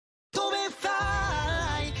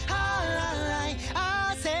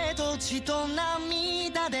血と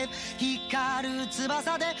涙で光る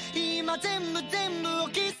翼で今全部を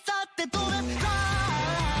切っ去って飛べ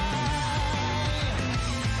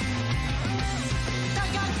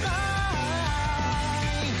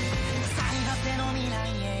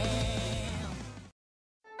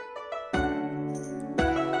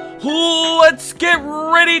Let's get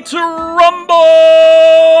ready to rumble!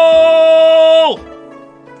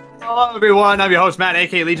 Hello everyone, I'm your host Matt,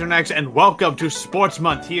 aka Legion X, and welcome to Sports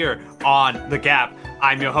Month here on The Gap.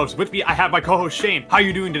 I'm your host. With me, I have my co-host Shane. How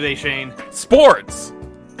you doing today, Shane? Sports!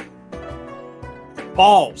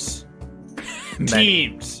 Balls.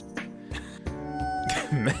 Teams.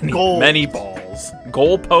 Many balls.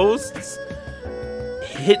 Goalposts.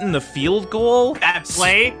 Hitting the field goal. That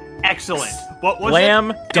play, excellent. What was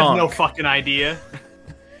Slam it? I dunk. have no fucking idea.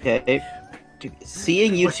 Yeah, dude,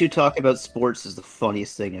 seeing you two talk about sports is the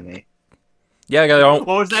funniest thing to me. Yeah, I don't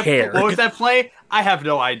What was that? care. What was that play? I have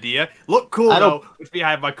no idea. Look cool though. With me,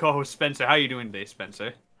 I have my co-host Spencer. How you doing today,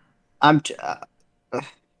 Spencer? I'm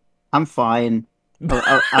fine.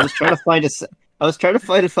 I was trying to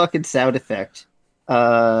find a fucking sound effect.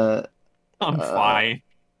 I'm fine.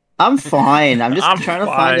 I'm fine. I'm just trying to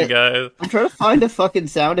find it. Guys. I'm trying to find a fucking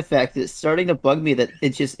sound effect. It's starting to bug me that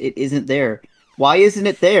it isn't there. Why isn't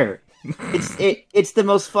it there? It's the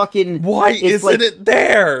most fucking. Why isn't it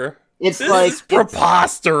there? It's this like is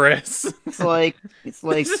preposterous. It's like this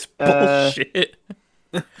is bullshit.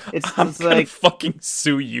 I'm gonna like fucking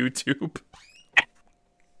sue YouTube.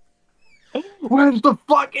 Where's the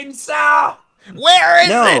fucking sound? Where is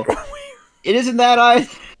no, it? It isn't that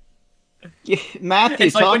Matthew,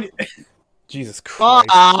 It's like talk. when you... Jesus Christ!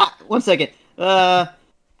 One second.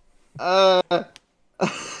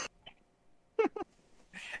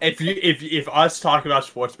 If us talking about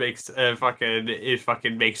sports makes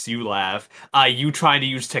fucking makes you laugh, you trying to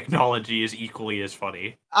use technology is equally as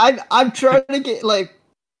funny. I'm trying to get like.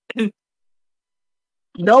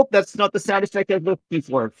 Nope, that's not the sound effect I was looking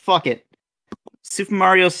for. Fuck it. Super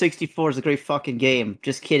Mario 64 is a great fucking game.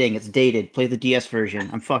 Just kidding, it's dated. Play the DS version.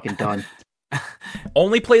 I'm fucking done.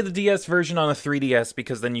 Only play the DS version on a 3DS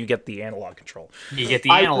because then you get the analog control. You get the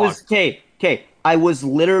analog. Okay. I was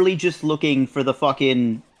literally just looking for the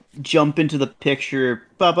fucking jump into the picture.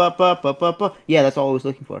 Yeah, that's all I was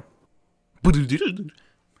looking for.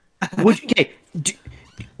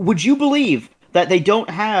 Would you believe that they don't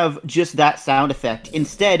have just that sound effect?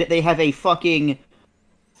 Instead, they have a fucking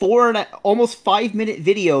almost 5 minute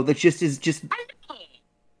video that is just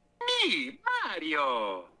Me,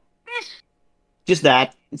 Mario. just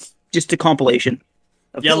that. It's just a compilation.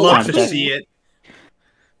 You love to see it.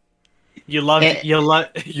 You love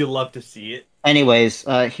to see it. Anyways,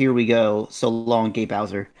 here we go. So long, Gay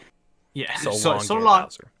Bowser. Yeah.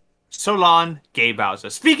 So long, Gay Bowser.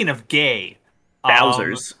 Speaking of gay,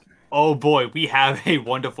 Bowsers. Oh boy, we have a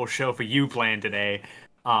wonderful show for you planned today.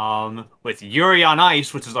 With Yuri on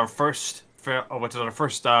Ice, which is our first show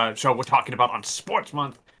we're talking about on Sports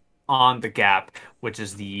Month on The Gap, which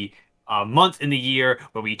is the month in the year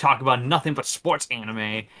where we talk about nothing but sports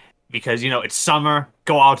anime because it's summer.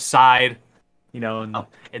 Go outside, in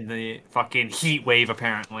the fucking heat wave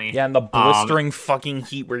apparently. Yeah, and the blistering fucking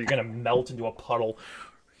heat where you're gonna melt into a puddle.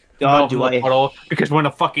 God, because we're in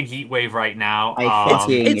a fucking heat wave right now.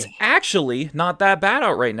 It's actually not that bad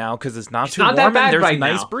out right now because it's not too warm and there's a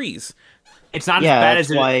nice breeze. It's not as bad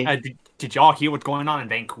as it. Did y'all hear what's going on in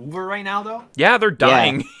Vancouver right now, though? Yeah, they're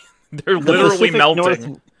dying. Yeah. They're literally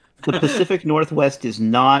melting. The Pacific Northwest is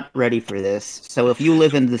not ready for this. So if you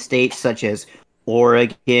live in the states such as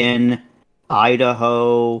Oregon,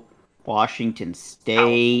 Idaho, Washington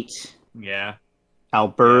State,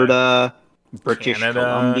 Alberta, British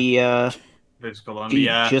Columbia,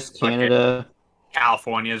 just Canada.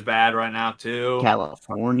 California's bad right now too.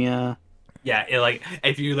 California. Yeah,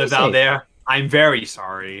 if you live out there, I'm very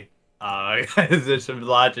sorry. There's some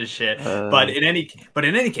lots of shit. But in any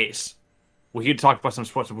case, we're here to talk about some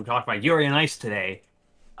sports. We're talking about Yuri on Ice today,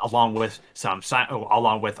 along with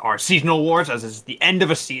our seasonal awards, as it's the end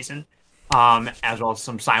of a season, as well as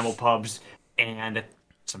some simulpubs and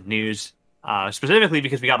some news. Specifically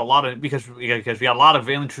because we got a lot of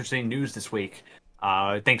really interesting news this week.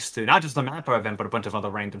 Thanks to not just the Mappa event, but a bunch of other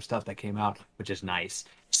random stuff that came out, which is nice.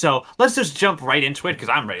 So let's just jump right into it because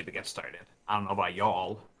I'm ready to get started. I don't know about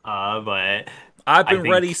y'all, but I've been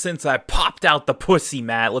ready since I popped out the pussy,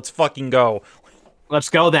 Matt. Let's fucking go. Let's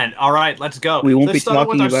go then. All right, let's go. We won't be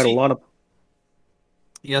talking about a lot of.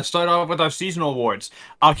 Yeah, start off with our seasonal awards.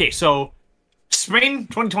 Okay, so spring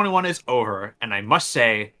 2021 is over, and I must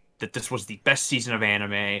say that this was the best season of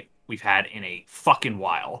anime we've had in a fucking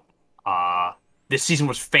while. This season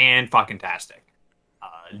was fan-fucking-tastic.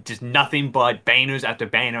 Just nothing but bangers after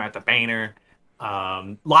banger after banger.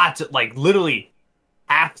 Lots of like literally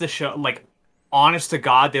half the show. Like honest to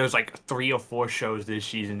God, there was like 3 or 4 shows this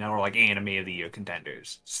season that were like Anime of the Year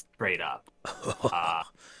contenders, straight up.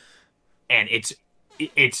 And it's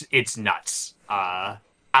nuts. I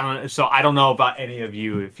don't know about any of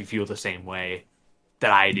you if you feel the same way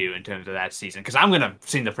that I do in terms of that season, because I'm gonna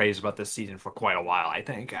sing the praise about this season for quite a while. I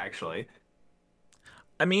think actually.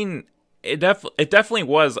 I mean, it definitely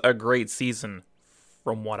was a great season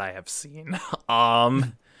from what I have seen.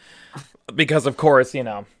 Because of course,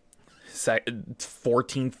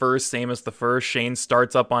 14 first, same as the first. Shane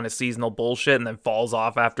starts up on his seasonal bullshit and then falls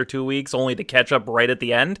off after 2 weeks, only to catch up right at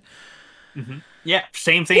the end. Mm-hmm. Yeah,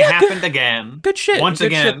 same thing happened again. Good shit. Once good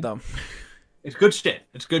again, shit, though. It's good shit.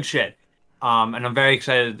 It's good shit. And I'm very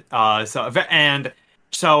excited.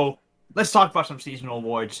 So let's talk about some seasonal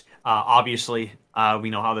awards. Obviously, we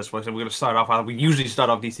know how this works. And we're going to start off. We usually start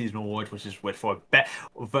off these seasonal awards, which is for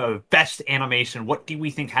best animation. What do we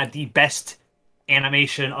think had the best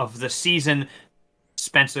animation of the season?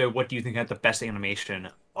 Spencer, what do you think had the best animation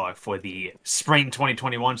for the spring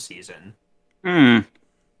 2021 season?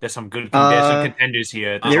 There's some good contenders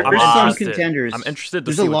here. There are some contenders. I'm interested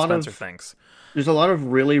to see what Spencer thinks. There's a lot of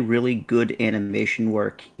really, really good animation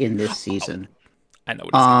work in this season. I know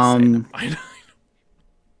what he's going to say. I know.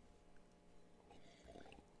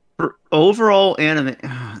 For overall anime,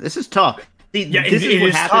 this is tough. It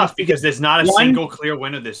is tough because there's not a single clear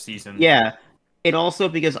winner this season. Yeah, and also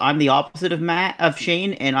because I'm the opposite of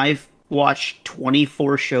Shane, and I've watched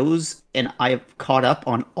 24 shows, and I've caught up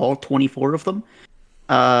on all 24 of them.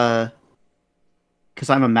 Because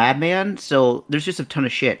I'm a madman, so there's just a ton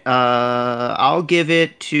of shit. I'll give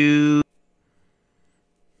it to...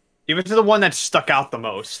 Give it to the one that stuck out the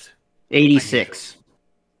most. 86.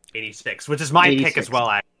 86, which is my 86. pick as well,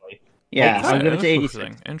 actually. Yeah, I'll give it to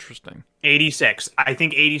 86. Interesting. 86. I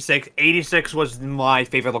think 86 was my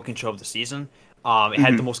favorite looking show of the season. It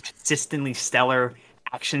had the most consistently stellar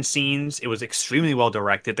action scenes. It was extremely well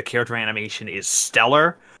directed. The character animation is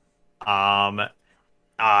stellar.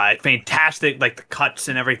 Fantastic. Like the cuts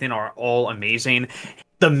and everything are all amazing.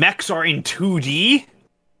 The mechs are in 2D.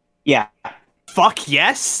 Yeah. Fuck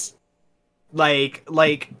yes. Like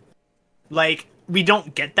we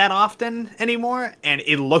don't get that often anymore, and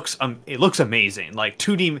it looks amazing. Like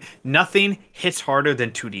 2D, nothing hits harder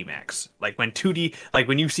than 2D mechs. Like when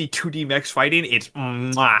you see 2D mechs fighting, it's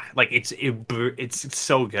it's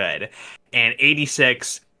so good. And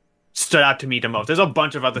 86 stood out to me the most. There's a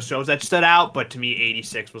bunch of other shows that stood out, but to me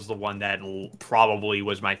 86 was the one that probably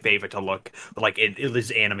was my favorite to look. Like it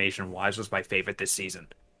was animation wise was my favorite this season.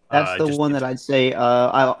 That's the one that I'd say.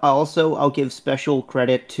 I'll give special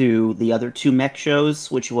credit to the other 2 mech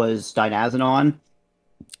shows, which was Dynazenon.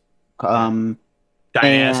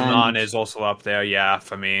 Dynazenon is also up there, yeah,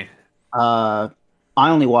 for me. I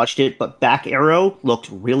only watched it, but Back Arrow looked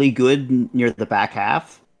really good near the back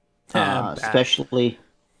half, especially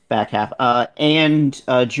back half. And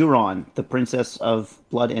Juron, the Princess of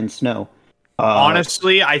Blood and Snow.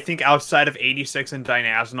 Honestly, I think outside of 86 and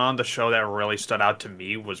Dynazenon, the show that really stood out to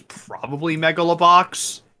me was probably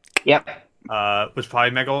Megalobox. Yep. Was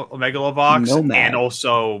probably Megalobox, Nomad. and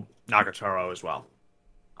also Nagatoro as well.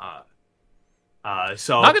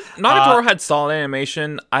 Nagatoro had solid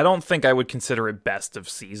animation. I don't think I would consider it best of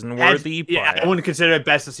season worthy. Yeah, I wouldn't consider it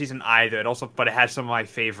best of season either. But it had some of my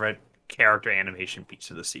favorite character animation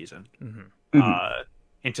beats of the season.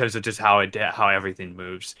 In terms of just how everything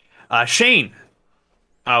moves. Shane,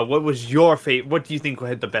 what was your favorite? What do you think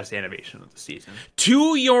had the best animation of the season?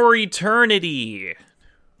 To Your Eternity.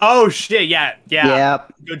 Oh shit! Yeah.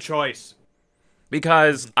 Yep. Good choice.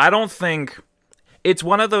 Because I don't think it's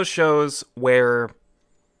one of those shows where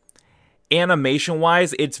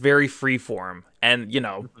animation-wise, it's very freeform, and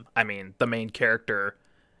I mean, the main character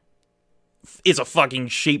is a fucking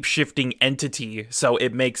shape-shifting entity, so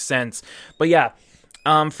it makes sense. But yeah.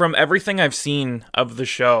 From everything I've seen of the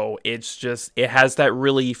show, it has that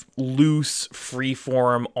really loose,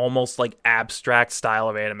 freeform, almost like abstract style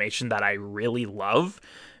of animation that I really love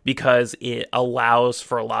because it allows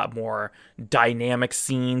for a lot more dynamic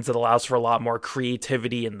scenes. It allows for a lot more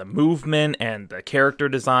creativity in the movement and the character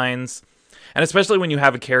designs. And especially when you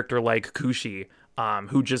have a character like Kushi,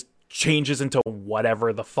 who just changes into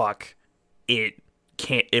whatever the fuck it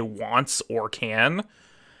wants or can.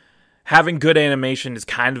 Having good animation is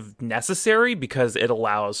kind of necessary because it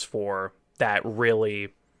allows for that really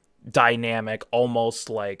dynamic, almost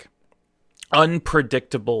like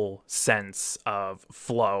unpredictable sense of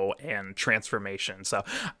flow and transformation. So,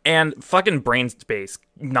 and fucking Brain Space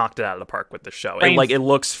knocked it out of the park with the show. It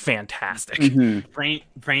looks fantastic.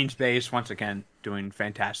 Brain Space once again doing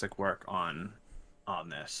fantastic work on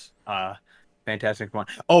this. Fantastic one.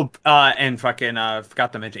 And fucking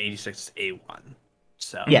forgot to mention 86 A1.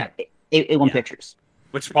 So yeah, A1 Pictures,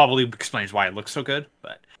 which probably explains why it looks so good.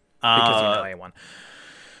 But because A1.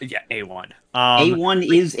 Yeah, A1.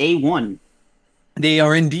 A1 is A1. They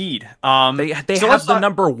are indeed. They have the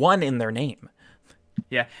number 1 in their name.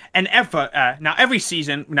 Yeah, and now every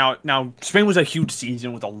season. Now spring was a huge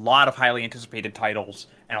season with a lot of highly anticipated titles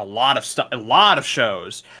and a lot of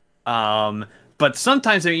shows. But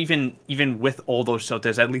sometimes even with all those shows,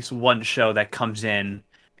 there's at least one show that comes in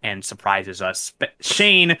and surprises us. But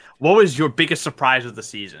Shane, what was your biggest surprise of the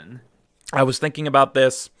season? I was thinking about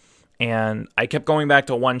this, and I kept going back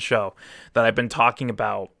to one show that I've been talking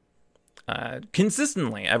about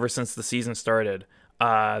consistently ever since the season started,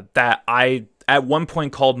 that I at one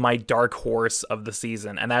point called my dark horse of the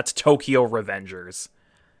season, and that's Tokyo Revengers.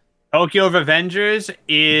 Tokyo Revengers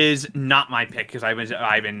is not my pick because I've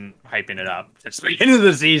been hyping it up since the beginning of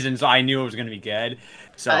the season, so I knew it was going to be good.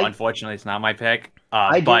 So unfortunately, it's not my pick.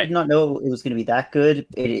 I did not know it was going to be that good.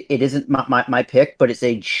 It isn't my pick, but it's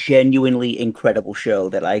a genuinely incredible show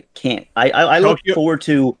that I can't. I look forward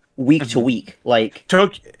to week to week. Like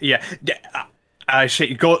Tokyo, yeah.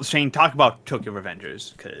 Shane, talk about Tokyo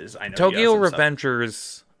Revengers because I know Tokyo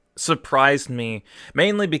Revengers surprised me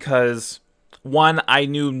mainly because, one, I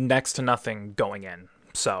knew next to nothing going in,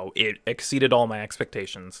 so it exceeded all my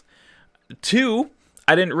expectations. Two,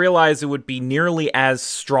 I didn't realize it would be nearly as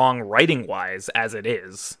strong writing-wise as it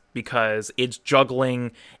is, because it's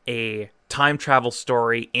juggling a time travel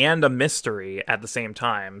story and a mystery at the same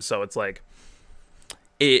time, so it's like,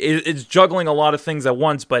 it's juggling a lot of things at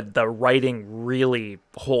once, but the writing really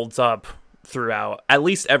holds up throughout, at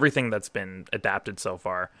least everything that's been adapted so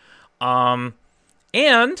far. And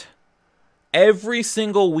every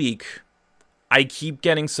single week, I keep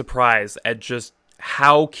getting surprised at just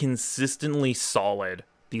how consistently solid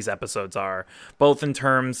these episodes are, both in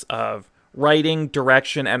terms of writing,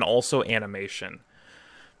 direction, and also animation.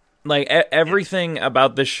 Like, everything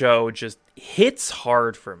about this show just hits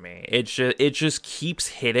hard for me. It just keeps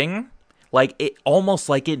hitting, like it almost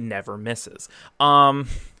like it never misses. And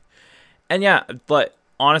yeah, but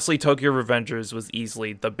honestly, Tokyo Revengers was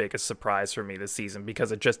easily the biggest surprise for me this season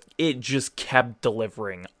because it just kept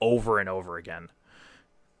delivering over and over again.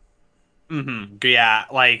 Yeah,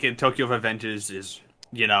 like Tokyo Revengers is,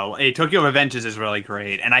 Tokyo Revengers is really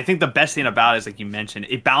great. And I think the best thing about it is, like you mentioned,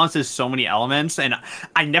 it balances so many elements, and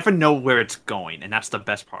I never know where it's going, and that's the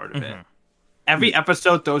best part of it. Every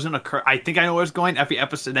episode throws in I think I know where it's going. Every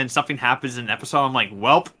episode, then something happens in an episode, I'm like,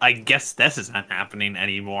 well, I guess this isn't happening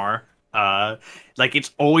anymore. Like,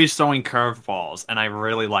 it's always throwing curveballs, and I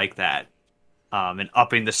really like that. And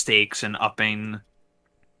upping the stakes and upping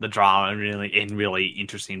the drama in really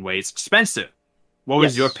interesting ways. Spencer, what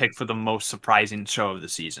was your pick for the most surprising show of the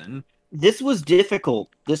season? This was difficult.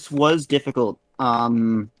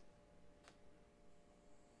 I'm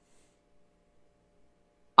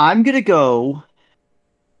gonna go.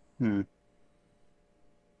 I'm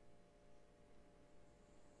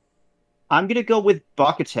gonna go with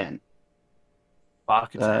Bakuten.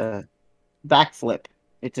 Backflip.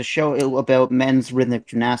 It's a show about men's rhythmic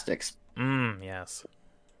gymnastics. Yes.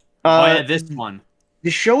 This one.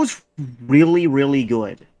 The show's really, really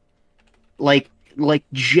good. Like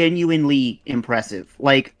genuinely impressive.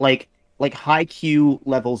 Like high Q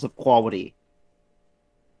levels of quality.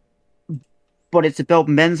 But it's about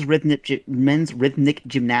men's rhythmic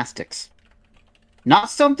gymnastics. Not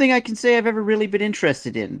something I can say I've ever really been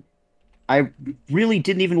interested in. I really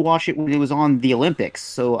didn't even watch it when it was on the Olympics,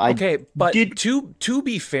 so to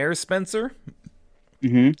be fair, Spencer,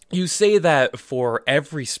 you say that for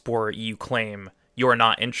every sport you claim you're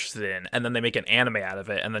not interested in, and then they make an anime out of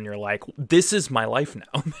it, and then you're like, this is my life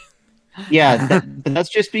now. Yeah, that's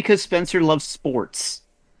just because Spencer loves sports.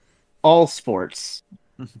 All sports.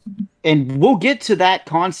 And we'll get to that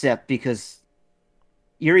concept because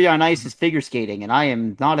Yuri on Ice is figure skating, and I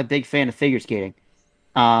am not a big fan of figure skating.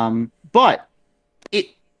 But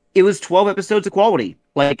it was 12 episodes of quality,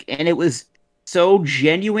 and it was so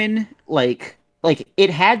genuine, like it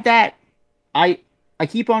had that. I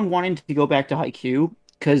keep on wanting to go back to Haikyuu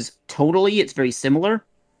because totally it's very similar,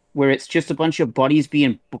 where it's just a bunch of buddies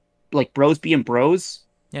being bros being bros.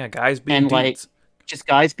 Yeah, guys being dudes. Just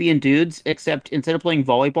guys being dudes, except instead of playing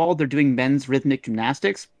volleyball, they're doing men's rhythmic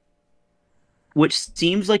gymnastics, which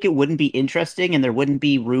seems like it wouldn't be interesting, and there wouldn't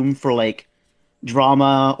be room for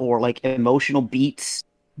drama or like emotional beats,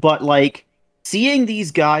 but like seeing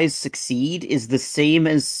these guys succeed is the same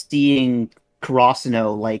as seeing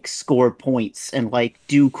Karasuno like score points and like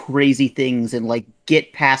do crazy things and like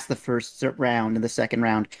get past the first round and the second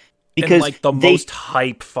round In because like the they, most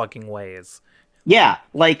hype fucking ways. yeah,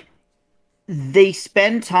 like they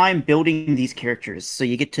spend time building these characters so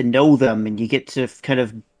you get to know them and you get to kind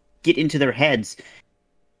of get into their heads.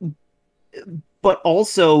 But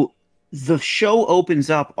also, the show opens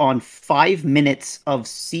up on 5 minutes of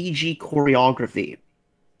CG choreography.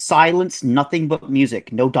 Silence, nothing but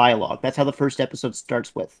music, no dialogue. That's how the first episode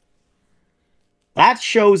starts with. That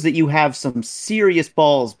shows that you have some serious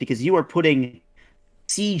balls because you are putting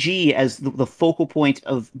CG as the focal point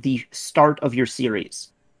of the start of your series.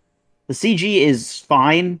 The CG is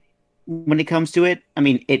fine when it comes to it. I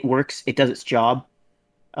mean, it works, it does its job.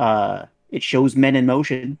 It shows men in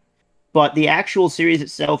motion. But the actual series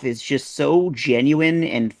itself is just so genuine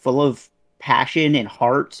and full of passion and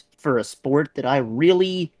heart for a sport that I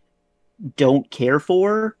really don't care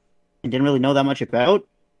for and didn't really know that much about.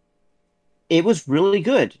 It was really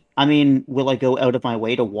good. I mean, will I go out of my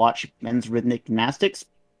way to watch men's rhythmic gymnastics?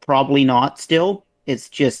 Probably not still. It's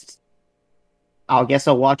just, I guess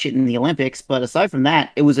I'll watch it in the Olympics. But aside from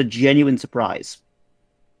that, it was a genuine surprise.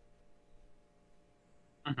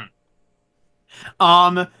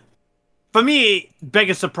 For me,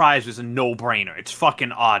 biggest surprise was a no-brainer. It's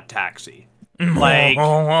fucking Odd Taxi. Like,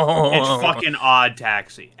 it's fucking Odd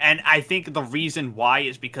Taxi. And I think the reason why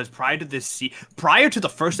is because prior to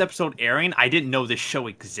the first episode airing, I didn't know this show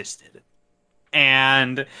existed.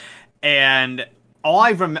 And all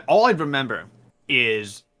I'd remember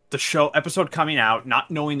is the show episode coming out, not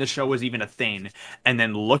knowing the show was even a thing, and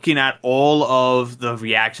then looking at all of the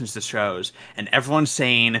reactions to shows, and everyone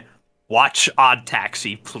saying, "Watch Odd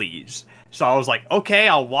Taxi, please." So I was like, okay,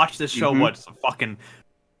 I'll watch this show. Mhm. A fucking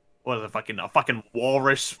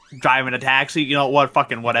walrus driving a taxi? You know what?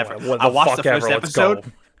 Fucking whatever. What I watched the fuck first ever, let's episode,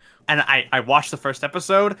 go. and I watched the first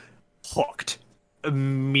episode, hooked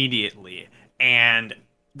immediately, and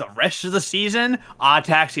the rest of the season, Odd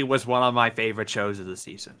Taxi was one of my favorite shows of the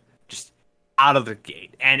season, just out of the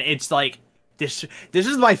gate. And it's like this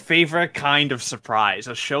is my favorite kind of surprise,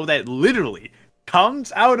 a show that literally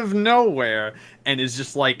comes out of nowhere and is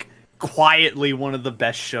just like quietly one of the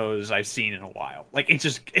best shows I've seen in a while. Like it's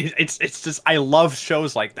just I love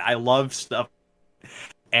shows like that. I love stuff,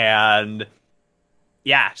 and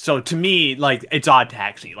yeah. So to me, like it's Odd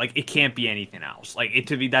Taxi. Like it can't be anything else. Like it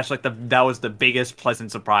to me, that was the biggest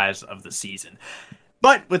pleasant surprise of the season.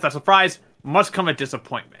 But with a surprise must come a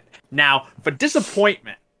disappointment. Now, for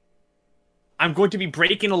disappointment, I'm going to be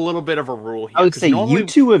breaking a little bit of a rule here. I would say normally, you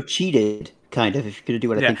two have cheated, kind of, if you're going to do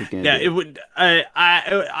what I think you're going to do. Yeah, it would.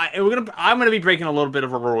 I'm gonna be breaking a little bit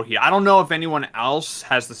of a rule here. I don't know if anyone else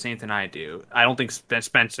has the same thing I do. I don't think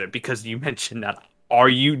Spencer, because you mentioned that.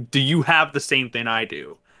 Do you have the same thing I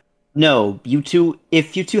do? No, you two,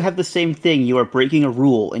 if you two have the same thing, you are breaking a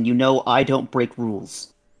rule, and you know I don't break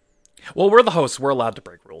rules. Well, we're the hosts. We're allowed to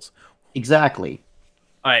break rules. Exactly.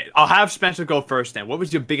 All right, I'll have Spencer go first then. What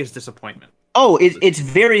was your biggest disappointment? Oh, it's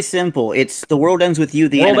very simple. It's The World Ends With You,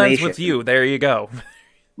 the World animation. Ends With You. There you go.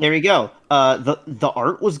 There you go. The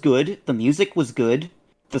art was good. The music was good.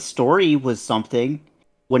 The story was something.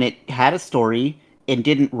 When it had a story and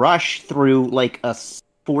didn't rush through like a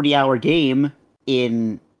 40-hour game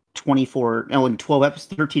in 12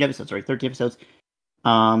 episodes, 13 episodes, sorry, 13 episodes.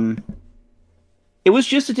 It was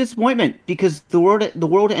just a disappointment because The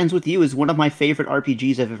World Ends With You is one of my favorite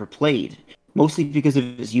RPGs I've ever played, mostly because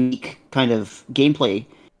of its unique kind of gameplay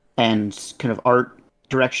and kind of art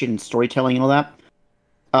direction, storytelling, and all that.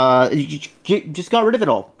 Just got rid of it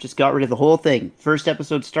all. Just got rid of the whole thing. First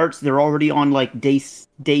episode starts, they're already on like day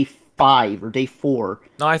 5 or day 4.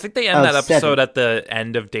 No, I think they end that episode 7. at the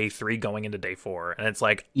end of day 3 going into day 4. And it's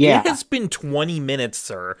like, Yeah. It has been 20 minutes,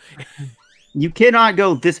 sir. You cannot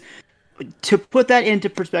go this. To put that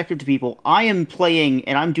into perspective to people, I am playing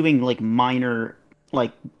and I'm doing like minor,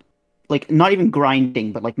 like not even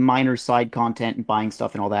grinding, but like minor side content and buying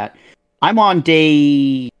stuff and all that. I'm on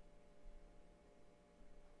day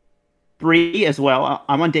 3 as well.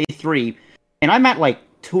 I'm on day 3, and I'm at like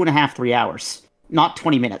 2.5, 3 hours, not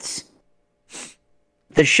 20 minutes.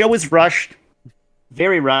 The show is rushed,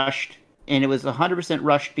 very rushed, and it was 100%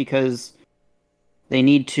 rushed because they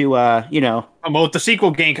need to, Promote the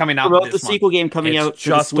sequel game coming out. promote the sequel game coming out. It's for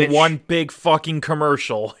the just Switch. one big fucking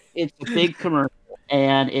commercial. It's a big commercial,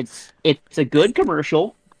 and it's a good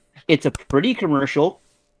commercial. It's a pretty commercial.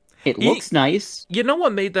 It looks nice. You know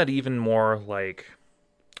what made that even more, like,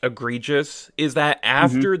 egregious? Is that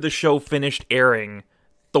after the show finished airing,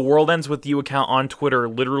 the World Ends With You account on Twitter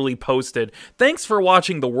literally posted, "Thanks for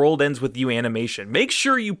watching The World Ends With You animation. Make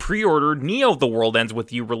sure you pre-order Neo The World Ends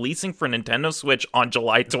With You, releasing for Nintendo Switch on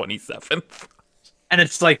July 27th. And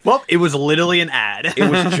it's like, well, it was literally an ad. It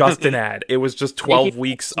was just an ad. It was just 12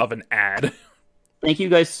 weeks of an ad. Thank you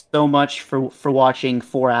guys so much for watching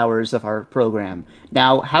 4 hours of our program.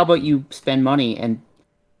 Now, how about you spend money and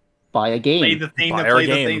buy a game? Play the thing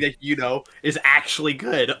that you know is actually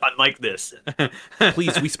good, unlike this.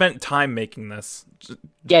 Please, we spent time making this.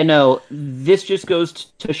 Yeah, no, this just goes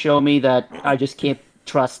to show me that I just can't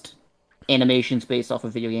trust animations based off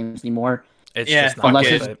of video games anymore. It's just not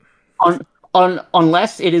unless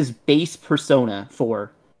unless it is base Persona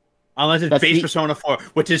 4. Unless it's base Persona 4,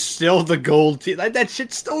 which is still the gold. That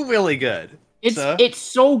shit's still really good. It's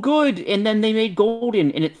so good, and then they made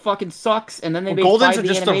Golden, and it fucking sucks. And then they made Golden's 5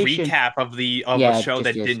 just animation. a recap of a show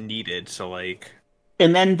that didn't need it. So like,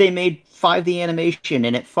 and then they made 5 the animation,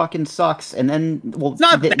 and it fucking sucks. And then it's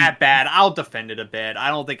not that bad. I'll defend it a bit. I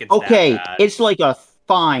don't think it's okay. That bad. It's like a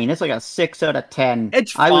fine. It's like a 6 out of 10.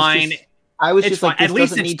 It's fine. I was just like, at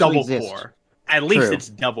least it's double core. At least it's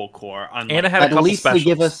double core. And it had a couple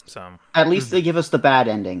specials. At least they give us the bad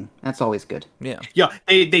ending. That's always good. Yeah. Yeah.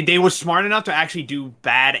 They were smart enough to actually do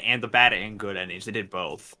bad and good endings. They did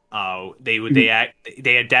both. They adapt.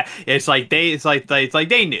 It's like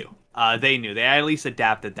they knew. They knew. They at least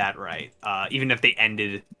adapted that right. Even if they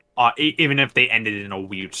ended in a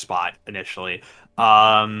weird spot initially.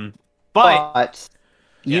 But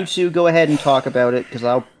you two go ahead and talk about it because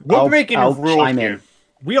I'll chime in.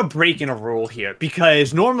 We are breaking a rule here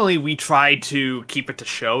because normally we try to keep it to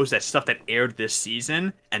shows that stuff that aired this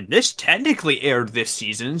season, and this technically aired this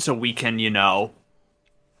season, so we can, we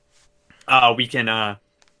can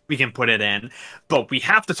put it in. But we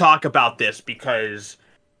have to talk about this because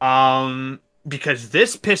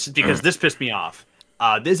this pissed me off.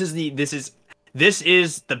 This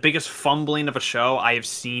is the biggest fumbling of a show I have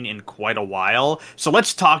seen in quite a while. So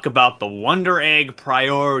let's talk about the Wonder Egg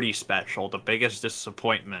Priority Special, the biggest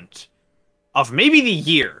disappointment of maybe the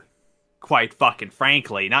year, quite fucking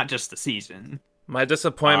frankly, not just the season. My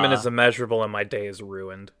disappointment is immeasurable and my day is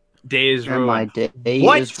ruined. My day is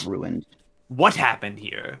ruined. What happened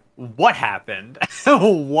here? What happened?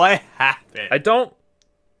 What happened?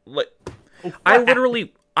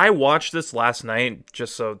 I watched this last night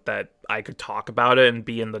just so that I could talk about it and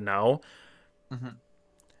be in the know. Mm-hmm.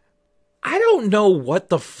 I don't know what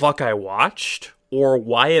the fuck I watched, or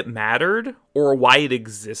why it mattered, or why it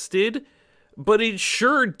existed, but it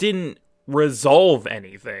sure didn't resolve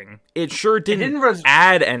anything. It sure didn't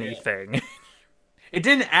add anything. It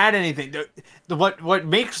didn't add anything. What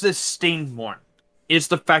makes this sting more is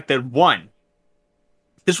the fact that, one,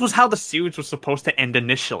 this was how the series was supposed to end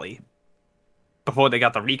initially. Before they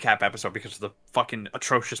got the recap episode because of the fucking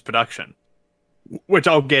atrocious production, which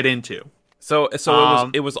I'll get into. So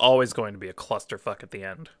it was always going to be a clusterfuck at the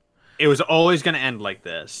end. It was always going to end like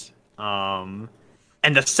this. And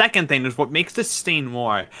the second thing is what makes this stain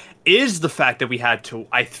more is the fact that we had to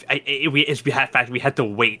we had to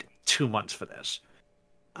wait 2 months for this.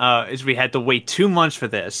 We had to wait 2 months for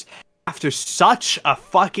this after such a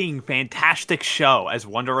fucking fantastic show as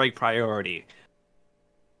Wonder Egg Priority,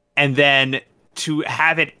 and then to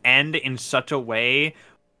have it end in such a way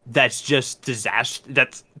that's just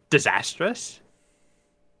disastrous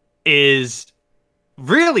is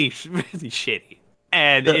really, really shitty.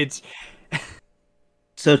 And it's...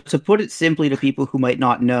 So to put it simply to people who might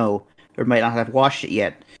not know or might not have watched it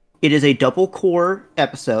yet, it is a double core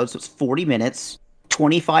episode, so it's 40 minutes.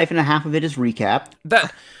 25 and a half of it is recap.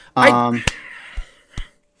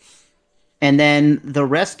 And then the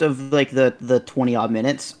rest of like the 20 odd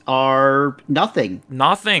minutes are nothing.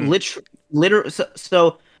 Literally.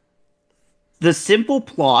 So the simple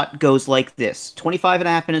plot goes like this: 25 and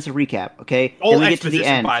a half minutes of recap. Okay, all then we exposition, get to the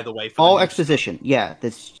end. By the way, all exposition. Yeah,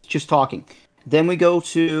 that's just talking. Then we go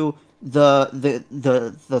to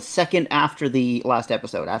the second after the last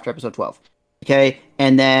episode, after episode 12. Okay,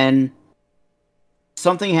 and then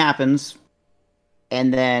something happens,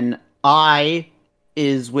 and then I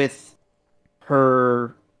is with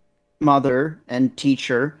her mother and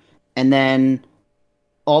teacher, and then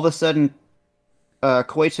all of a sudden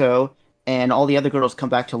Koito and all the other girls come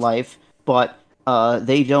back to life, but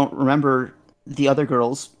they don't remember the other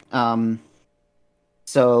girls,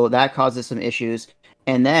 so that causes some issues.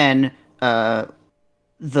 And then and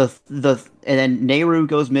then Nehru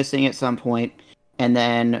goes missing at some point, and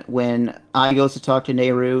then when I goes to talk to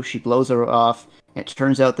Nehru, she blows her off. It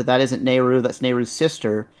turns out that isn't Nehru, that's Nehru's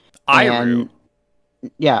sister. Iru.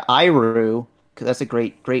 Yeah, Iru, That's a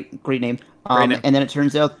great name. Great name. And then it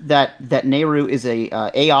turns out that Nehru is a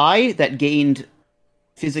AI that gained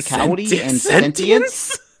physicality and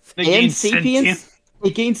sentience and sapience.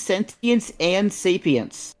 It gained sentience and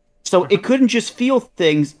sapience. So it couldn't just feel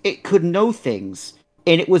things; it could know things,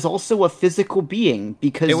 and it was also a physical being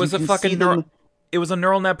because It was you a can fucking see them. it was a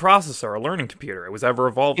neural net processor, a learning computer. It was ever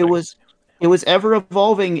evolving. It was ever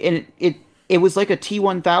evolving, and it was like a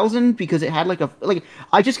T-1000 because it had like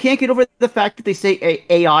I just can't get over the fact that they say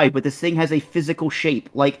AI, but this thing has a physical shape.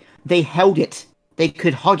 Like they held it, they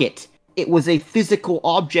could hug it. It was a physical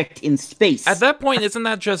object in space. At that point, isn't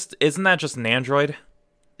that just an android?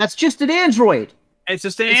 That's just an android. It's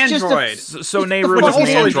just an android. So Nehru was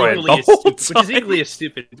fucking an android. Which is equally as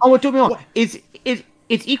stupid. Oh, don't get me wrong.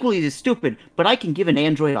 It's equally as stupid, but I can give an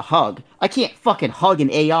android a hug. I can't fucking hug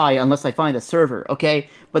an AI unless I find a server, okay?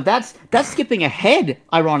 But that's skipping ahead,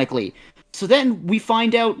 ironically. So then we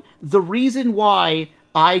find out the reason why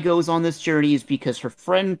Ai goes on this journey is because her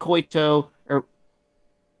friend Koito, or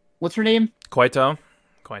what's her name? Koito.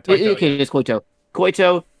 Okay, it's Koito.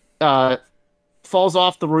 Koito falls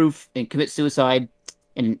off the roof and commits suicide,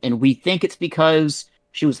 and we think it's because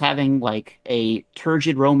she was having like a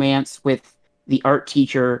turgid romance with the art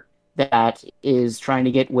teacher that is trying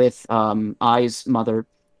to get with Ai's mother.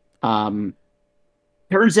 Turns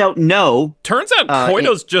out no. Turns out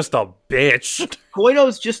Koito's just a bitch.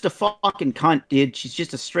 Koito's just a fucking cunt, dude. She's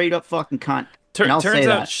just a straight up fucking cunt. Turns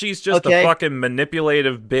out she's just a fucking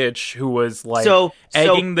manipulative bitch who was like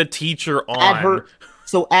egging the teacher on.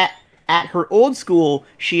 At her old school,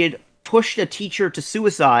 she had pushed a teacher to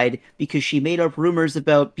suicide because she made up rumors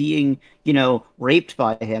about being, raped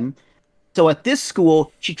by him. So at this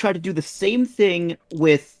school, she tried to do the same thing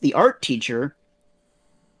with the art teacher,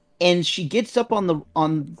 and she gets up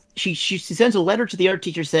she sends a letter to the art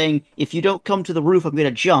teacher saying, "If you don't come to the roof, I'm going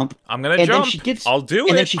to jump." I'll do it. And then she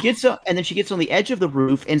gets up, and then she gets on the edge of the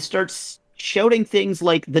roof and starts shouting things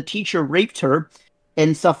like the teacher raped her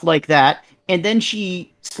and stuff like that. And then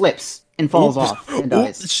she slips and falls off and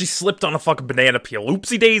dies. She slipped on a fucking banana peel.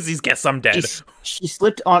 Oopsie daisies, guess I'm dead. She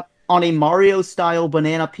slipped on a Mario-style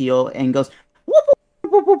banana peel and goes...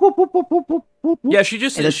 Yeah, she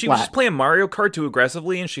was just playing Mario Kart too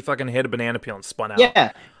aggressively, and she fucking hit a banana peel and spun out.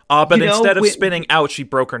 Yeah. But instead of spinning out, she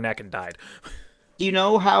broke her neck and died. Do you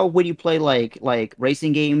know how when you play like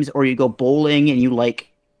racing games or you go bowling and you like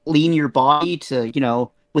lean your body to,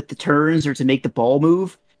 with the turns or to make the ball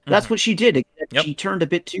move? That's what she did. Yep. She turned a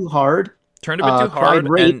bit too hard. And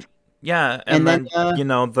then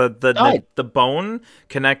the bone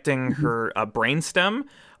connecting her brainstem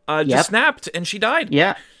just snapped, and she died.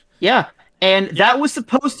 Yeah. And that was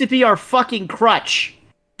supposed to be our fucking crutch.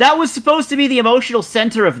 That was supposed to be the emotional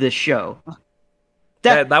center of this show.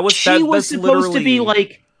 She was supposed to be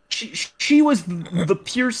like... She was the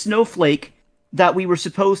pure snowflake that we were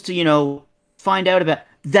supposed to, find out about.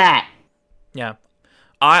 That. Yeah.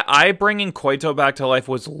 I bringing Koito back to life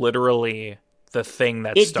was literally the thing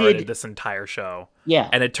that started this entire show. Yeah.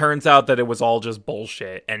 And it turns out that it was all just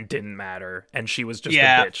bullshit and didn't matter, and she was just a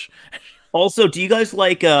bitch. Also, do you guys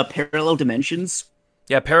like parallel dimensions?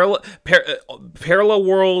 Yeah, parallel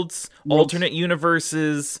worlds, alternate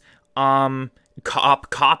universes,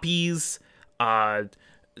 copies,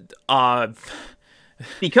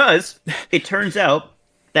 because it turns out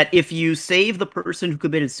that if you save the person who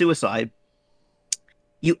committed suicide,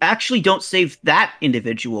 you actually don't save that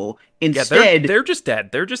individual. Instead, they're just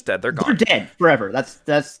dead. They're gone. They're dead forever. That's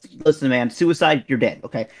listen, man. Suicide, you're dead.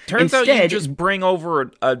 Okay. Turns out you just bring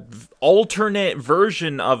over a alternate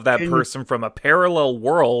version of that person from a parallel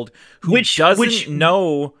world who doesn't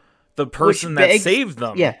know the person that saved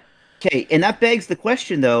them. Yeah. Okay, and that begs the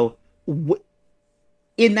question, though.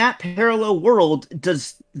 In that parallel world,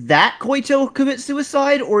 does that Koito commit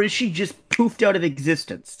suicide, or is she just poofed out of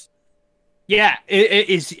existence? Yeah,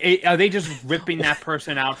 are they just ripping that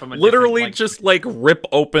person out from a literally just like rip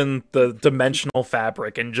open the dimensional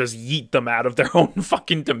fabric and just yeet them out of their own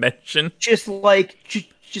fucking dimension? Just like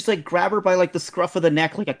grab her by like the scruff of the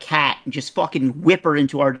neck like a cat and just fucking whip her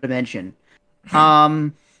into our dimension.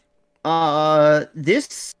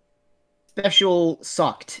 This special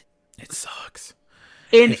sucked. It sucks.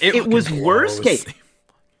 And it was worse. Okay,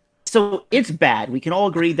 so it's bad. We can all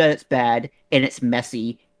agree that it's bad and it's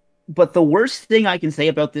messy. But the worst thing I can say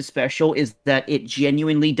about this special is that it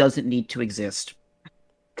genuinely doesn't need to exist.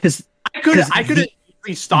 Because I could have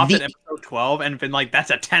easily stopped at episode 12 and been like,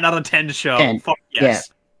 that's a 10 out of 10 show. 10. Fuck yes.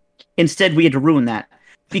 Yeah. Instead, we had to ruin that.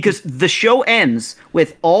 Because the show ends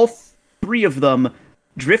with all three of them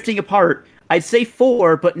drifting apart. I'd say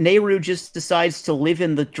 4, but Nehru just decides to live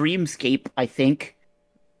in the dreamscape, I think.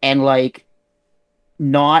 And, like,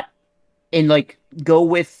 not and like go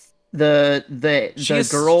with the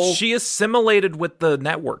girl. She assimilated with the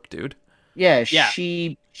network, dude. Yeah, Yeah.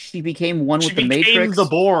 she became one with the became Matrix. the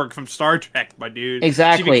Borg from Star Trek, my dude.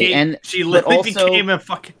 Exactly, She literally became a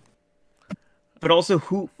fucking. But also,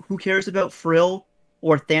 who cares about Frill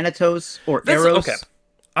or Thanatos or Eros? Okay,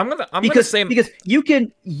 I'm gonna say because you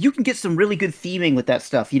can get some really good theming with that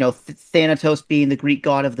stuff. You know, Thanatos being the Greek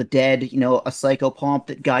god of the dead. You know, a psychopomp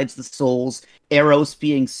that guides the souls. Eros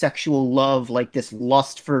being sexual love, like this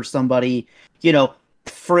lust for somebody. You know,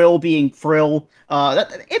 Frill being Frill.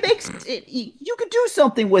 It makes it. You could do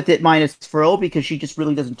something with it minus Frill because she just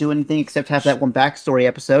really doesn't do anything except have that one backstory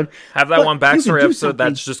episode. Have that But one you can backstory do episode something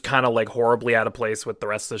that's just kind of like horribly out of place with the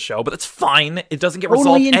rest of the show, but it's fine. It doesn't get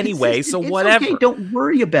totally resolved anyway, so inconsistent. whatever. It's okay, don't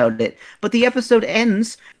worry about it. But the episode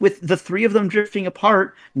ends with the three of them drifting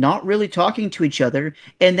apart, not really talking to each other,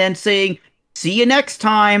 and then saying, "See you next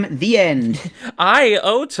time." The end.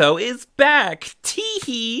 Otto is back.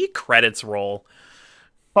 Tee-hee. Credits roll.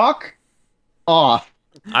 Fuck off.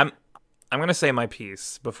 I'm gonna say my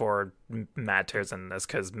piece before Matt tears into this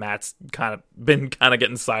because Matt's been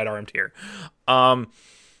getting sidearmed here.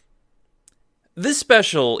 This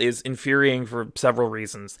special is infuriating for several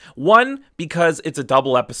reasons. One, because it's a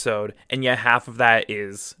double episode, and yet half of that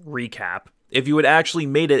is recap. If you had actually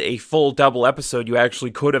made it a full double episode, you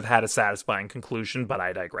actually could have had a satisfying conclusion, but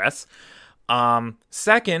I digress.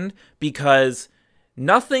 Second, because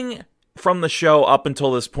nothing from the show up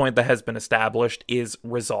until this point that has been established is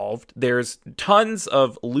resolved. There's tons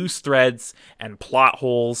of loose threads and plot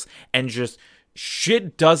holes, and just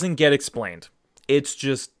shit doesn't get explained. It's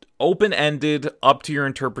just open-ended, up to your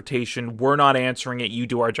interpretation. We're not answering it. You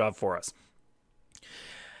do our job for us.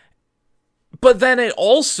 But then it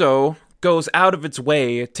also goes out of its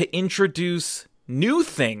way to introduce new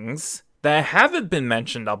things that haven't been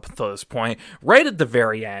mentioned up until this point, right at the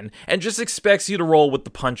very end, and just expects you to roll with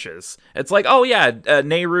the punches. It's like, oh yeah,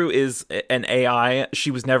 Nehru is an AI.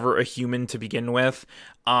 She was never a human to begin with.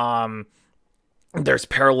 There's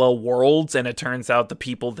parallel worlds, and it turns out the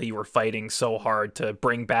people that you were fighting so hard to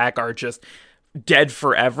bring back are just dead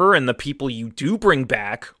forever, and the people you do bring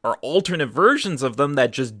back are alternate versions of them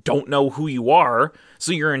that just don't know who you are.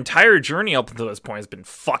 So your entire journey up until this point has been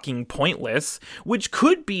fucking pointless, which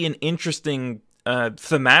could be an interesting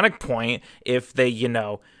thematic point if they,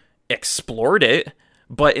 explored it.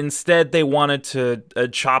 But instead, they wanted to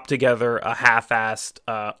chop together a half-assed,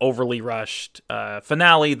 overly rushed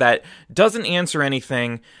finale that doesn't answer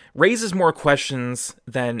anything, raises more questions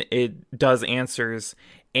than it does answers,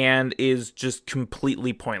 and is just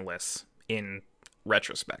completely pointless in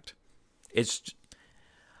retrospect.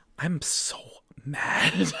 I'm so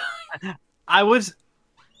mad. I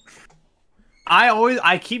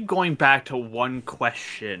keep going back to one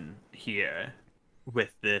question here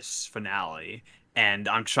with this finale, and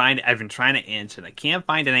I've been trying to answer it. I can't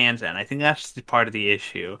find an answer, and I think that's part of the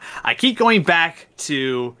issue. I keep going back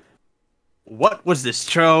to, what was this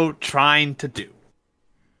show trying to do?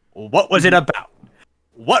 What was it about?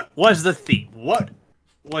 What was the theme? What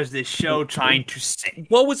was this show trying to say?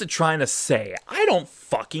 What was it trying to say? I don't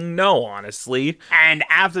fucking know, honestly. And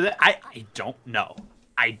after that, I don't know.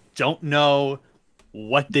 I don't know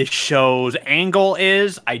what this show's angle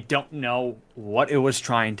is. I don't know what it was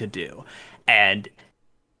trying to do. And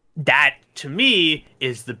that, to me,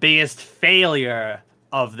 is the biggest failure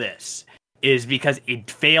of this. Is because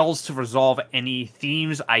it fails to resolve any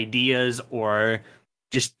themes, ideas, or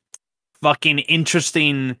just fucking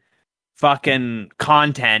interesting fucking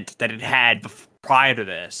content that it had prior to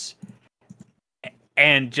this,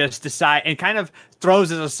 and just decide and kind of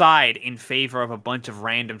throws it aside in favor of a bunch of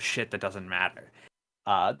random shit that doesn't matter.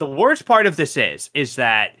 The worst part of this is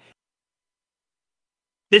that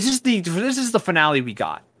this is the finale we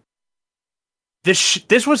got.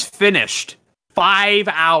 This was finished 5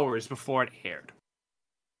 hours before it aired.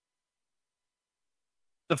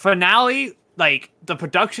 The finale, like, the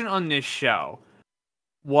production on this show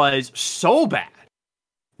was so bad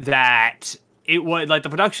that it was like the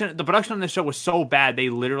production on this show was so bad they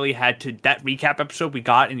literally had to, that recap episode we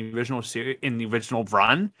got in the original series, in the original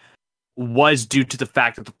run, was due to the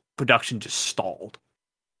fact that the production just stalled.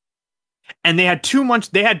 And they had 2 months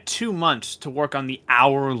to work on the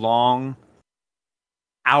hour long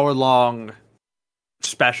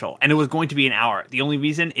special, and it was going to be an hour. The only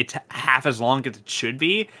reason it's half as long as it should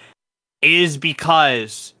be is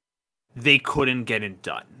because they couldn't get it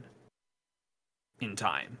done in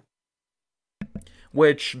time.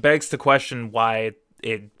 Which begs to question why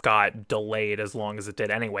it got delayed as long as it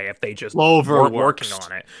did anyway, if they just weren't working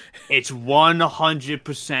on it. It's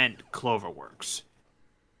 100% Cloverworks.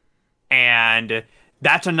 And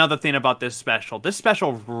That's another thing about this special. This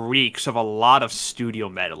special reeks of a lot of studio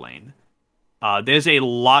meddling. There's a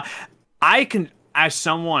lot. I can, as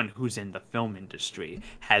someone who's in the film industry,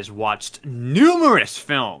 has watched numerous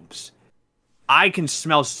films. I can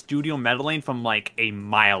smell studio meddling from like a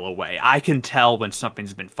mile away. I can tell when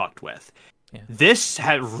something's been fucked with. Yeah. This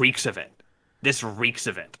reeks of it. This reeks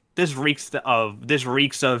of it. This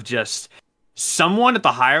reeks of just someone at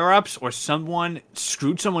the higher ups or someone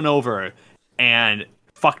screwed someone over and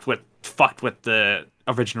fucked with the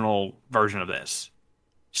original version of this.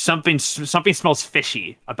 Something smells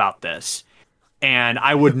fishy about this. And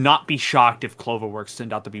I would not be shocked if Cloverworks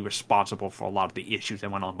turned out to be responsible for a lot of the issues that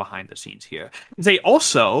went on behind the scenes here. They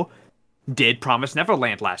also did Promise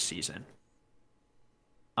Neverland last season.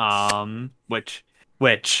 Which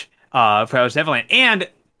Promise Neverland and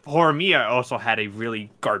Horimiya also had a really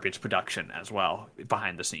garbage production as well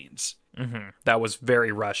behind the scenes. Mm-hmm. That was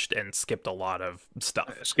very rushed and skipped a lot of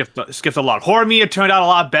stuff. Skipped a lot. Horimiya turned out a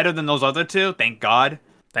lot better than those other two. Thank God.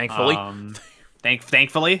 Thankfully.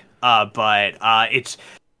 Thankfully. But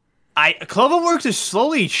Cloverworks is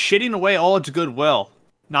slowly shitting away all its goodwill.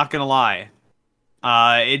 Not gonna lie.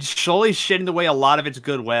 It's slowly shitting away a lot of its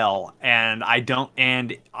goodwill, and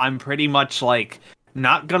I'm pretty much like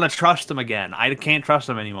not gonna trust them again. I can't trust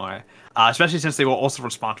them anymore. Especially since they were also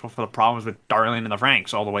responsible for the problems with Darling and the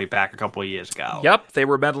Franxx all the way back a couple of years ago. Yep, they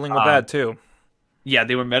were meddling with that too. Yeah,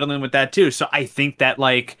 they were meddling with that too. So I think that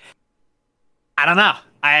I don't know.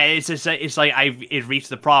 It reached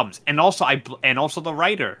the problems, and also the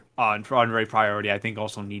writer on Ray Priority I think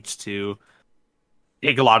also needs to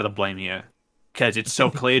take a lot of the blame here, because it's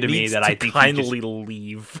so clear to me that I think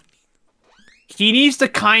leave. He needs to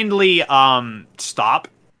kindly stop.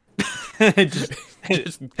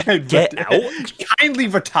 just get out. Kindly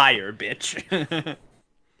retire, bitch.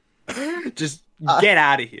 Just get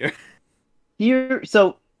out of here.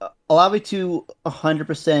 So allow me to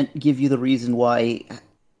 100% give you the reason why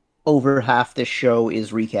over half this show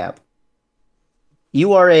is recap.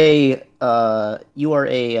 You are a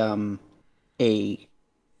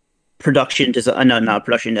production design, no, not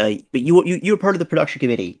production, but you're part of the production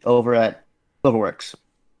committee over at Cloverworks.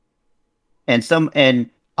 And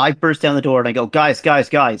I burst down the door and I go, guys,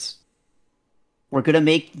 we're gonna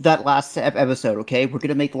make that last episode, okay? We're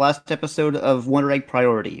gonna make the last episode of Wonder Egg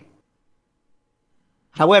priority.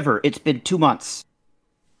 However, it's been 2 months.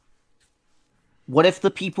 What if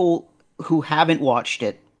the people who haven't watched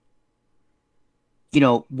it,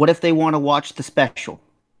 what if they want to watch the special?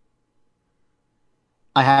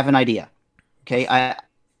 I have an idea. Okay, I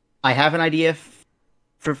have an idea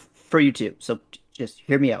for you two. So just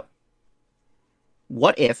hear me out.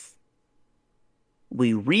 What if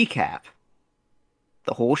we recap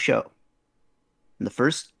the whole show in the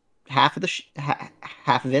first half of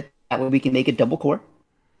half of it? That way we can make it double core.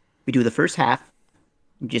 We do the first half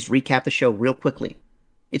and just recap the show real quickly.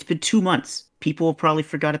 It's been 2 months. People have probably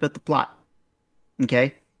forgot about the plot.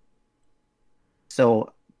 Okay?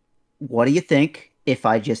 So, what do you think if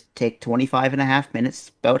I just take 25 and a half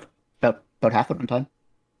minutes, about half the runtime,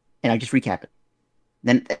 and I just recap it?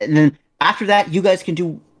 And then after that, you guys can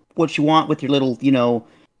do what you want with your little,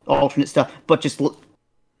 alternate stuff. But just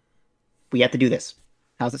we have to do this.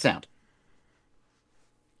 How's it sound?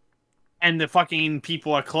 And the fucking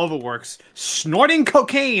people at Cloverworks snorting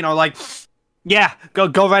cocaine are like, yeah, go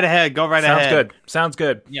right ahead. Sounds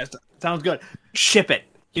good. Yes, sounds good. Ship it.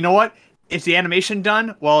 You know what? Is the animation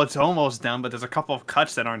done? Well, it's almost done, but there's a couple of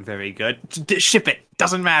cuts that aren't very good. Ship it.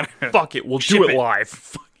 Doesn't matter. Fuck it. We'll do it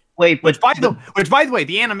live. Wait, which by the way,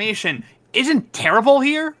 the animation isn't terrible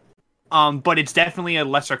here. But it's definitely a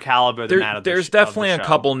lesser caliber than that of the show. There's definitely a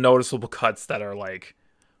couple noticeable cuts that are like,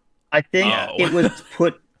 I think it was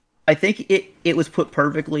put. I think it was put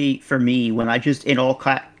perfectly for me when I just in all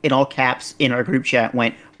caps in our group chat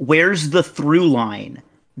went, "Where's the through line?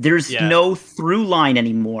 There's no through line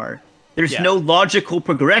anymore. There's no logical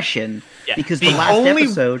progression because the last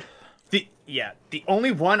episode." The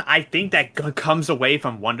only one I think that comes away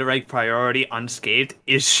from Wonder Egg Priority unscathed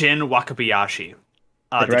is Shin Wakabayashi,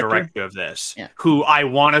 the director of this, who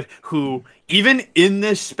even in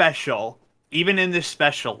this special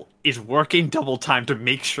is working double time to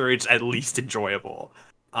make sure it's at least enjoyable.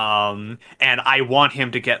 And I want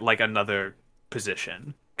him to get like another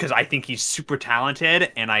position because I think he's super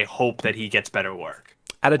talented and I hope that he gets better work.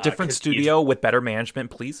 At a different studio with better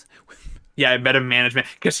management, please. Yeah, better management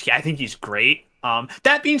because I think he's great.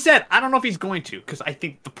 That being said, I don't know if he's going to because I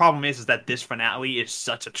think the problem is that this finale is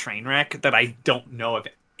such a train wreck that I don't know if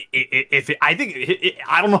I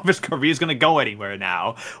don't know if his career is going to go anywhere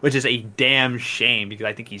now, which is a damn shame because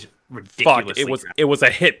I think he's ridiculous. It was a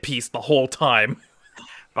hit piece the whole time.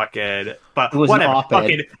 Fucking, but It was an whatever. op-ed.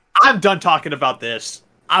 Fucking, I'm done talking about this.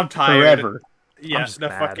 I'm tired. Forever. Yeah, I'm just the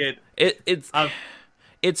mad. fucking.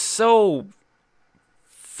 It's so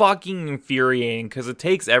fucking infuriating because it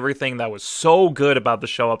takes everything that was so good about the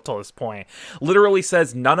show up till this point, literally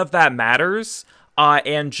says none of that matters,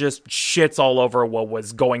 and just shits all over what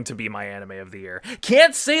was going to be my anime of the year.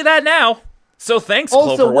 Can't say that now. So thanks,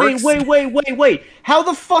 Also, Cloverworks. wait. How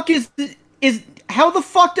the fuck how the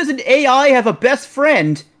fuck does an AI have a best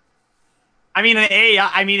friend? I mean, an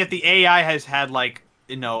AI. I mean, if the AI has had like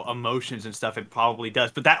emotions and stuff, it probably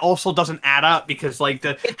does. But that also doesn't add up because like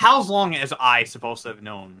how long is I supposed to have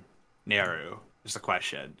known Naru? Is the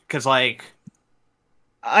question. Because like,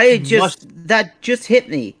 that just hit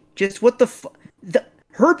me. Just what the fuck?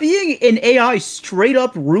 Her being an AI straight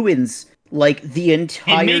up ruins like the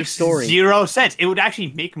entire it makes story. zero sense. It would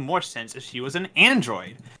actually make more sense if she was an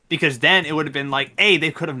android. Because then it would have been like, hey,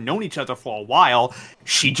 they could have known each other for a while.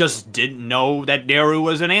 She just didn't know that Naru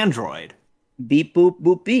was an android. Beep, boop,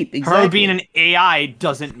 boop, beep. Exactly. Her being an AI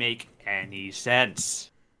doesn't make any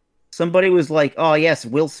sense. Somebody was like, oh, yes,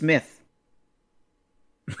 Will Smith.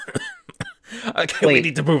 Okay, we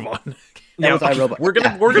need to move on. That was iRobot. We're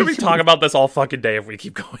gonna be talking about this all fucking day if we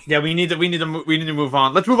keep going. Yeah, we need to move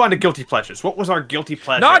on. Let's move on to guilty pleasures. What was our guilty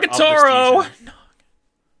pleasure? Nagatoro!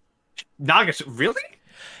 Nagatoro, really?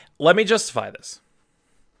 Let me justify this.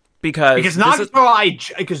 Because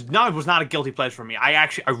Nagatoro was not a guilty pleasure for me. I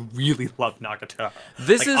really love Nagatoro.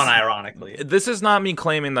 This is unironically. This is not me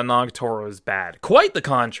claiming that Nagatoro is bad. Quite the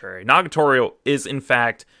contrary. Nagatoro is in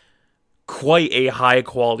fact quite a high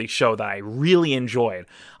quality show that I really enjoyed.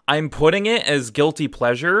 I'm putting it as guilty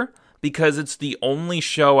pleasure because it's the only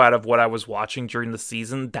show out of what I was watching during the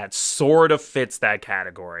season that sort of fits that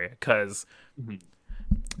category. Because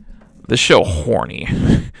the show horny.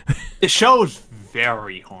 The show's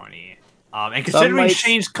very horny. And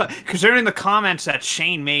considering the comments that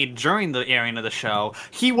Shane made during the airing of the show,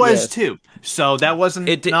 he was too. So that wasn't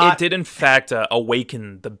it did in fact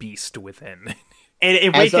awaken the beast within.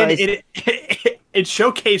 It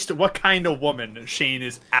showcased what kind of woman Shane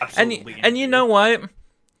is absolutely. And you know what?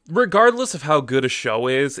 Regardless of how good a show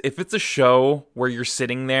is, if it's a show where you're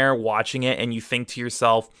sitting there watching it and you think to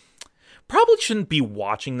yourself, probably shouldn't be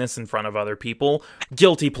watching this in front of other people,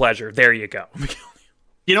 guilty pleasure. There you go.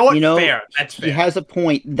 You know what? Fair. That's fair. He has a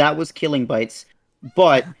point. That was Killing Bites.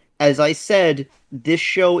 But, as I said, this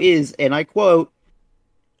show is, and I quote,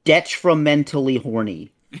 detrimentally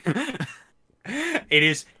horny. It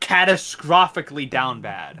is catastrophically down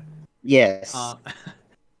bad. Yes.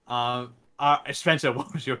 Spencer,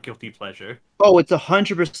 what was your guilty pleasure? Oh, it's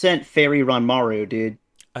 100% Fairy Ranmaru, dude.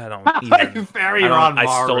 I don't even. I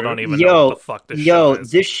still don't even know what the fuck this show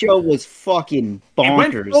is. This show was fucking bonkers. It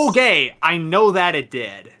went full gay. I know that it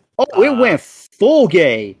did. Oh, it went full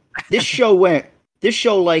gay. This show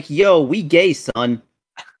like, yo, we gay, son.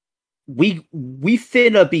 We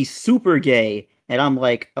finna be super gay. And I'm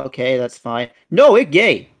like, okay, that's fine. No, it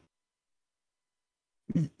gay.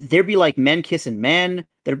 There'd be like men kissing men.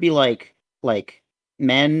 There'd be like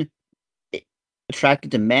men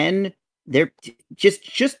attracted to men. They're just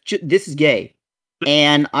this is gay.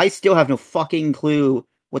 And I still have no fucking clue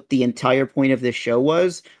what the entire point of this show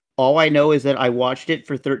was. All I know is that I watched it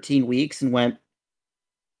for 13 weeks and went,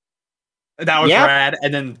 that was rad,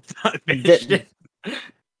 and then finished it.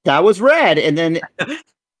 That was rad, and then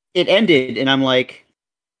it ended, and I'm like,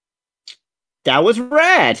 that was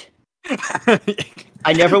rad.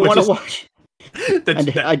 I never want to watch.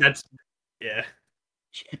 That's yeah.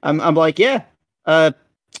 I'm like, yeah.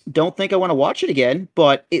 Don't think I want to watch it again,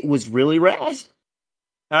 but it was really rad. All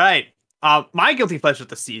right. My guilty pleasure of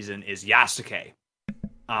the season is Yasuke.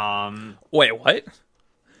 Wait, what?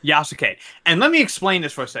 Yasuke. And let me explain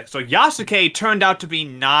this for a sec. So Yasuke turned out to be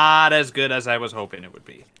not as good as I was hoping it would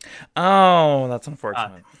be. Oh, that's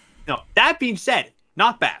unfortunate. No, that being said,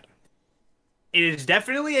 not bad. It is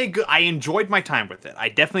definitely a good. I enjoyed my time with it.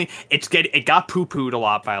 It got poo-pooed a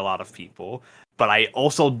lot by a lot of people, but I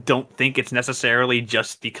also don't think it's necessarily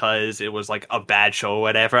just because it was like a bad show or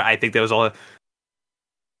whatever. I think there was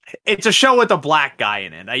it's a show with a black guy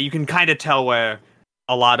in it. You can kind of tell where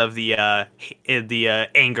a lot of the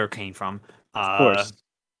anger came from. Of course.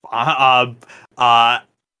 But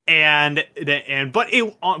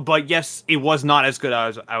yes, it was not as good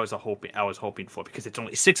as I was hoping for, because it's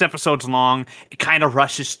only 6 episodes long. It kind of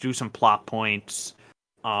rushes through some plot points.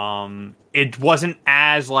 It wasn't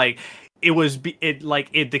as like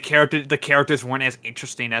the characters weren't as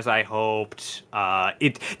interesting as I hoped.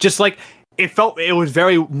 It was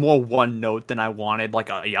very more one note than I wanted like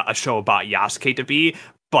a show about Yasuke to be.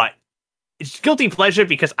 But it's guilty pleasure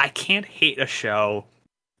because I can't hate a show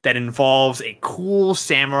that involves a cool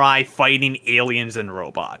samurai fighting aliens and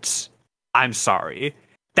robots. I'm sorry.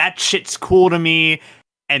 That shit's cool to me,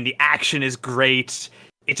 and the action is great.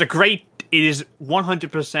 It is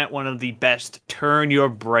 100% one of the best turn your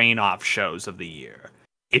brain off shows of the year.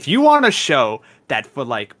 If you want a show that for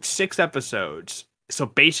like 6 episodes, so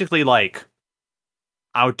basically like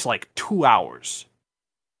out to like 2 hours,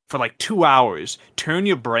 for like 2 hours, turn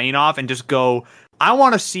your brain off and just go, I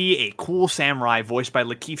want to see a cool samurai voiced by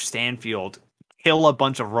Lakeith Stanfield kill a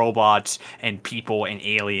bunch of robots and people and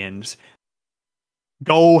aliens.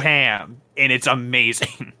 Go ham, and it's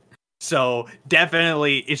amazing. So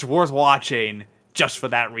definitely, it's worth watching just for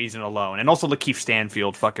that reason alone. And also, Lakeith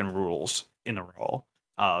Stanfield fucking rules in the role,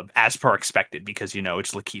 as per expected, because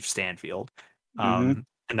it's Lakeith Stanfield, and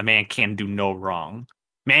the man can do no wrong.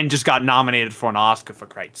 Man just got nominated for an Oscar, for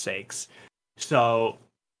Christ's sakes. So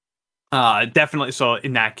definitely. So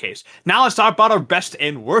in that case, now let's talk about our best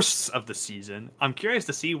and worsts of the season. I'm curious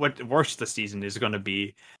to see what worst the season is going to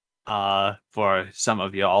be. For some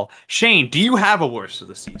of y'all. Shane, do you have a worst of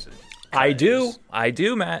the season? I do,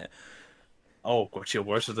 Matt. Oh, what's your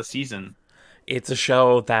worst of the season? It's a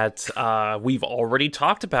show that we've already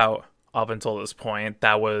talked about up until this point.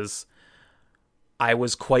 I was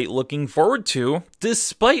quite looking forward to,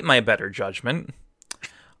 despite my better judgment.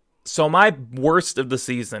 So my worst of the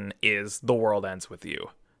season is The World Ends With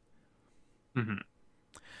You. Mm-hmm.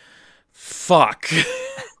 Fuck.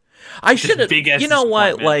 I should have, you know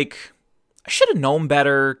what, like, I should have known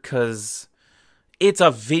better, because it's a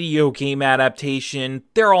video game adaptation.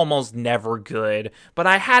 They're almost never good, but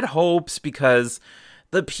I had hopes because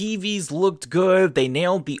the PVs looked good. They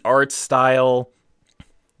nailed the art style.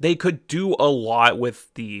 They could do a lot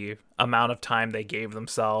with the amount of time they gave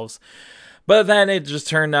themselves, but then it just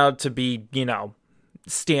turned out to be,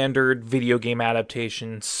 standard video game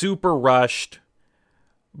adaptation, super rushed,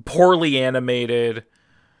 poorly animated,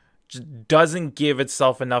 doesn't give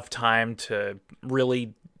itself enough time to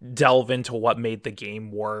really delve into what made the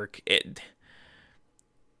game work. It's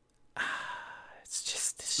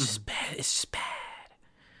just bad. It's just bad.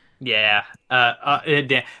 Yeah.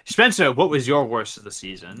 Spencer, what was your worst of the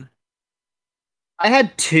season? I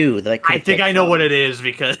had 2 that I think I know what it is,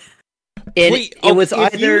 because it was if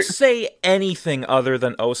either. you say anything other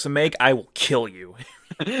than Osamake, I will kill you.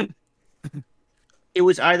 It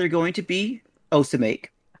was either going to be Osamake,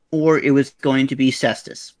 or it was going to be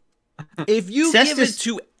Cestus. If you give it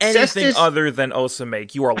to anything other than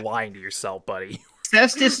Osamake, you are lying to yourself, buddy.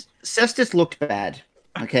 Cestus looked bad.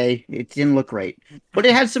 Okay, it didn't look great, but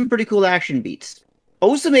it had some pretty cool action beats.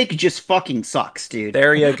 Osamake just fucking sucks, dude.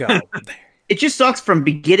 There you go. It just sucks from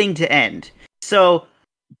beginning to end. So,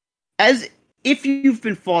 if you've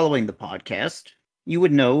been following the podcast, you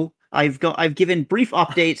would know I've given brief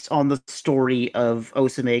updates on the story of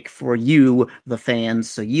Osamake for you, the fans,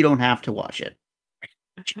 so you don't have to watch it.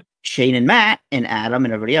 Shane and Matt and Adam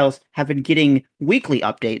and everybody else have been getting weekly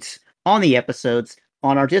updates on the episodes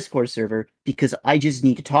on our Discord server because I just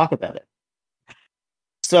need to talk about it.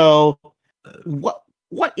 So,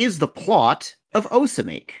 what is the plot of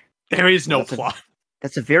Osamake? There is no plot.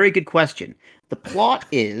 That's a very good question. The plot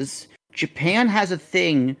is Japan has a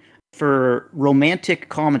thing for romantic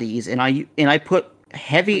comedies, and I put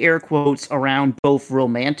heavy air quotes around both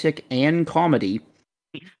romantic and comedy.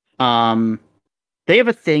 They have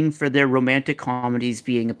a thing for their romantic comedies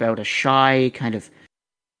being about a shy, kind of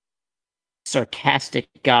sarcastic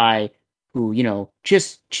guy who,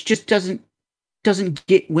 just doesn't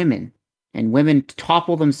get women, and women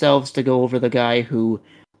topple themselves to go over the guy who,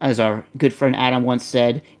 as our good friend Adam once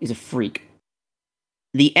said, is a freak.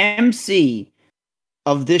 The MC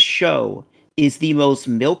of this show is the most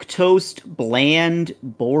milquetoast, bland,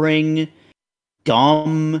 boring,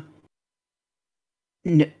 dumb,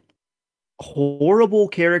 horrible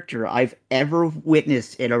character I've ever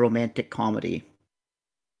witnessed in a romantic comedy.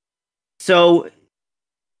 So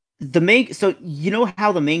you know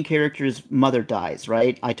how the main character's mother dies,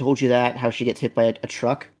 right? I told you that, how she gets hit by a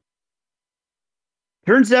truck.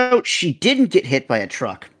 Turns out she didn't get hit by a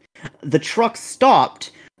truck. The truck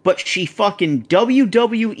stopped, but she fucking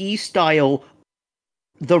WWE style,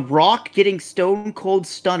 The Rock getting stone cold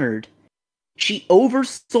stunnered. She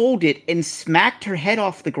oversold it and smacked her head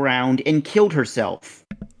off the ground and killed herself.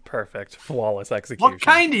 Perfect. Flawless execution. What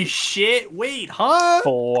kind of shit? Wait, huh?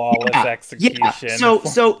 Flawless execution. Yeah.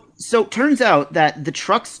 So turns out that the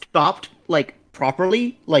truck stopped, like,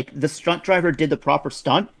 properly. Like, the stunt driver did the proper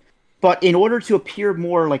stunt. But in order to appear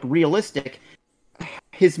more, like, realistic,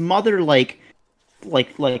 his mother, like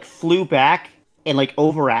flew back and, like,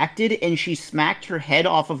 overacted, and she smacked her head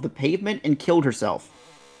off of the pavement and killed herself.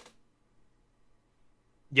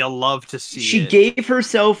 You'll love to see She it. gave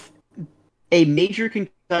herself a major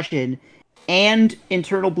concussion and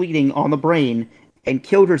internal bleeding on the brain and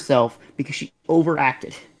killed herself because she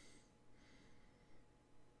overacted.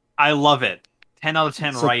 I love it. 10 out of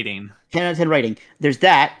 10 So, writing. 10 out of 10 writing. There's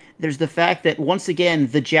that. There's the fact that, once again,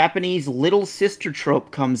 the Japanese little sister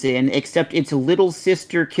trope comes in, except it's little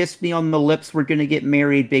sister, kiss me on the lips, we're gonna get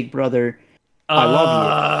married, big brother. I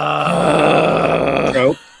love you.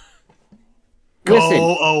 Trope. Listen,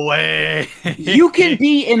 Go away. you can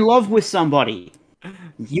be in love with somebody.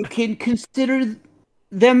 You can consider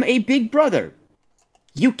them a big brother.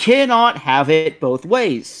 You cannot have it both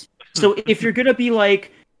ways. So if you're gonna be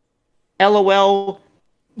like, LOL,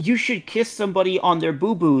 you should kiss somebody on their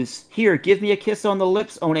boo-boos. Here, give me a kiss on the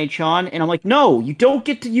lips, One-chan. And I'm like, no, you don't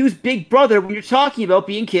get to use Big Brother when you're talking about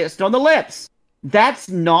being kissed on the lips. That's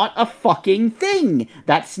not a fucking thing.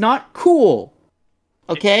 That's not cool.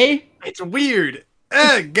 Okay? It's weird.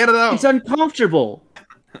 Get it out. It's uncomfortable.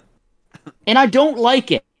 And I don't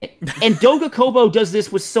like it. And Doga Kobo does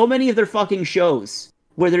this with so many of their fucking shows,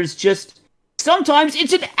 where there's just... Sometimes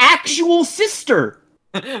it's an actual sister!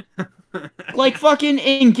 Like fucking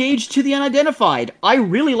Engaged to the Unidentified. I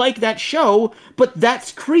really like that show, but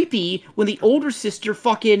that's creepy when the older sister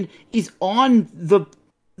fucking is on the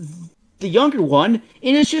younger one,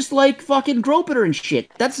 and it's just like fucking groping her and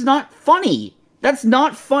shit. That's not funny. That's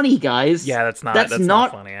not funny, guys. Yeah, that's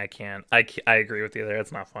not funny. I can't. I agree with you there.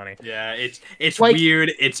 It's not funny. Yeah, it's like,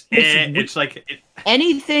 weird. It's like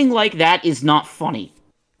anything like that is not funny.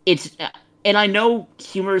 It's and I know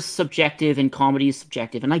humor is subjective and comedy is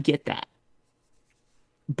subjective, and I get that.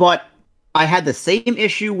 But I had the same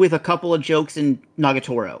issue with a couple of jokes in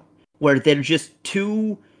Nagatoro, where they're just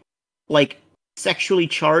too, like, sexually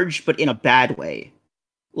charged, but in a bad way.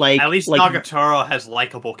 Like, at least Nagatoro has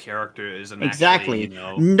likable characters, and exactly. Actually,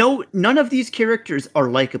 you know... None of these characters are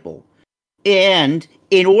likable. And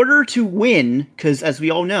in order to win, because as we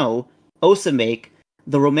all know, Osamake,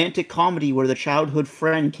 the romantic comedy where the childhood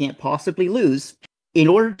friend can't possibly lose, in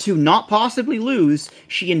order to not possibly lose,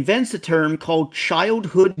 she invents a term called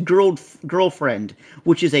childhood girlfriend,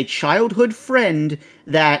 which is a childhood friend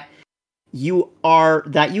that you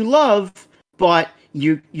love, but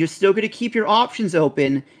you're still going to keep your options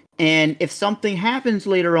open, and if something happens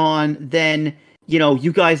later on, then, you know,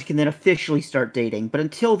 you guys can then officially start dating. But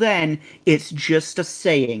until then, it's just a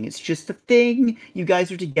saying. It's just a thing. You guys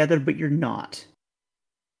are together, but you're not.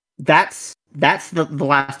 That's the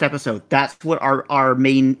last episode. That's what our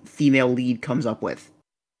main female lead comes up with.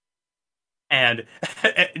 And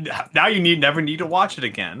now you never need to watch it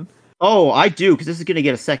again. Oh, I do, because this is going to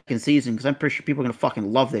get a second season, because I'm pretty sure people are going to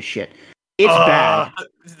fucking love this shit. It's bad.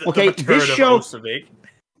 Okay,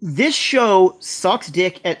 this show sucks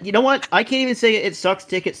dick at... You know what? I can't even say it sucks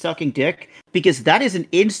dick at sucking dick, because that is an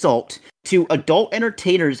insult to adult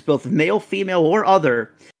entertainers, both male, female, or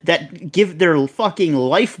other, that give their fucking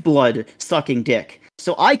lifeblood sucking dick.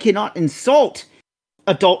 So I cannot insult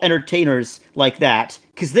adult entertainers like that,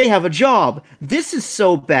 because they have a job. This is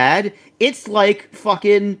so bad, it's like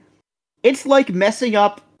fucking... It's like messing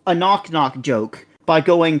up a knock-knock joke by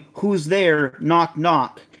going, who's there, knock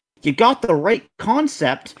knock. You got the right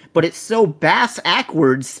concept, but it's so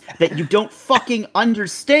bass-ackwards that you don't fucking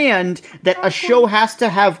understand that a show has to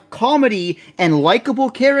have comedy and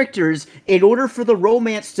likable characters in order for the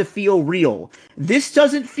romance to feel real. This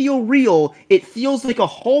doesn't feel real. It feels like a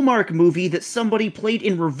Hallmark movie that somebody played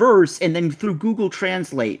in reverse and then through Google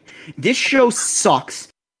Translate. This show sucks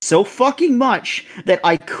so fucking much that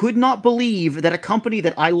I could not believe that a company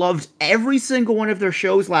that I loved every single one of their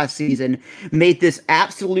shows last season made this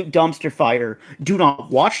absolute dumpster fire. Do not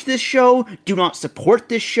watch this show, do not support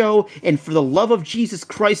this show, and for the love of Jesus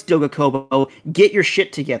Christ, Doga Kobo, get your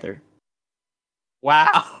shit together.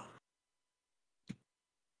 Wow.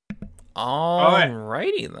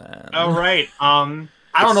 Alrighty then. Alright, I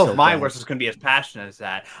don't know if my worst is going to be as passionate as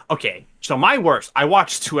that. Okay, so my worst, I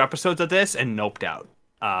watched 2 episodes of this and noped out.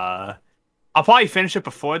 I'll probably finish it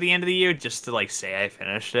before the end of the year just to, like, say I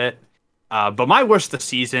finished it. But my worst of the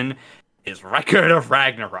season is Record of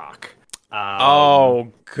Ragnarok.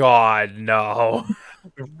 Oh, God, no.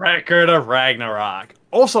 Record of Ragnarok.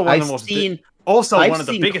 Also one of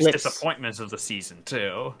the biggest clips. Disappointments of the season,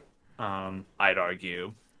 too. I'd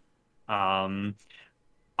argue.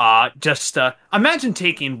 Just imagine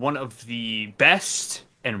taking one of the best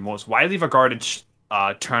and most widely regarded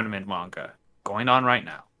tournament manga going on right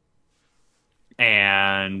now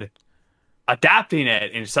and adapting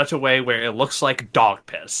it in such a way where it looks like dog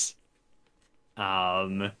piss.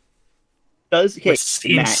 In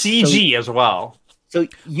CG as well. So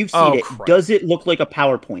you've seen it. Crap. Does it look like a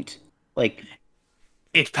PowerPoint? Like,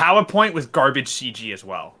 its PowerPoint was garbage CG as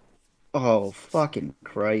well. Oh, fucking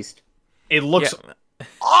Christ. It looks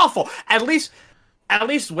awful. At least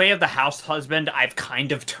Way of the House Husband, I've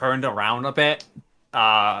kind of turned around a bit.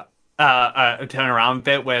 Where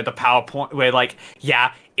the PowerPoint, where like,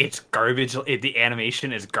 yeah, it's garbage. The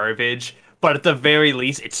animation is garbage, but at the very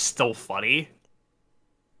least, it's still funny.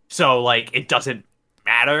 So like, it doesn't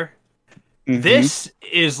matter. Mm-hmm. This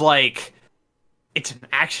is like, it's an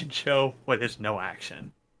action show where there's no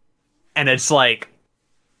action, and it's like,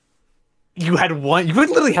 you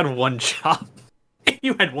literally had one job.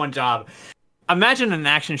 You had one job. Imagine an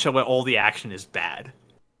action show where all the action is bad.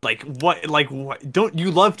 Like what? Don't you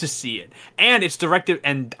love to see it? And it's directed,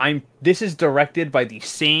 this is directed by the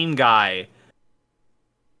same guy.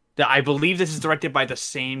 I believe this is directed by the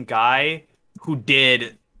same guy who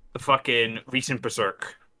did the fucking recent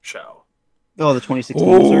Berserk show. Oh, the 2016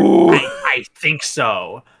 Berserk? I think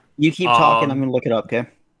so. You keep talking, I'm gonna look it up, okay?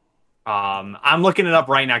 I'm looking it up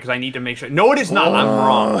right now because I need to make sure. No, it is not. I'm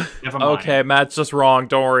wrong. Never mind. Okay, Matt's just wrong.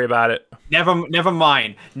 Don't worry about it. Never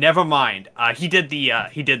mind. He did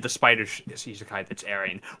the spider isekai that's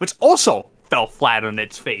airing, which also fell flat on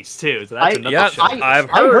its face too. So that's another show.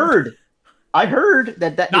 I heard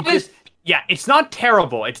that it's not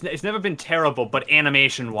terrible. It's never been terrible, but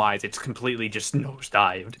animation wise, it's completely just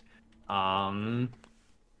nosedived.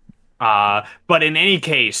 But in any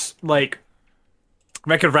case, like,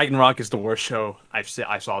 Record Ragnarok is the worst show I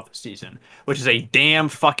saw this season, which is a damn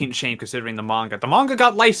fucking shame considering the manga. The manga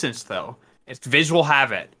got licensed though. It's Visual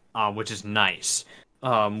have it, which is nice.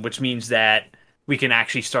 Which means that we can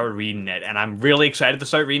actually start reading it, and I'm really excited to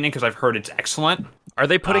start reading it because I've heard it's excellent. Are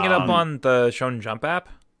they putting it up on the Shonen Jump app?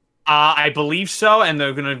 I believe so, and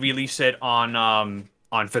they're gonna release it on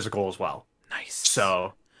physical as well. Nice.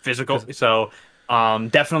 So physical. So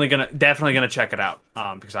definitely gonna check it out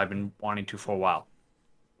because I've been wanting to for a while.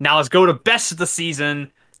 Now let's go to best of the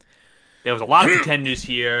season. There was a lot of contenders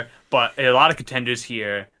here, like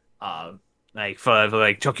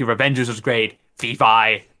Tokyo Revengers was great,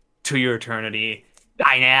 Vivi, To Your Eternity,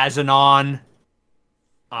 Dynazenon,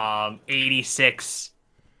 86,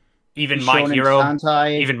 even My Hero,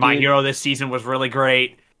 Sentai, My Hero this season was really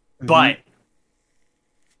great, but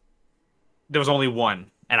there was only one,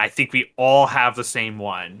 and I think we all have the same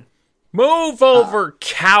one. Move over,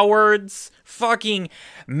 cowards! Fucking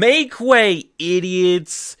make way,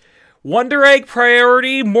 idiots! Wonder Egg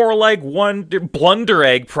priority, more like Blunder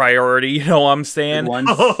Egg priority, you know what I'm saying?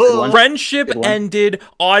 Friendship ended,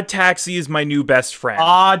 Odd Taxi is my new best friend.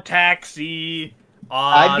 Odd Taxi.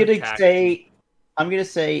 I'm gonna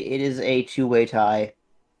say it is a two-way tie.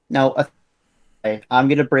 Now, I'm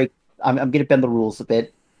gonna bend the rules a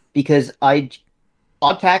bit, because Odd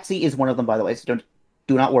Taxi is one of them, by the way, so do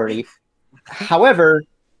not worry. However,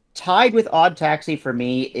 tied with Odd Taxi for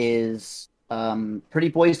me is Pretty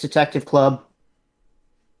Boys Detective Club,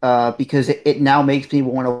 because it now makes me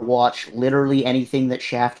want to watch literally anything that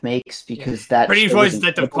Shaft makes, because that Pretty Boys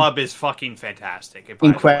Detective Club is fucking fantastic.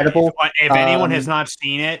 Incredible. If anyone has not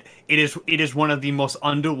seen it, it is one of the most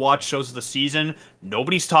underwatched shows of the season.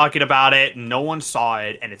 Nobody's talking about it. No one saw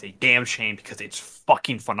it, and it's a damn shame because it's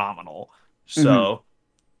fucking phenomenal. So.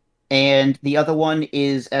 And the other one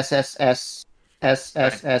is SSS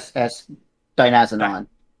Dynazenon.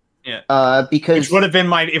 Yeah. Because which would have been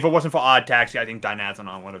if it wasn't for Odd Taxi, I think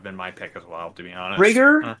Dynazenon would have been my pick as well, to be honest.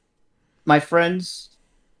 Rigger, my friends,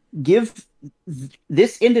 give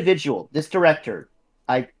this individual, this director,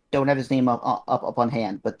 I don't have his name up on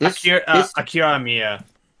hand, but Akira Yamiya,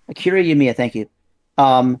 thank you,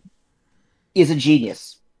 is a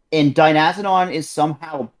genius. And Dynazenon is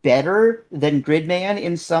somehow better than Gridman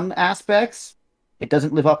in some aspects. It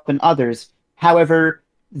doesn't live up in others. However,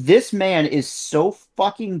 this man is so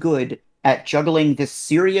fucking good at juggling this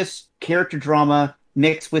serious character drama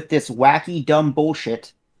mixed with this wacky, dumb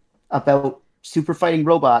bullshit about super fighting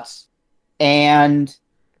robots. And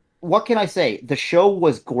what can I say? The show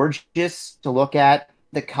was gorgeous to look at.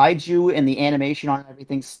 The kaiju and the animation on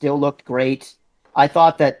everything still looked great. I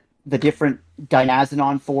thought that the different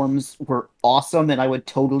Dynazenon forms were awesome, and I would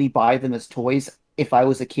totally buy them as toys if I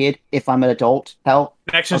was a kid. If I'm an adult, hell,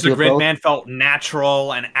 Connections to Gridman felt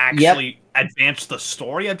natural and actually advanced the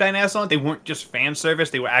story of Dynazenon. They weren't just fan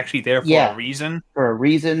service; they were actually there for a reason. For a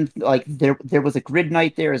reason, like there was a Grid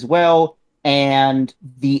Knight there as well, and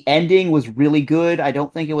the ending was really good. I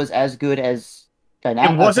don't think it was as good as.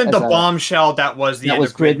 It wasn't the bombshell that was the end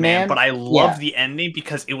of Gridman, but I love the ending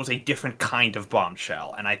because it was a different kind of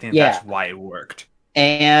bombshell, and I think that's why it worked.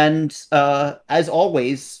 And as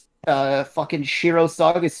always, fucking Shiro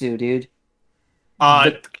Sagasu, dude.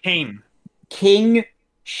 King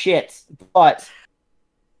shit. But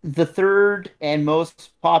the third and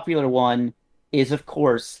most popular one is, of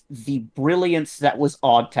course, the brilliance that was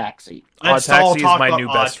Odd Taxi. Odd Taxi is my new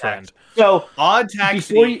best friend. So, Odd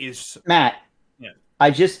Taxi is Matt. Yeah.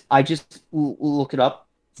 I just look it up.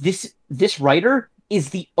 This writer is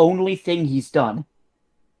the only thing he's done.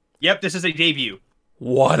 Yep, this is a debut.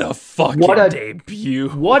 What a fucking debut.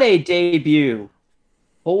 What a debut.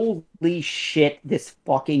 Holy shit, this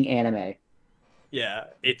fucking anime. Yeah,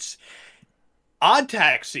 it's Odd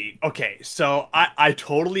Taxi. Okay, so I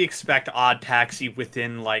totally expect Odd Taxi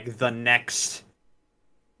within like the next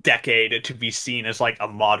decade to be seen as like a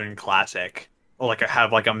modern classic or like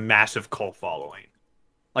have like a massive cult following.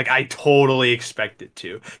 Like I totally expect it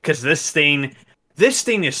to, because this thing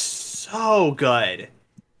is so good.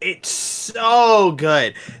 It's so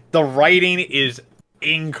good. The writing is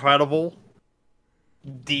incredible.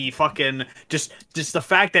 The fucking just the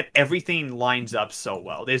fact that everything lines up so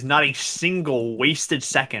well. There's not a single wasted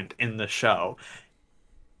second in the show.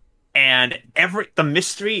 And the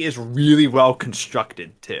mystery is really well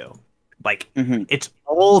constructed too. Like it's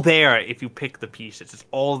all there if you pick the pieces. It's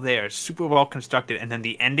all there, super well constructed, and then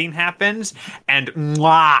the ending happens, and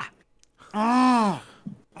mwah,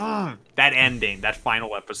 that ending, that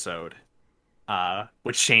final episode,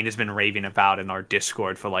 which Shane has been raving about in our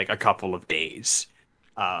Discord for like a couple of days,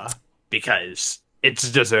 because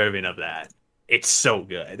it's deserving of that. It's so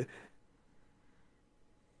good.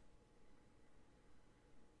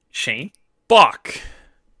 Shane? Fuck.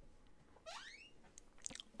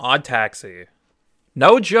 Odd Taxi,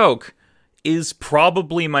 no joke, is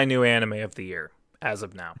probably my new anime of the year, as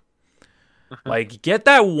of now. Like, get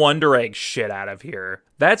that Wonder Egg shit out of here.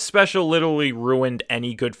 That special literally ruined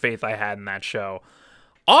any good faith I had in that show.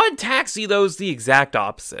 Odd Taxi, though, is the exact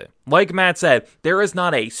opposite. Like Matt said, there is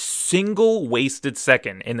not a single wasted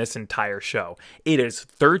second in this entire show. It is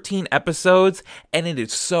 13 episodes, and it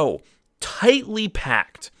is so tightly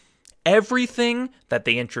packed. Everything that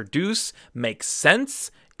they introduce makes sense.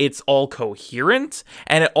 It's all coherent,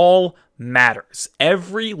 and it all matters.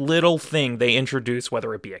 Every little thing they introduce,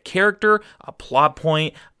 whether it be a character, a plot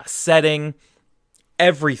point, a setting,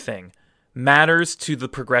 everything matters to the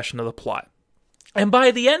progression of the plot. And by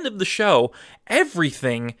the end of the show,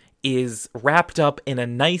 everything is wrapped up in a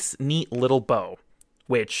nice, neat little bow.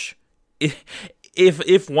 Which,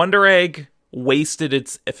 if Wonder Egg wasted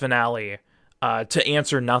its finale to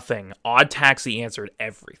answer nothing, Odd Taxi answered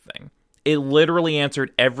everything. It literally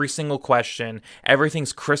answered every single question.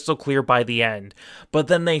 Everything's crystal clear by the end. But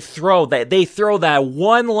then they throw that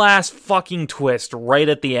one last fucking twist right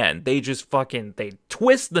at the end. They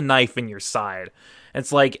twist the knife in your side.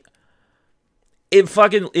 It's like,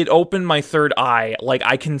 it opened my third eye. Like,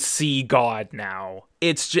 I can see God now.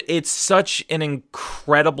 It's such an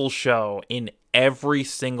incredible show in every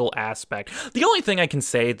single aspect. The only thing I can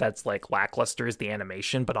say that's like lackluster is the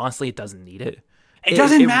animation, but honestly, it doesn't need it. It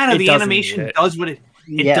doesn't matter. The animation does what it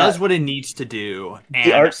does what it needs to do.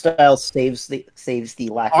 And the art style saves the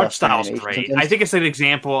lackluster art style's animation great. sometimes. I think it's an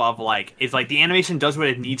example of it's like the animation does what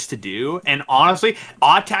it needs to do. And honestly,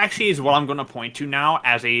 Odd Taxi is what I'm going to point to now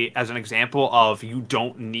as an example of you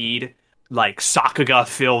don't need like Sakuga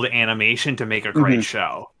filled animation to make a great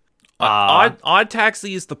show. Odd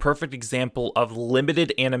Taxi is the perfect example of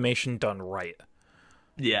limited animation done right.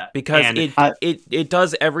 Yeah, because it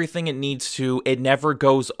does everything it needs to. It never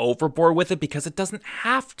goes overboard with it because it doesn't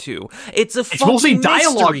have to. It's mostly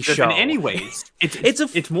dialogue show. Anyways. It's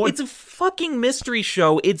a fucking mystery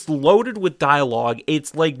show. It's loaded with dialogue.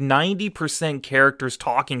 It's like 90% characters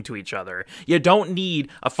talking to each other. You don't need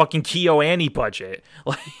a fucking KyoAni budget.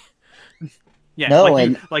 Like. Yeah, no,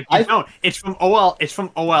 It's from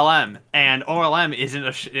OLM, and OLM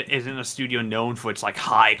isn't a studio known for its like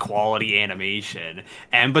high quality animation,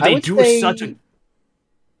 but they do such a.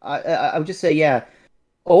 I would just say, yeah,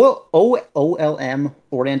 OLM,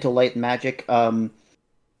 Oriental Light and Magic. In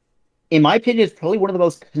my opinion, is probably one of the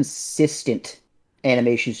most consistent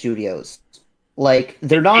animation studios. Like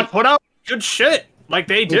they're not put out good shit, like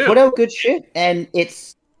they do. Put out good shit, and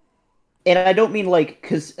I don't mean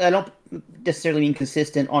because I don't necessarily mean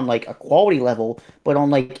consistent on like a quality level, but on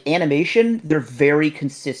like animation, they're very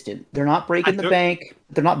consistent. They're not breaking the bank.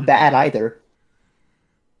 They're not bad either.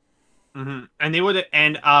 Mm-hmm. And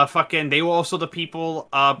they were also the people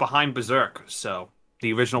behind Berserk. So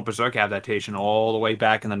the original Berserk adaptation all the way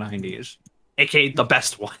back in the 90s, aka the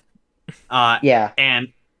best one. Yeah.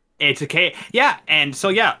 And it's okay. Yeah. And so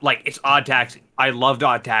yeah, like it's Odd Taxi. I loved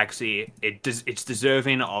Odd Taxi. It's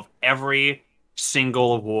deserving of every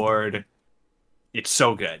single award. It's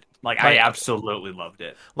so good. Like I absolutely loved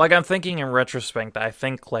it. Like I'm thinking in retrospect, I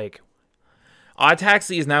think like Odd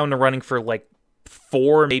Taxi is now in the running for like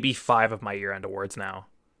 4, maybe 5 of my year-end awards now.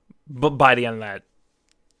 But by the end of that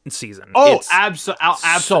season, Oh, it's so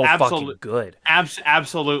fucking good.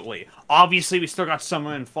 Absolutely. Obviously, we still got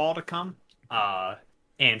summer and fall to come.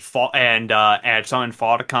 And summer and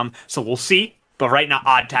fall to come. So we'll see. But right now,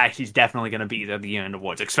 Odd Taxi is definitely going to be the year-end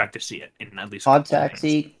awards. Expect to see it in at least. Odd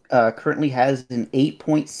Taxi currently has an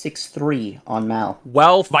 8.63 on Mal.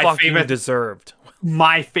 Well, fucking deserved.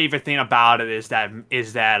 My favorite thing about it is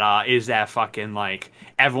that fucking like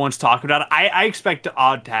everyone's talking about it. I expect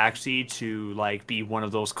Odd Taxi to like be one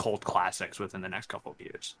of those cult classics within the next couple of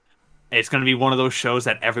years. It's going to be one of those shows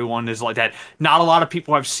that everyone is like that. Not a lot of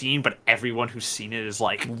people have seen, but everyone who's seen it is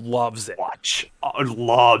like loves it.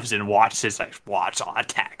 Loves and watches watch Odd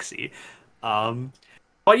Taxi.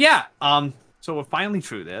 But yeah. So we're finally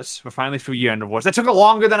through this. We're finally through year-end awards. That took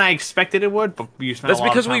longer than I expected it would, but we spent That's a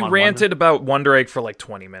lot because of time we on ranted about Wonder Egg for like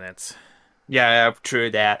 20 minutes. Yeah,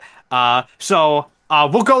 true that. So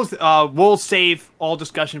we'll go. We'll save all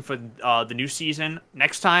discussion for the new season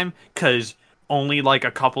next time, because only like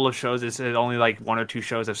a couple of shows. It's only like 1 or 2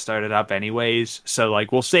 shows have started up, anyways. So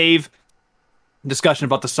like we'll save discussion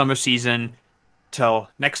about the summer season till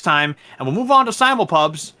next time, and we'll move on to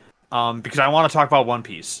simulpubs. Because I want to talk about One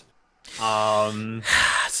Piece.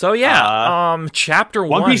 So yeah, chapter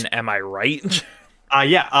 1, Piece... am I right?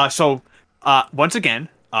 So once again,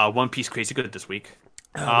 One Piece crazy good this week.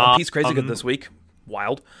 One Piece crazy good this week.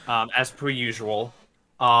 Wild. As per usual.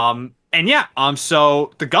 So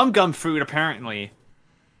the Gum fruit apparently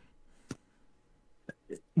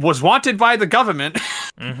was wanted by the government.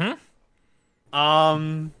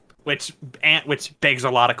 Mm-hmm. Which begs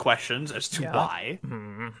a lot of questions as to why.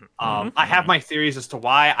 Mm-hmm. I have my theories as to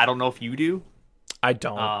why. I don't know if you do. I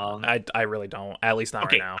don't. I really don't. At least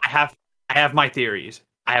not right now. I have my theories.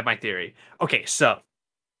 I have my theory. Okay, so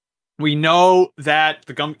we know that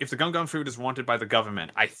if the gum fruit is wanted by the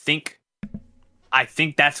government, I think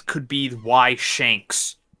that could be why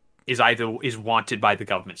Shanks is wanted by the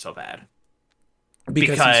government so bad.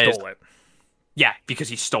 Because he stole it. Yeah, because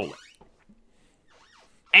he stole it.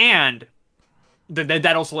 And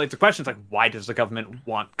that also leads to questions like, why does the government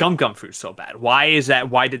want gum fruit so bad? Why is that?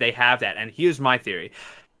 Why did they have that? And here's my theory.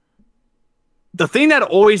 The thing that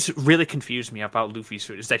always really confused me about Luffy's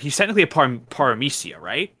fruit is that he's technically a paramecia,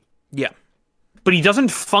 right? Yeah. But he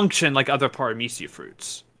doesn't function like other paramecia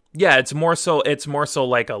fruits. Yeah, it's more so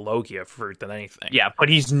like a Logia fruit than anything. Yeah, but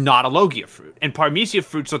he's not a Logia fruit. And paramecia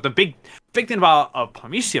fruit, so the big thing about a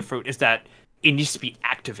paramecia fruit is that it needs to be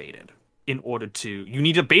activated in order to... You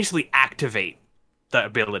need to basically activate the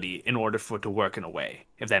ability in order for it to work in a way,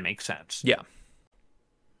 if that makes sense. Yeah.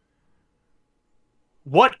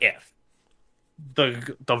 What if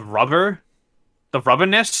the rubberness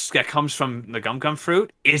that comes from the gum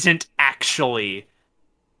fruit isn't actually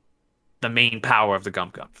the main power of the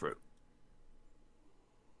gum fruit,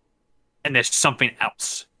 and there's something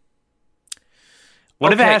else?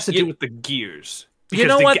 What if it has to do with the gears? You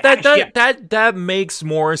know what? That makes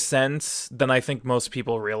more sense than I think most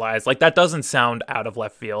people realize. Like, that doesn't sound out of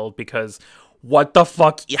left field, because what the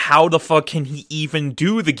fuck? How the fuck can he even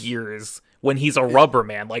do the gears when he's a rubber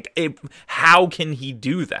man? Like, how can he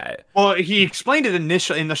do that? Well, he explained it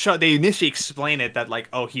initially in the show. They initially explained it that, like,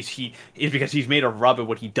 oh, he is because he's made of rubber.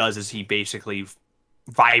 What he does is he basically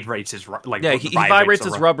vibrates his he vibrates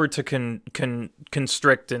his rubber to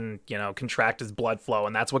constrict and contract his blood flow,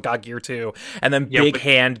 and that's what got Gear 2, and then Big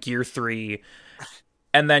Hand Gear 3,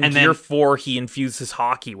 and then Gear 4 he infuses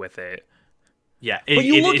hockey with it. Yeah, but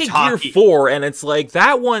you look at Gear 4 and it's like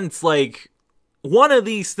that one's like one of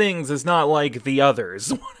these things is not like the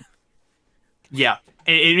others. Yeah,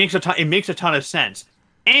 it makes a ton of sense,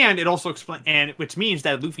 and it also which means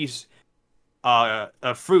that Luffy's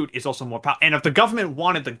fruit is also more powerful. And if the government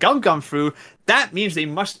wanted the gum fruit, that means they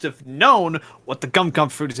must have known what the gum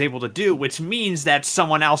fruit is able to do, which means that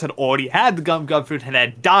someone else had already had the gum fruit and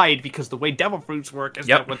had died, because the way devil fruits work is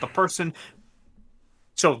that with the person...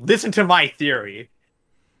 So listen to my theory.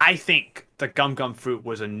 I think the gum fruit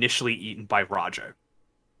was initially eaten by Roger.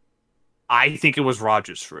 I think it was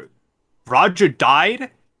Roger's fruit. Roger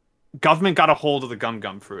died, government got a hold of the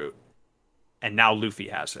gum fruit, and now Luffy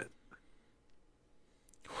has it.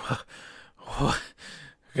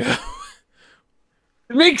 It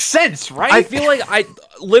makes sense, right? I feel like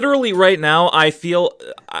literally right now I feel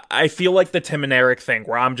like the Tim and Eric thing,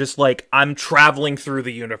 where I'm just like, I'm traveling through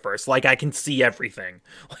the universe, like I can see everything.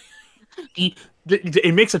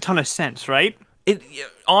 It makes a ton of sense, right?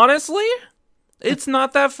 Honestly, it's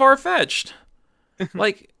not that far-fetched.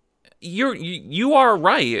 Like, you are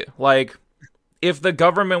right. Like, if the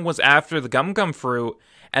government was after the gum fruit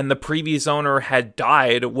and the previous owner had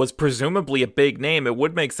died, was presumably a big name. It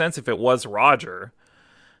would make sense if it was Roger.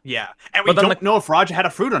 Yeah, and we don't know if Roger had a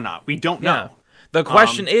fruit or not. We don't know. Yeah. The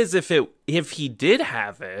question is if he did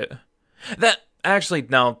have it. Actually,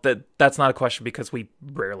 no, that's not a question because we've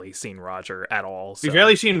rarely seen Roger at all. So. We've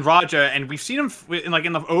rarely seen Roger, and we've seen him in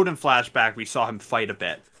the Odin flashback. We saw him fight a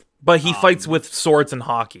bit, but he fights with swords and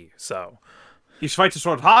hockey. So he fights with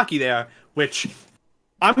sword hockey there, which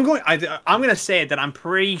I'm going to say that I'm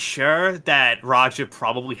pretty sure that Roger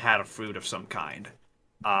probably had a fruit of some kind.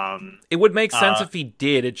 It would make sense if he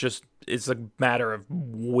did. It just is a matter of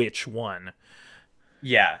which one.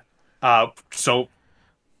 Yeah. So.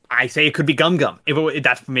 I say it could be Gum Gum. If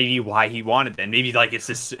that's maybe why he wanted it. Maybe it's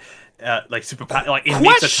this superpower. It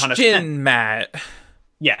makes a ton of sense. Matt.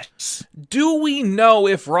 Yes. Do we know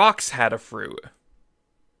if Rocks had a fruit?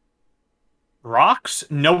 Rocks?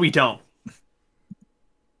 No, we don't.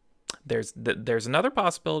 There's another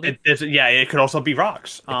possibility. It could also be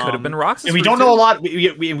Rocks. It could have been Rocks. And we don't know a lot.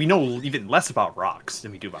 We know even less about Rocks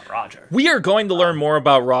than we do about Roger. We are going to learn more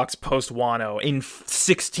about Rocks post Wano in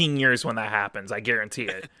 16 years when that happens. I guarantee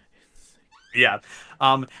it. Yeah,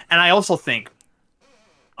 and I also think,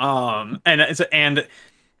 and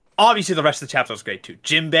obviously the rest of the chapter was great too.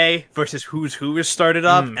 Jinbei versus Who's Who is started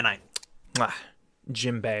up, and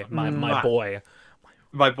Jinbei, my boy,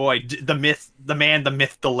 the myth, the man, the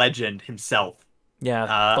myth, the legend himself.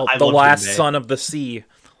 Yeah, the last Jinbei. Son of the sea.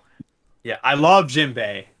 Yeah, I love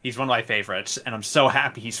Jinbei. He's one of my favorites, and I'm so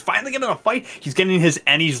happy he's finally getting a fight. He's getting his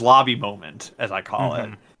Enies lobby moment, as I call it.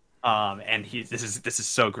 And this is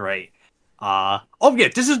so great. It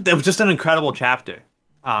was just an incredible chapter.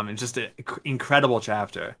 It's just an incredible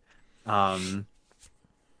chapter.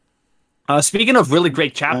 Speaking of really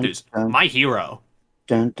great chapters, my hero.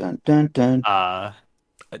 Dun dun dun dun.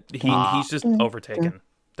 He's just overtaken.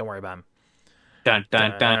 Don't worry about him. Dun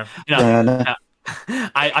dun dun.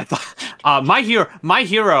 I thought my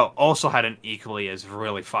hero also had an equally as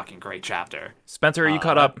really fucking great chapter. Spencer, are you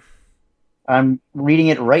caught up? I'm reading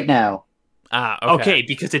it right now. Okay,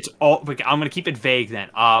 because it's all. I'm gonna keep it vague then.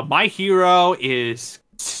 My hero is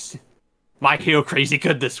Crazy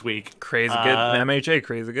Good this week. Crazy Good, MHA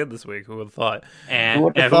Crazy Good this week. Who would have thought? And who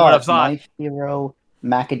would have thought? My hero,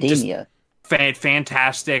 Macadamia.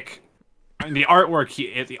 Fantastic. I mean, the artwork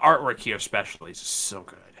here especially is so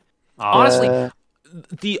good. Honestly,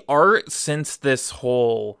 the art since this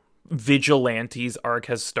whole Vigilantes arc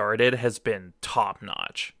has started has been top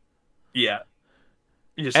notch. Yeah.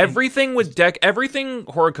 Everything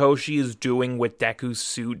Horikoshi is doing with Deku's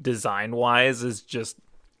suit design wise is just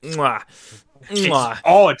mwah.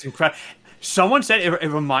 It's incredible. Someone said it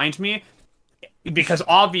reminds me because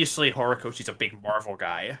obviously Horikoshi's a big Marvel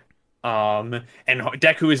guy. And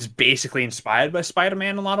Deku is basically inspired by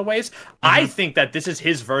Spider-Man in a lot of ways. I think that this is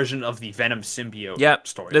his version of the Venom symbiote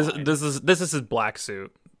story. This is his black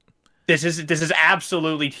suit. This is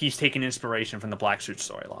absolutely he's taking inspiration from the black suit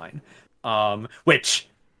storyline. Which,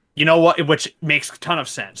 you know what? Which makes a ton of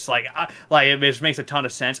sense. It makes a ton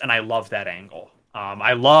of sense, and I love that angle.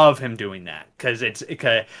 I love him doing that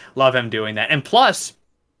love him doing that. And plus,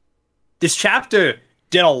 this chapter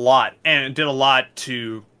did a lot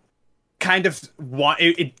to kind of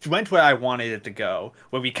it went where I wanted it to go,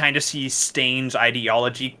 where we kind of see Stain's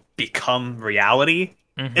ideology become reality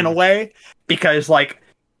in a way, because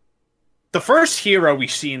the first hero we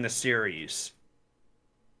see in the series.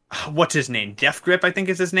 What's his name? Death Grip, I think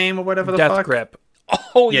is his name, or whatever the fuck. Death Grip.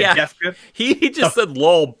 Oh, yeah. Death Grip. He just said,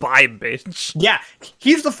 lol, bye, bitch. Yeah.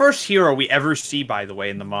 He's the first hero we ever see, by the way,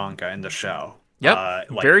 in the manga, in the show. Yep.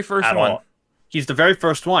 Very first one. All. He's the very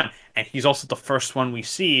first one. And he's also the first one we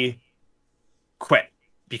see quit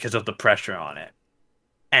because of the pressure on it.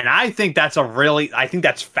 And I think that's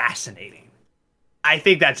fascinating. I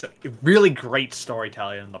think that's a really great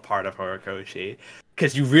storytelling on the part of Horikoshi.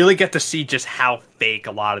 Because you really get to see just how fake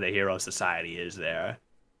a lot of the hero society is there.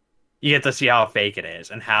 You get to see how fake it is,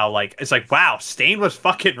 and how it's wow, Stain was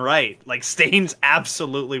fucking right. Stain's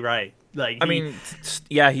absolutely right. He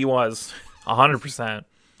was 100%.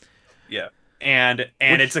 Yeah, and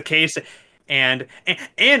it's a case, but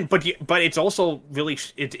it's also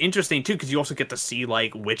it's interesting too, because you also get to see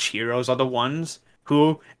which heroes are the ones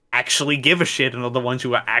who actually give a shit and are the ones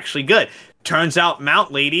who are actually good. Turns out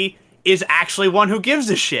Mount Lady is actually one who gives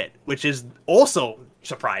a shit, which is also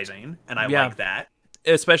surprising, and I like that.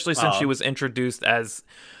 Especially since she was introduced as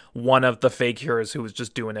one of the fake heroes who was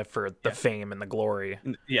just doing it for the fame and the glory.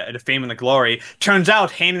 Yeah, the fame and the glory. Turns out,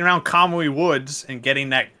 hanging around Kamui Woods and getting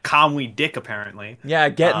that Kamui dick, apparently. Yeah,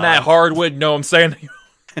 getting that hardwood, know what I'm saying?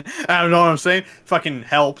 I don't know what I'm saying. Fucking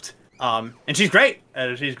helped. And she's great.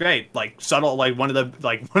 She's great. Like subtle, like one of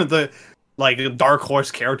the like dark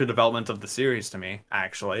horse character development of the series to me,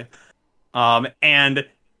 actually. And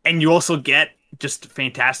you also get just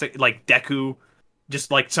fantastic like Deku, just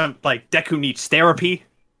like Deku needs therapy.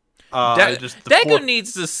 Deku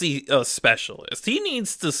needs to see a specialist. He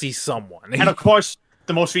needs to see someone. And of course,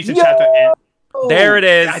 the most recent chapter. There it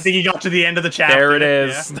is. I think he got to the end of the chapter. There it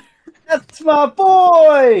is. Yeah. That's my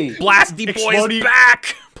boy. Blasty Boy's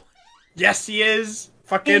back. Yes, he is.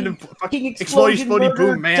 Fucking Explosion, explodey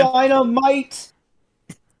boom, man. Dynamite.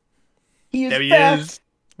 He is There he back. is.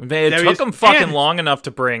 It took him fucking long enough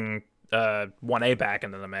to bring 1A back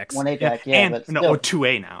into the mix. 1A back, yeah, but still. or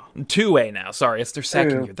 2A now. 2A now. Sorry, it's their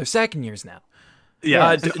second year. They're second years now.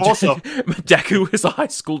 Yeah. Also, Deku is a high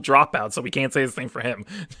school dropout, so we can't say this thing for him.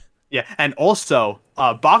 Yeah, and also,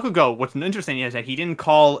 Bakugo. What's interesting is that he didn't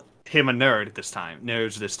call him a nerd this time.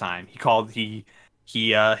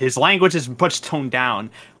 His language is much toned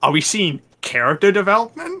down. Are we seeing character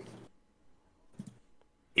development?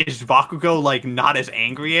 Is Bakugo like not as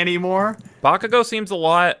angry anymore? Bakugo seems a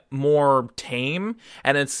lot more tame,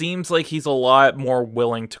 and it seems like he's a lot more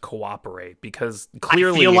willing to cooperate because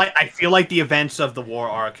clearly, I feel like the events of the war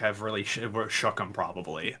arc have really shook him.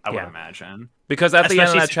 Probably, I would imagine. Because at the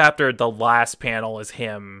end of that chapter, the last panel is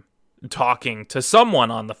him talking to someone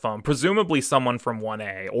on the phone, presumably someone from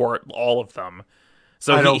 1A or all of them.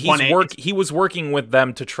 So he was working with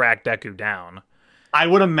them to track Deku down. I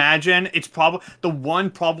would imagine it's probably the one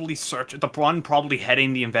probably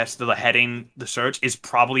heading the search is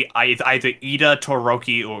probably either Ida,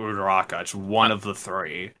 Todoroki, or Uraraka. It's one of the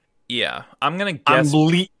three. Yeah, I'm gonna guess.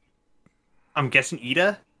 I'm guessing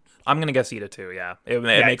Ida. I'm gonna guess Ida too. Yeah, it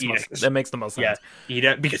makes the most sense. Yeah,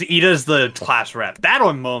 Ida, because Ida's the class rep. That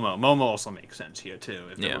or Momo. Momo also makes sense here too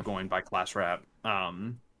if they were going by class rep.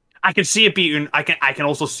 I can see it being. I can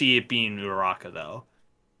also see it being Uraraka though.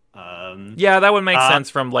 Yeah, that would make sense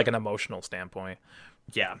from like an emotional standpoint.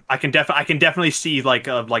 Yeah, I can definitely see like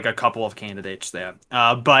a couple of candidates there.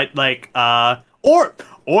 But like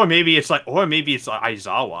or maybe it's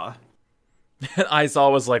Aizawa.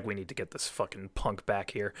 Aizawa's like, we need to get this fucking punk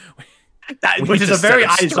back here. Which is a very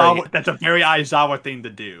Aizawa. That's a very Aizawa thing to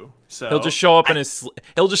do. So he'll just show up in his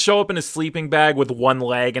sleeping bag with one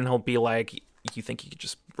leg, and he'll be like, "You think you could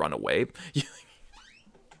just run away?"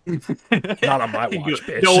 Not on my watch,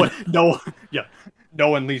 bitch. No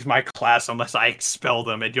one leaves my class unless I expel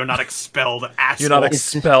them, and you're not expelled, asshole. You're not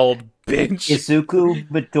expelled, bitch. Izuku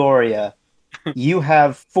Midoriya, you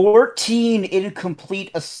have 14 incomplete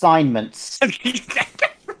assignments.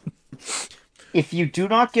 If you do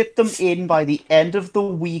not get them in by the end of the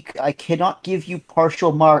week, I cannot give you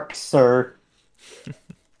partial marks, sir.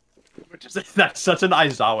 That's such an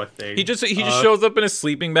Aizawa thing. He just shows up in his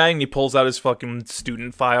sleeping bag and he pulls out his fucking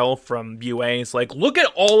student file from UA. And he's like, "Look at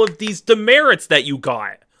all of these demerits that you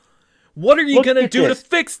got. What are you gonna do to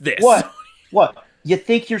fix this?" What? You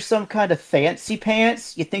think you're some kind of fancy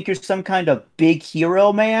pants? You think you're some kind of big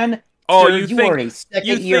hero man? Oh, sir, you are a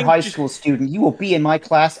second-year high school student. You will be in my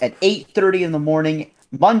class at 8:30 in the morning,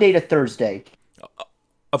 Monday to Thursday.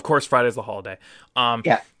 Of course, Friday's the holiday.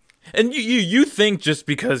 Yeah. And you think just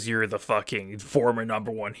because you're the fucking former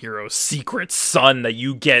 #1 hero's secret son that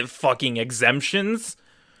you get fucking exemptions?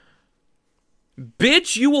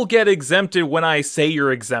 Bitch, you will get exempted when I say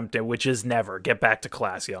you're exempted, which is never. Get back to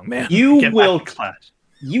class, young man. You will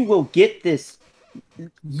get this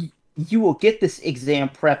exam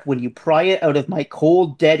prep when you pry it out of my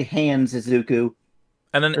cold, dead hands, Izuku.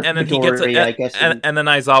 And then he gets and then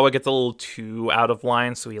Aizawa gets a little too out of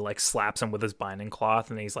line, so he like slaps him with his binding cloth,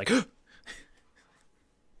 and he's like, and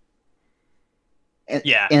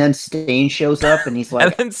then Stain shows up, and he's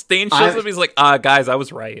like, he's like, guys, I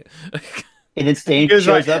was right. And then Stain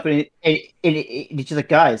shows up, and he's just like,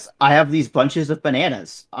 guys, I have these bunches of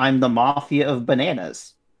bananas. I'm the mafia of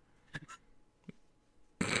bananas.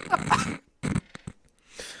 The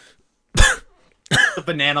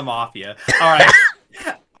Banana Mafia. All right.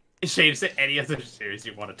 Shane, is there any other series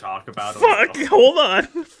you want to talk about? Fuck, hold on.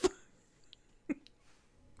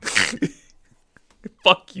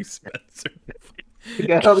 Fuck you, Spencer. You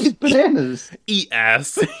got all these bananas. Eat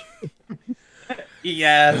ass. Eat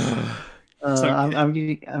ass. I'm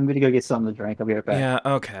gonna go get something to drink. I'll be right back. Yeah,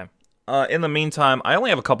 okay. In the meantime, I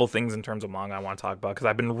only have a couple things in terms of manga I want to talk about, because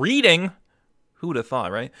I've been reading. Who would have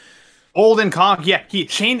thought, right? Golden Kong. Yeah,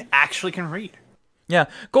 Shane actually can read. Yeah,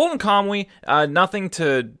 Golden Kamuy, nothing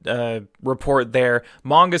to report there.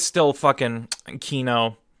 Manga's still fucking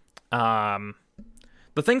Kino.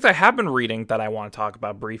 the things I have been reading that I want to talk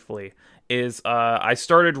about briefly is I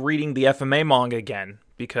started reading the FMA manga again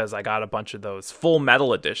because I got a bunch of those Full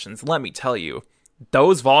Metal editions. Let me tell you,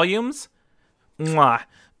 those volumes, mwah,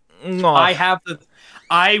 mwah.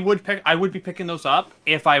 I would be picking those up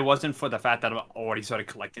if I wasn't for the fact that I've already started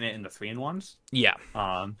collecting it in the 3-in-1s. Yeah.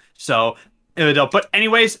 But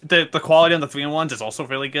anyways, the quality on the 3-in-1s is also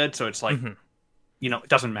really good, so it's like, it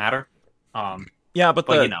doesn't matter. Yeah, but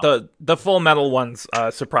the Full Metal ones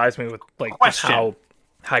surprised me with like just how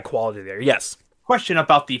high quality they are. Yes. Question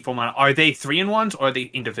about the Full Metal: are they 3-in-1s or are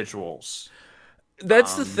they individuals?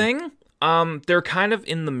 That's the thing. They're kind of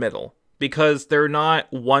in the middle because they're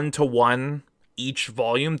not 1-to-1 each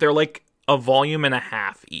volume. They're like a volume and a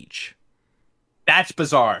half each. That's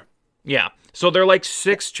bizarre. Yeah. So they're like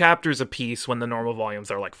 6 chapters a piece when the normal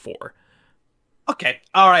volumes are like 4. Okay.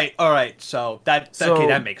 All right. So that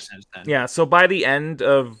makes sense then. Yeah. So by the end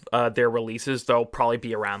of their releases, there'll probably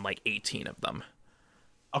be around like 18 of them.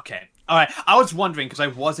 Okay. All right. I was wondering because I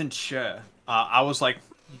wasn't sure. I was like,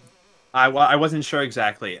 I wasn't sure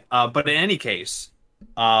exactly. But in any case,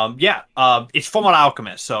 it's Full Metal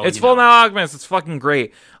Alchemist. So it's Full Metal Alchemist. It's fucking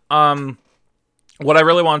great. What I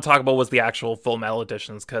really want to talk about was the actual Full Metal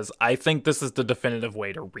editions, because I think this is the definitive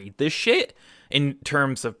way to read this shit in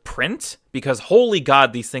terms of print, because holy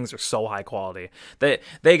god, these things are so high quality.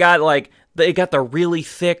 They got the really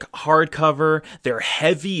thick hardcover. They're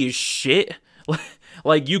heavy as shit.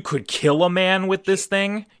 Like you could kill a man with this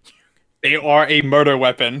thing. They are a murder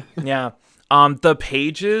weapon. Yeah. The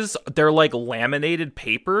pages, they're like laminated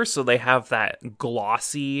paper, so they have that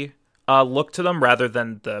glossy look to them rather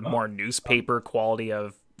than the more newspaper quality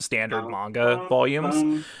of standard manga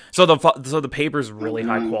volumes. So the paper's really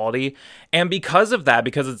high quality, and because of that,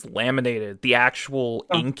 because it's laminated, the actual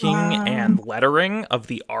inking and lettering of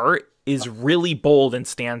the art is really bold and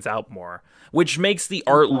stands out more, which makes the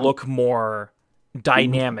art look more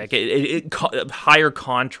dynamic. It higher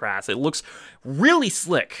contrast. It looks really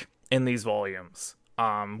slick in these volumes,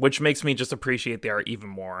 which makes me just appreciate the art even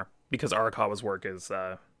more, because Arakawa's work is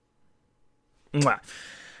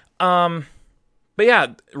but yeah,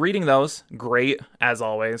 reading those, great as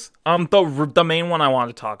always. The main one I want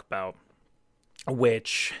to talk about,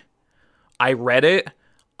 which I read it,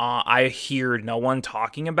 I hear no one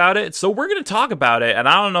talking about it, so we're gonna talk about it. And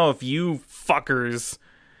I don't know if you fuckers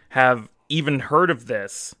have even heard of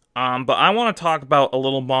this, but I want to talk about a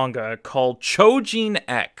little manga called Chojin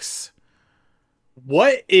X.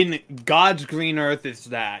 What in God's green earth is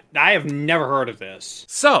that? I have never heard of this.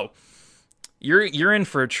 So you're in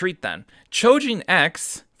for a treat then. Chojin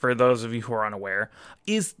X, for those of you who are unaware,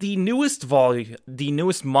 is the newest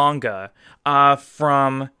manga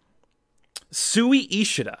from Sui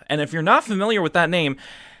Ishida. And if you're not familiar with that name,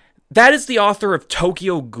 that is the author of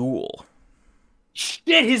Tokyo Ghoul.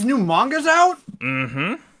 Shit, his new manga's out?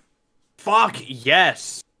 Mm-hmm. Fuck,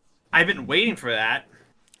 yes. I've been waiting for that.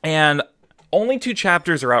 And only 2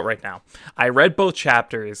 chapters are out right now. I read both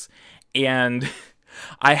chapters, and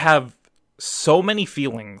I have so many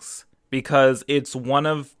feelings, because it's one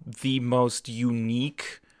of the most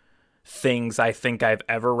unique things I think I've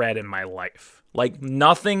ever read in my life. Like,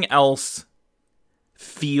 nothing else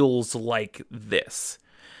feels like this.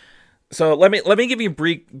 So let me give you a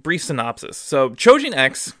brief synopsis. So Chojin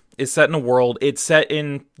X is set in a world. It's set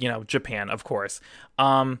in, Japan, of course.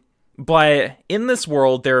 But in this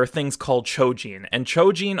world, there are things called Chojin, and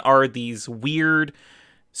Chojin are these weird,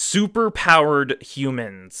 super-powered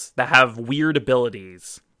humans that have weird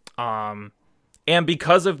abilities. And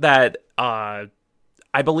because of that,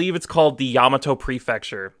 I believe it's called the Yamato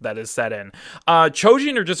Prefecture that is set in.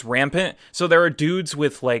 Chojin are just rampant, so there are dudes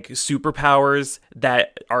with, like, superpowers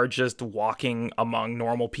that are just walking among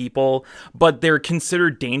normal people, but they're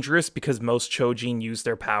considered dangerous because most Chojin use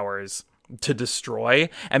their powers to destroy,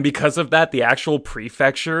 and because of that, the actual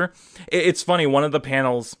prefecture, it's funny, one of the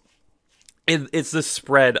panels, it's the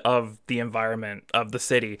spread of the environment of the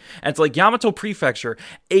city, and it's like Yamato Prefecture,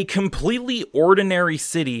 a completely ordinary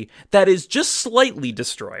city that is just slightly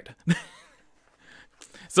destroyed.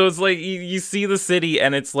 So it's like you see the city,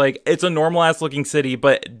 and it's like it's a normal ass looking city,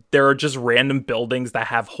 but there are just random buildings that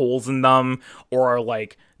have holes in them or are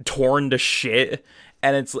like torn to shit,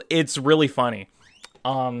 and it's really funny.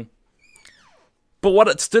 But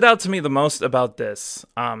what stood out to me the most about this,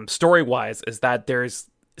 story-wise, is that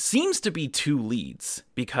seems to be 2 leads,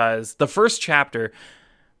 because the first chapter,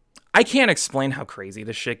 I can't explain how crazy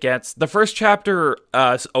this shit gets. The first chapter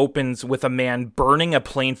opens with a man burning a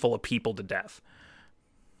plane full of people to death.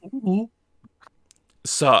 Mm-hmm.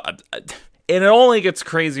 So, and it only gets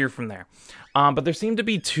crazier from there. But there seem to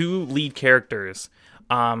be 2 lead characters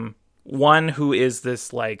One who is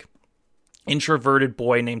this like introverted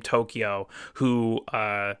boy named Tokyo who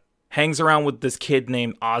hangs around with this kid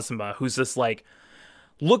named Ozma, who's this like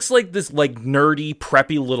looks like this like nerdy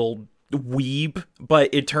preppy little weeb, but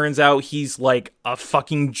it turns out he's like a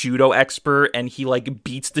fucking judo expert and he like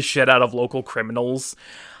beats the shit out of local criminals.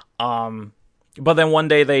 But then one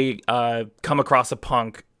day they come across a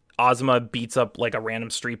punk. Ozma beats up like a random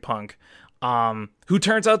street punk who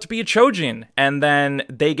turns out to be a Chojin, and then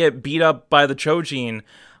they get beat up by the Chojin,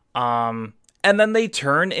 and then they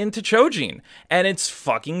turn into Chojin, and it's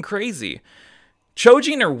fucking crazy.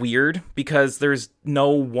 Chojin are weird because there's no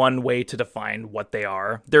one way to define what they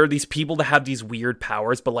are. There are these people that have these weird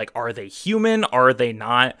powers, but like, are they human? Are they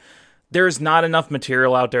not? There's not enough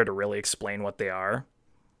material out there to really explain what they are.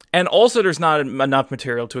 And also there's not enough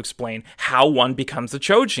material to explain how one becomes a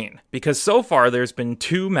Chojin, because so far there's been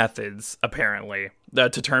two methods, apparently, to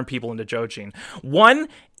turn people into Chojin. One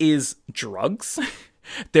is drugs.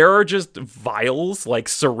 There are just vials, like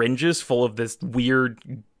syringes full of this weird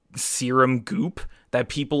serum goop that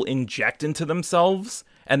people inject into themselves,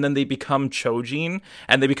 and then they become Chojin,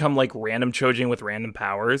 and they become like random Chojin with random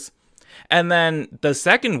powers. And then the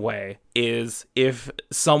second way is if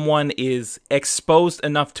someone is exposed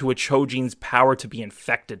enough to a Chojin's power to be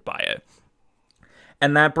infected by it.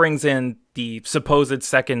 And that brings in the supposed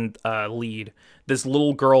second lead, this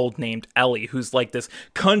little girl named Ellie, who's like this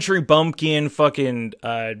country bumpkin fucking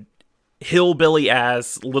hillbilly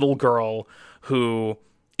ass little girl who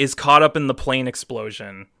is caught up in the plane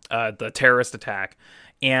explosion, the terrorist attack.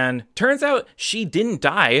 And turns out she didn't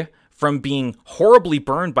die from being horribly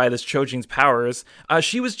burned by this Chojin's powers.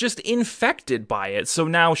 She was just infected by it. So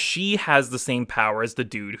now she has the same power as the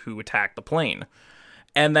dude who attacked the plane.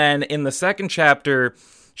 And then in the second chapter,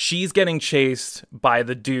 she's getting chased by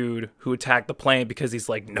the dude who attacked the plane because he's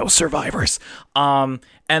like, no survivors. And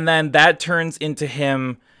then that turns into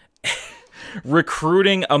him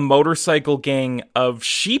recruiting a motorcycle gang of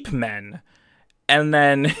sheep men. And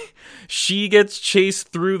then she gets chased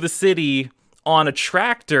through the city on a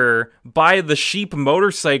tractor by the sheep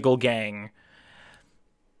motorcycle gang.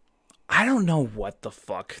 I don't know what the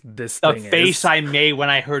fuck this thing is. The face I made when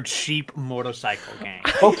I heard sheep motorcycle gang.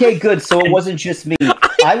 Okay, good. So it wasn't just me.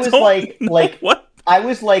 I was like what? I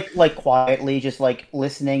was like quietly just like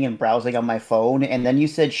listening and browsing on my phone, and then you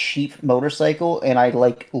said sheep motorcycle, and I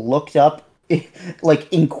like looked up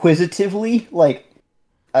like inquisitively, like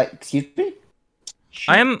excuse me?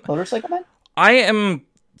 Sheep motorcycle man? I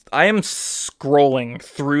am scrolling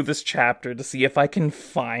through this chapter to see if I can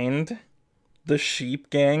find the sheep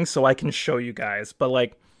gang so I can show you guys. But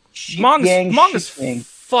like, manga's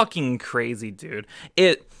fucking crazy, dude.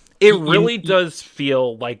 It really does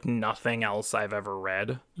feel like nothing else I've ever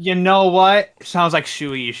read. You know what? Sounds like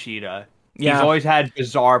Shuei Yoshida. Yeah. He's always had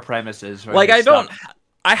bizarre premises. For like stuff.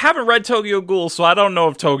 I haven't read Tokyo Ghoul, so I don't know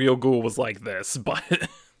if Tokyo Ghoul was like this, but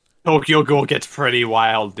Tokyo Ghoul gets pretty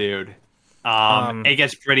wild, dude. It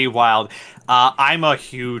gets pretty wild. I'm a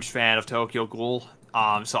huge fan of Tokyo Ghoul.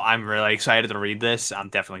 So I'm really excited to read this. I'm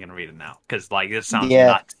definitely gonna read it now because like this sounds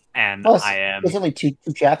nuts, and plus, I am. It's only two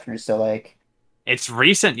chapters, so like it's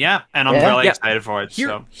recent, and I'm really excited for it.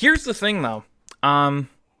 Here's the thing, though.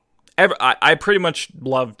 I pretty much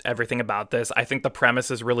loved everything about this. I think the premise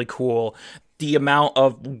is really cool. The amount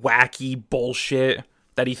of wacky bullshit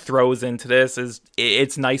that he throws into this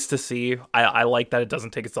it's nice to see. I like that it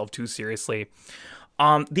doesn't take itself too seriously.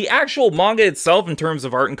 The actual manga itself, in terms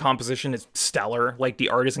of art and composition, is stellar. Like, the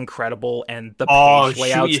art is incredible, and the page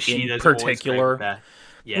layouts in particular.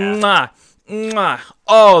 Yeah. Mwah.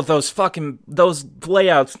 Oh, those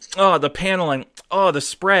layouts. Oh, the paneling. Oh, the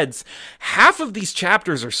spreads. Half of these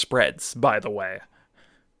chapters are spreads, by the way.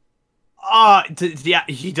 Yeah,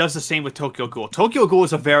 he does the same with Tokyo Ghoul. Tokyo Ghoul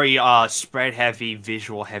is a very spread-heavy,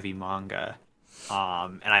 visual-heavy manga.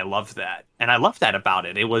 And I love that. And I love that about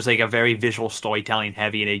it. It was like a very visual storytelling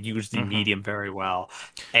heavy, and it used the medium very well.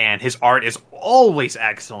 And his art is always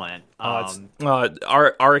excellent.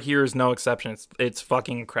 Art here is no exception. It's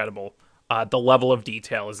fucking incredible. The level of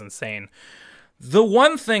detail is insane. The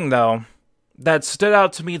one thing, though, that stood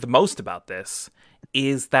out to me the most about this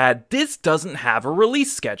is that this doesn't have a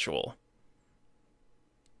release schedule.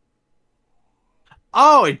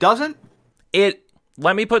 Oh, it doesn't?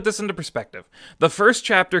 Let me put this into perspective. The first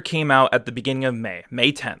chapter came out at the beginning of May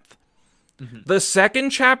 10th. The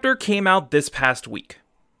second chapter came out this past week.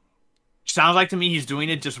 Sounds like to me he's doing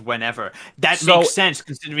it just whenever. That So- makes sense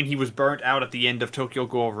considering he was burnt out at the end of Tokyo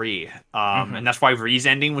Ghoul Re. Mhm. And that's why Re's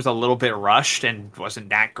ending was a little bit rushed and wasn't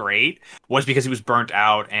that great. Was because he was burnt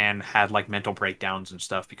out and had like mental breakdowns and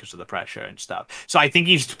stuff because of the pressure and stuff. So I think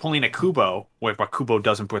he's pulling a Kubo, where what Kubo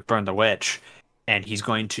doesn't with Burn the Witch, and he's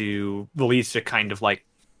going to release it kind of like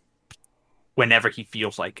whenever he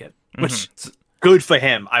feels like it. Which Mhm. good for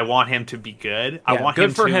him. I want him to be good. I Yeah, want good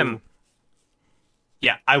him for to him.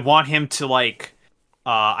 Yeah, I want him to like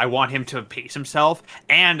I want him to pace himself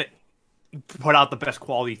and put out the best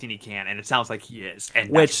quality thing he can, and it sounds like he is. And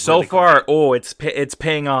Which that's so really far, great. it's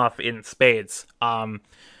paying off in spades. So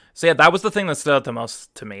yeah, that was the thing that stood out the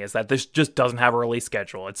most to me, is that this just doesn't have a release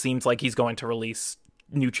schedule. It seems like he's going to release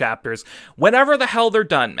new chapters whenever the hell they're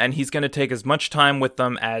done, and he's going to take as much time with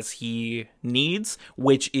them as he needs,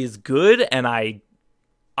 which is good. And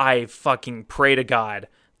I fucking pray to God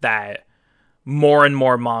that more and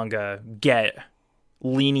more manga get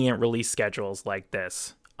lenient release schedules like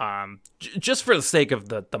this. Just for the sake of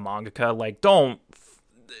the mangaka, like, don't,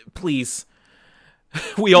 please.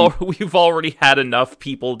 We've already had enough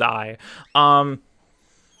people die.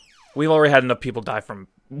 We've already had enough people die from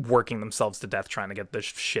working themselves to death trying to get this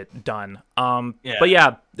shit done. Yeah. But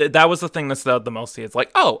yeah, that was the thing that stood out the most. It's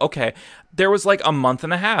like, oh, okay, there was like a month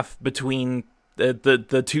and a half between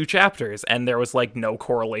the two chapters, and there was like no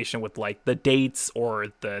correlation with like the dates or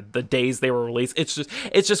the days they were released. It's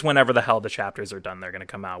just whenever the hell the chapters are done, they're gonna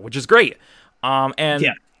come out, which is great. And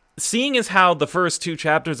Yeah. seeing as how the first two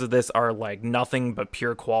chapters of this are like nothing but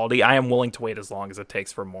pure quality, I am willing to wait as long as it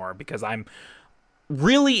takes for more, because I'm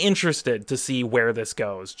really interested to see where this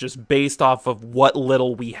goes, just based off of what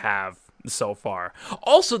little we have so far.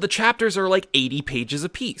 Also, the chapters are like 80 pages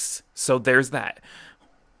apiece, so there's that.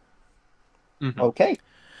 Okay.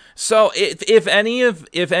 So if any of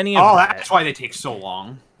Oh, that, that's why they take so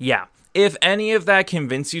long. yeah, if any of that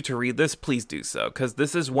convince you to read this, please do so, because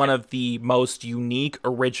this is one of the most unique,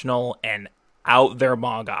 original, and out there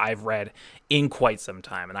manga I've read in quite some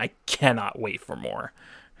time, and I cannot wait for more.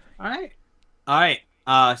 All right.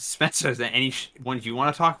 Spencer, is there any ones you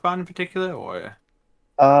want to talk about in particular, or?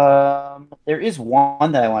 There is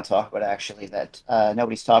one that I want to talk about actually that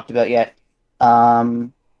nobody's talked about yet.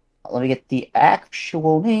 Let me get the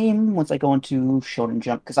actual name once I go into Shonen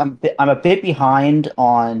Jump, because I'm a bit behind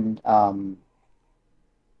on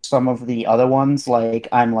some of the other ones. Like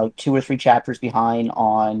I'm like 2 or 3 chapters behind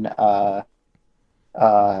on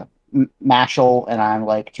Mashal, and I'm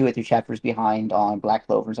like 2 or 3 chapters behind on Black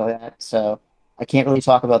Clover and stuff like that. So I can't really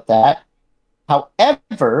talk about that.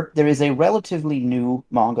 However, there is a relatively new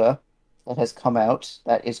manga that has come out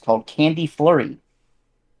that is called Candy Flurry.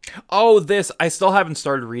 Oh, I still haven't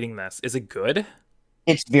started reading this. Is it good?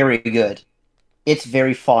 It's very good. It's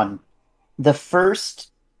very fun. The first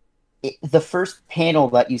panel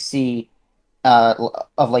that you see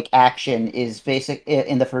of like action is basic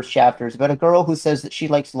in the first chapter is about a girl who says that she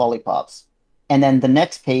likes lollipops, and then the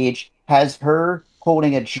next page has her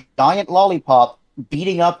holding a giant lollipop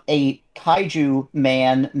beating up a kaiju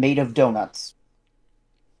man made of donuts.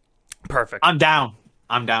 Perfect. I'm down.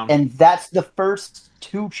 And that's the first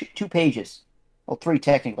two pages. Well, 3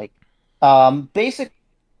 technically.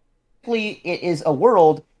 Basically, it is a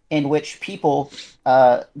world in which people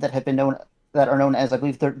that have been known that are known as, I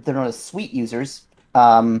believe they're known as sweet users,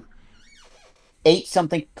 ate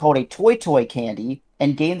something called a toy candy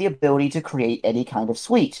and gained the ability to create any kind of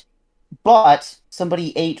sweet. But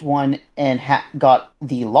somebody ate one and got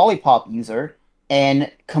the lollipop user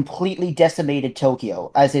and completely decimated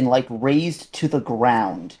Tokyo, as in like razed to the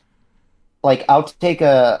ground. Like I'll take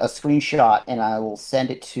a screenshot and I will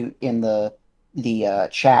send it to in the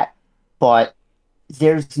chat, but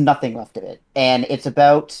there's nothing left of it, and it's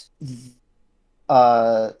about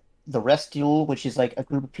the Restule, which is like a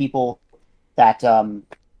group of people that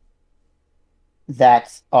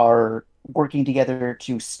that are working together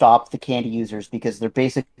to stop the candy users, because they're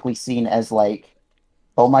basically seen as like,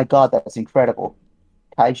 oh my god, that's incredible.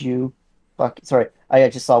 Kaiju, fuck, sorry, I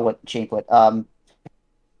just saw what Shane put.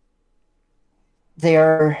 They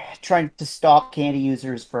are trying to stop candy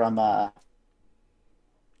users from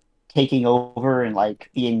taking over and like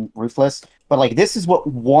being ruthless. But like this is what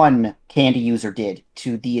one candy user did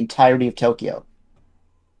to the entirety of Tokyo.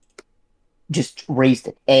 Just raised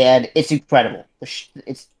it, and it's incredible.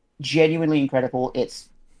 It's genuinely incredible. It's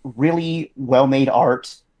really well-made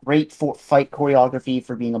art, great fight choreography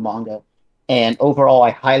for being a manga, and overall,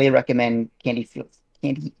 I highly recommend Candy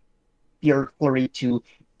Flurry to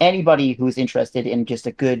anybody who's interested in just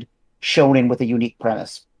a good shonen with a unique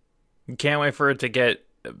premise. Can't wait for it to get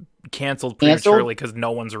canceled prematurely because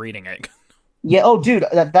no one's reading it. Yeah. Oh, dude,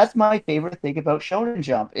 that's my favorite thing about Shonen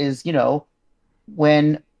Jump is,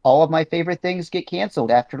 when all of my favorite things get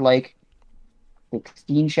canceled after like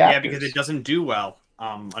 16 Yeah, because it chapters. doesn't do well,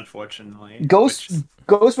 unfortunately. Ghost Which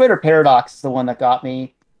Ghost Rider Paradox is the one that got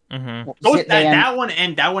me. Hmm. goes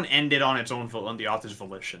Zipman that one ended on its own on the author's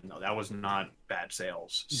volition though. That was not bad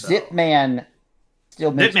sales. So Zipman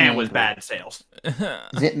still makes me Hitman was angry. bad sales.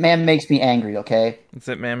 Zipman makes me angry, okay?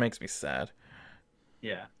 Zip Man makes me sad.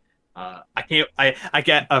 Yeah. I can't. I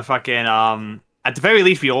get a fucking. At the very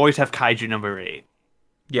least, we always have Kaiju number 8.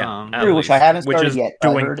 Yeah, at True, which I least. haven't Which started is yet, but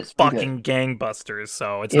I doing heard it's pretty good. fucking gangbusters,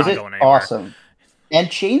 so it's Is not it? going anywhere. Awesome. And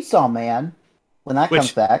Chainsaw Man, when that comes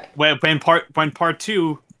Which back. when part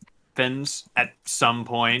 2 happens at some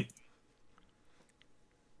point,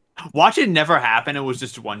 watch it never happen. It was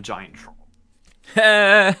just one giant troll.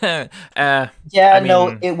 Yeah, I no,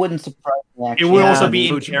 mean, it wouldn't surprise me, It actually. would yeah, also Given be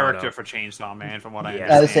in Fujimoto. character for Chainsaw Man, from what I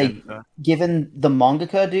Yeah. I would say, understand. given the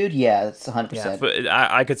mangaka, dude, yeah, that's yeah, 100%.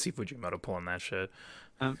 I could see Fujimoto pulling that shit.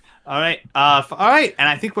 All right, all right, and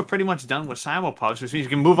I think we're pretty much done with simulpubs, which means we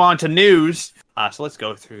can move on to news. So let's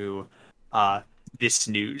go through this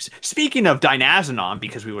news. Speaking of Dynazenon,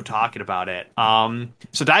 because we were talking about it, when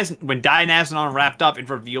Dynazenon wrapped up, it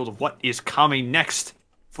revealed what is coming next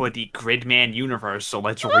for the Gridman universe. So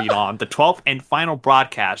let's read on. The 12th and final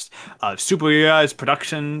broadcast of Superheroes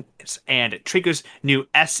production and Trigger's new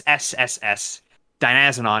SSSS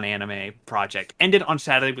Dynazenon anime project ended on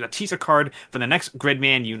Saturday with a teaser card for the next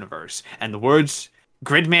Gridman universe and the words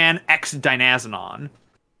Gridman X Dynazenon.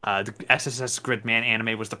 The SSS Gridman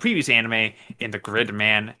anime was the previous anime in the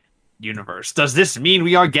Gridman universe. Does this mean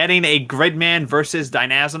we are getting a Gridman versus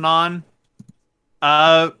Dynazenon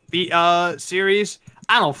series?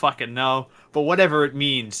 I don't fucking know, but whatever it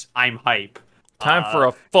means, I'm hype. Time for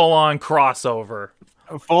a full-on crossover.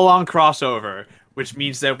 A full-on crossover, which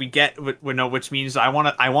means that which means I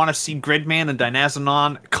want to see Gridman and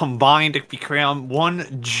Dynazenon combined to become one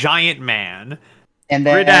giant man. And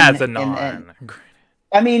then, Gridazenon.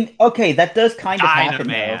 I mean, okay, that does kind of happen,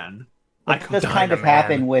 though. Dynaman. That does kind of Dynaman.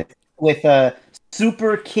 happen with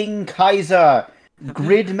Super King Kaiser,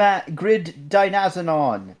 Grid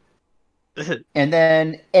Dynazenon. And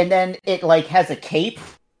then it like has a cape.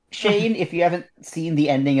 Shane, if you haven't seen the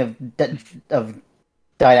ending of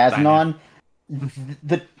Dynazenon,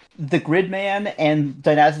 the Gridman and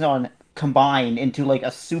Dynazenon combine into like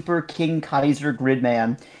a Super King Kaiser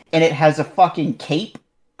Gridman, and it has a fucking cape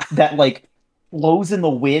that like blows in the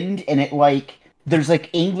wind, and it like there's like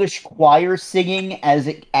English choir singing as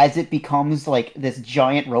it becomes like this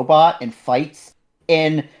giant robot and fights,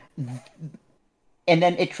 and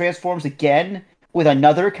then it transforms again with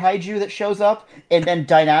another kaiju that shows up, and then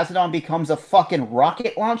Dynazenon becomes a fucking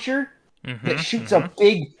rocket launcher that shoots a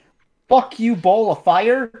big fuck you ball of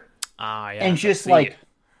fire yeah, and just like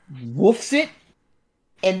woofs it.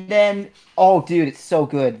 And then, oh, dude, it's so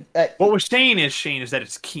good. What we're saying is, Shane, is that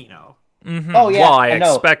it's Kino. Oh yeah, well, I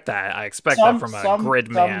know. expect that. I expect that from a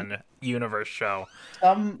Gridman universe show.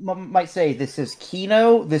 Some might say this is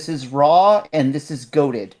Kino, this is Raw, and this is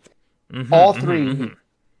Goated. All three.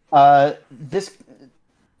 This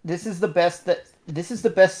is the best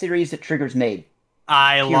series that Trigger's made.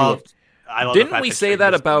 I love. Didn't we say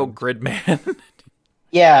that about Gridman?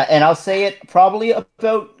 Yeah, and I'll say it probably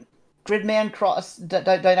about Gridman Cross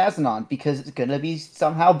Dynazenon because it's gonna be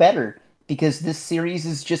somehow better because this series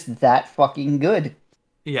is just that fucking good.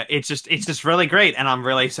 Yeah, it's just really great, and I'm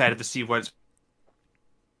really excited to see what's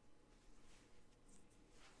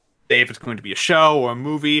if it's going to be a show or a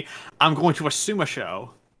movie. I'm going to assume a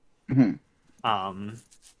show.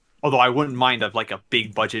 Although I wouldn't mind of like a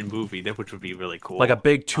big budget movie, which would be really cool. Like a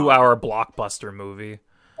big 2-hour blockbuster movie.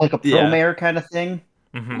 Like a Promare kind of thing.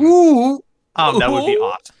 Ooh! That would be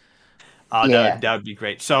awesome. That would be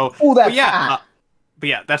great. So, but yeah,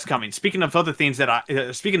 that's coming. Speaking of other things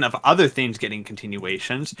speaking of other things getting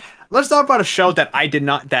continuations, let's talk about a show that I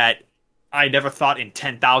never thought in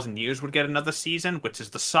 10,000 years would get another season, which is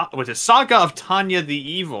Saga of Tanya the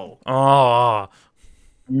Evil. Oh,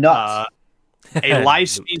 nuts! A live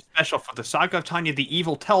stream special for the Saga of Tanya the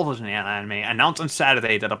Evil television anime announced on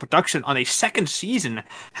Saturday that a production on a second season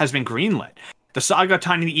has been greenlit. The Saga of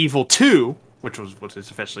Tanya the Evil 2, which was what it's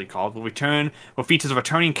officially called, will features a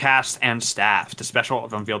returning cast and staff. The special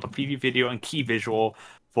unveiled a preview video and key visual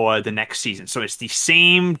for the next season. So it's the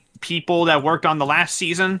same people that worked on the last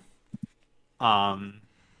season. Last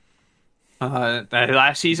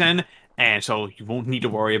season, and so you won't need to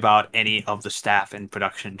worry about any of the staff and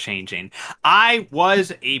production changing. I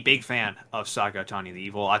was a big fan of Saga Tanya the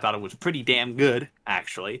Evil. I thought it was pretty damn good,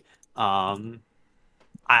 actually. I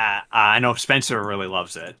know Spencer really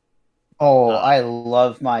loves it. Oh, I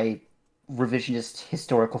love my revisionist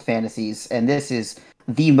historical fantasies, and this is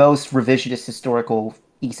the most revisionist historical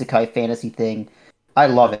isekai fantasy thing. I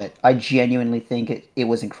love it. I genuinely think it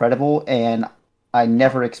was incredible, and I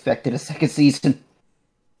never expected a second season.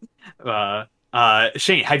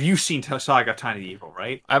 Shane, have you seen Saga Tiny Evil,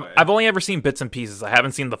 right? I've only ever seen bits and pieces. I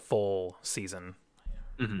haven't seen the full season.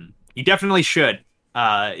 You definitely should.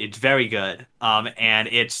 It's very good. And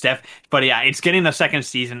but yeah, it's getting a second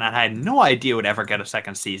season. I had no idea it would ever get a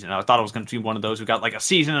second season. I thought it was going to be one of those who got like a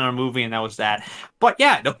season and a movie, and that was that. But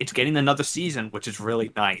yeah, no, it's getting another season, which is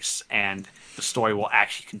really nice, and the story will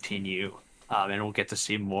actually continue. And we'll get to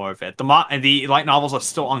see more of it. And the light novels are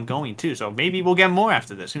still ongoing too, so maybe we'll get more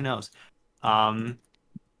after this. Who knows? Um,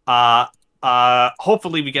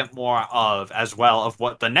 Hopefully we get more of as well of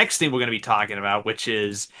what the next thing we're going to be talking about, which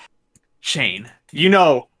is Shane. You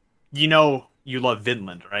love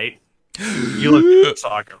Vinland, right? You love Vinland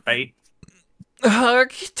Saga, right?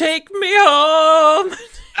 Take me home.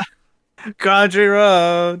 Country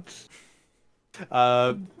roads.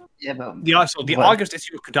 Yeah, but The August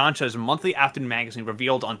issue of Kodansha's monthly afternoon magazine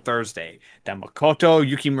revealed on Thursday that Makoto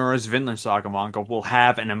Yukimura's Vinland Saga manga will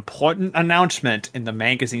have an important announcement in the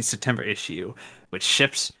magazine's September issue, which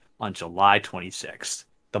ships on July 26th.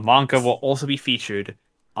 The manga will also be featured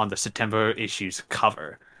on the September issue's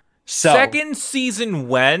cover. So, second season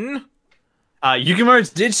when?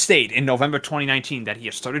 Yukimura did state in November 2019 that he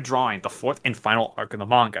has started drawing the fourth and final arc of the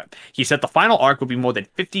manga. He said the final arc will be more than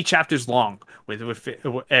 50 chapters long, with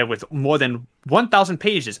more than 1,000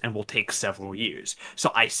 pages, and will take several years.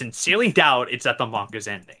 So I sincerely doubt it's at the manga's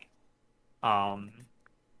ending.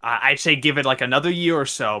 I'd say give it like another year or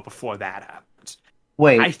so before that happens.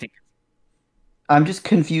 wait, I think I'm just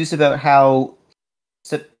confused about how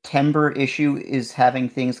September issue is having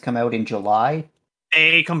things come out in July.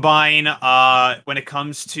 they combine when it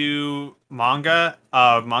comes to manga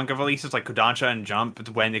releases like Kodansha and Jump.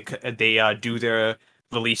 When they do their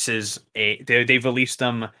releases, they release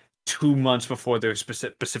them 2 months before their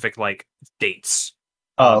specific like dates.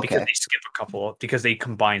 Oh, Because okay. they skip a couple, because they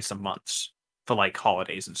combine some months for like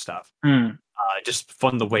holidays and stuff. Hmm. Just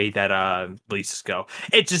fun the way that releases go.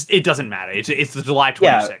 It doesn't matter. It's the July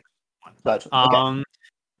 26th one. Gotcha. Okay.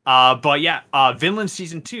 But yeah, Vinland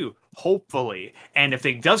season 2, hopefully. And if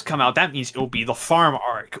it does come out, that means it will be the farm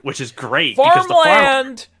arc, which is great. Because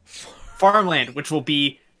Farmland. Farmland, which will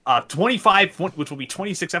be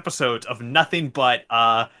 26 episodes of nothing but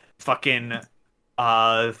fucking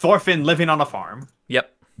Thorfinn living on a farm.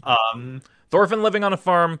 Yep. Thorfinn living on a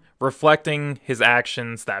farm, reflecting his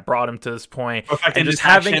actions that brought him to this point, and just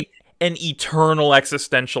having an eternal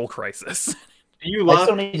existential crisis. I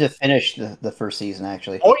still need to finish the first season,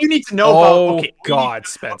 actually. All you need to know Oh God,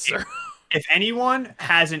 Spencer. If anyone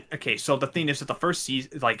hasn't, so the thing is that the first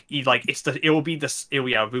season, it will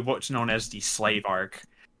be what's known as the slave arc.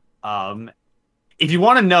 If you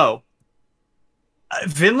want to know,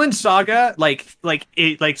 Vinland Saga,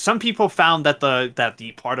 some people found that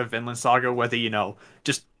the part of Vinland Saga where they,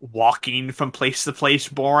 just walking from place to place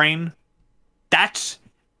boring.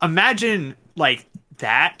 Imagine like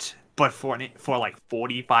that. But for like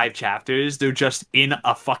 45 chapters, they're just in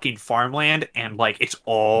a fucking farmland, and like it's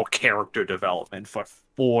all character development for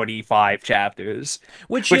 45 chapters.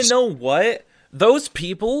 Which you know what? Those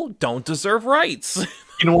people don't deserve rights.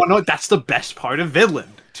 You know what? No, that's the best part of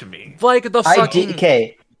Vinland to me. Like the fucking...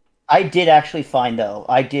 I did actually find, though,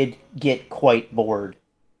 I did get quite bored.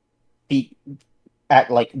 At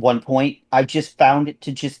like one point, I just found it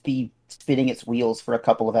to just be spinning its wheels for a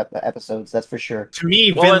couple of episodes, that's for sure. To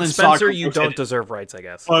me, Vinland Spencer, Saga, you don't deserve rights, I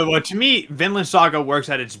guess. Well, to me, Vinland Saga works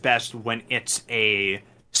at its best when it's a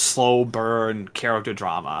slow burn character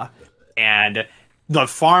drama, and the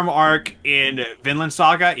farm arc in Vinland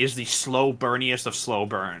Saga is the slow burniest of slow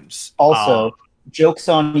burns. Also, joke's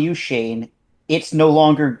on you, Shane. It's no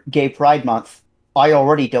longer Gay Pride Month. I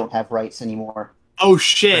already don't have rights anymore. Oh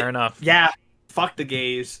shit! Fair enough. Yeah. Fuck the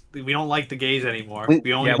gays. We don't like the gays anymore. We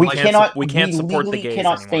can't support the gays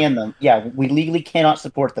cannot anymore. Stand them. Yeah, we legally cannot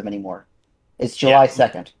support them anymore. It's July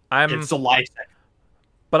 2nd. It's July 2nd.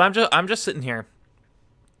 But I'm just sitting here.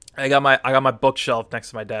 I got my bookshelf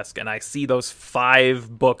next to my desk, and I see those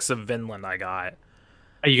 5 books of Vinland I got.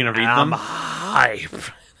 Are you gonna read them? I'm hype.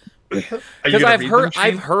 Because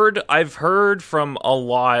I've heard from a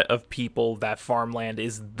lot of people that Farmland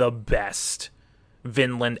is the best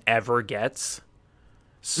Vinland ever gets.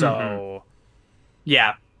 So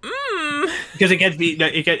yeah, because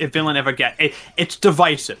if Vinland ever it's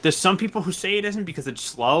divisive. There's some people who say it isn't because it's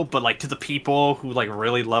slow, but like to the people who like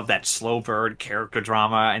really love that slow burn character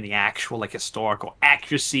drama and the actual like historical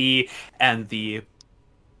accuracy and the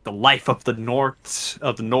the life of the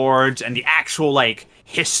Nords, and the actual like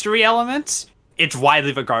history elements, it's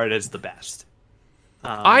widely regarded as the best.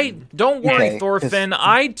 I don't worry, Okay, Thorfinn.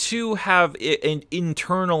 I too have an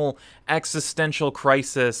internal existential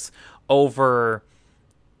crisis over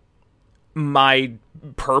my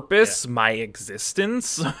purpose, my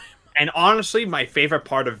existence. And honestly, my favorite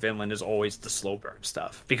part of Vinland is always the slow burn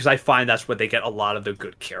stuff, because I find that's where they get a lot of the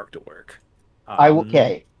good character work. I will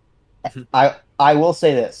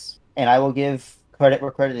say this, and I will give credit where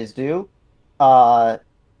credit is due. As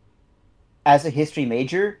a history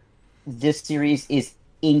major, this series is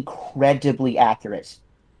incredibly accurate.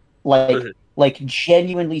 Like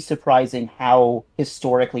genuinely surprising how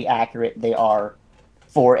historically accurate they are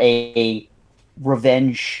for a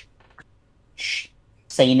revenge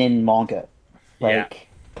seinen manga. Like,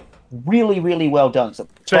 really, really well done. So,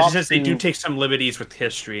 especially since they do take some liberties with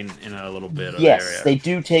history in a little bit. Yes, they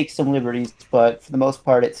do take some liberties, but for the most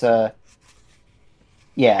part, it's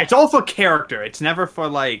it's all for character. It's never for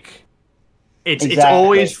like, it's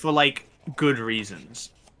always for like good reasons.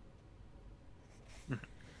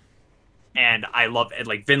 And I love it.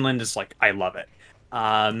 Like Vinland is like, I love it.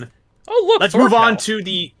 Oh look, let's move on to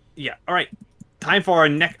the all right. Time for our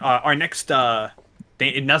next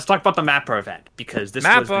let's talk about the Mappa event, because this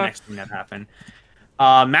was the next thing that happened.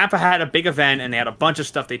 Mappa had a big event, and they had a bunch of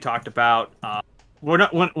stuff they talked about. We're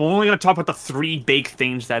only going to talk about the 3 big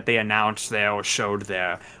things that they announced there or showed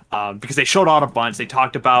there, because they showed out a bunch. They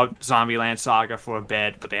talked about Zombieland Saga for a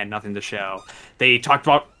bit, but they had nothing to show. They talked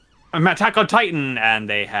about Attack on Titan, and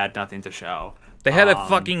they had nothing to show. They had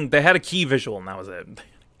a key visual, and that was it.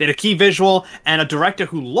 They had a key visual and a director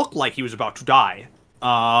who looked like he was about to die.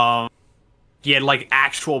 He had like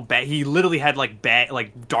actual he literally had like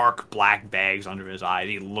dark black bags under his eyes.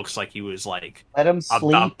 He looks like he was like, let him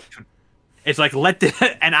sleep. It's like,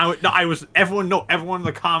 and everyone in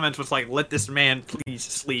the comments was like, let this man please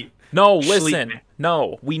sleep. No, listen.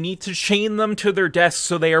 No, we need to chain them to their desks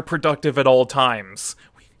so they are productive at all times.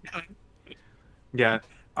 Yeah.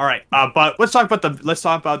 All right. But let's talk about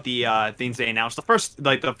the things they announced. One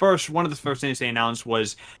of the first things they announced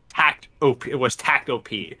was Tact OP. It was Tact OP,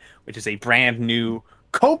 which is a brand new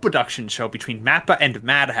co-production show between Mappa and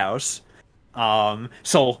Madhouse.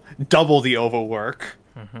 So double the overwork.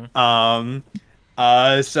 So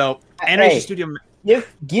Animation Studio.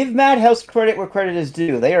 Give Madhouse credit where credit is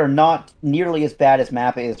due. They are not nearly as bad as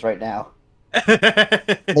Mappa is right now.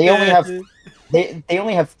 They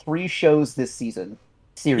only have 3 shows this season.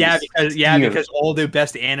 Series. Because all their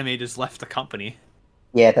best animators left the company.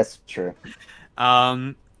 Yeah, that's true.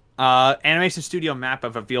 Animation Studio Mappa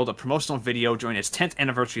have revealed a promotional video during its 10th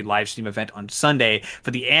anniversary live stream event on Sunday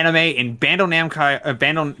for the anime in Bandai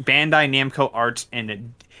Namco Arts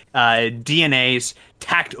and DNA's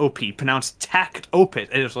Tact OP, pronounced Tact Opus.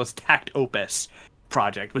 It was Tact Opus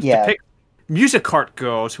project, which depicts music cart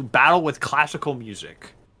girls who battle with classical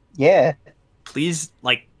music. Yeah. Please,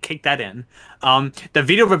 kick that in. The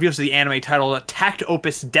video reviews of the anime titled Tact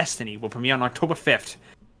Opus Destiny will premiere on October 5th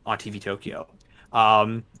on TV Tokyo.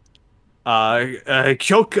 Kyoki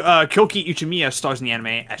Uchimiya stars in the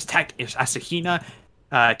anime as Tact Asahina.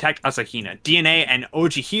 DNA and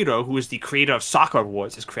Oji Hiro, who is the creator of Soccer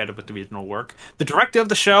Wars, is credited with the original work. The director of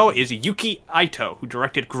the show is Yuki Ito, who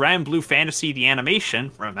directed Grand Blue Fantasy the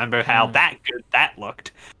animation. Remember how that good that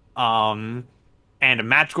looked. And a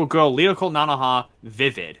magical girl, Lyrical Nanoha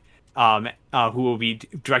Vivid, who will be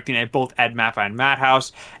directing it both at Mappa and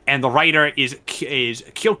Madhouse. And the writer is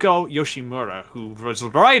Kyoko Yoshimura, who was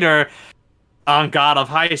the writer on God of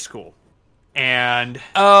High School. And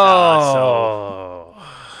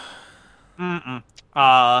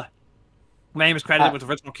name is credited with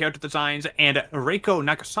original character designs, and Reiko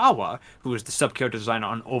Nakasawa, who is the sub-character designer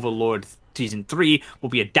on Overlord Season 3, will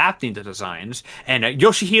be adapting the designs, and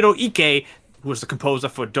Yoshihiro Ike, who was the composer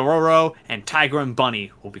for Dororo and Tiger and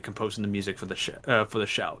Bunny, will be composing the music for the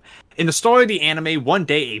show. In the story of the anime, one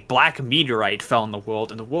day a black meteorite fell on the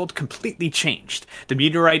world, and the world completely changed. The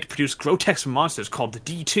meteorite produced grotesque monsters called the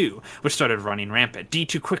D2, which started running rampant.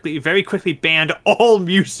 D2 very quickly banned all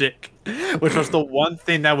music, which was the one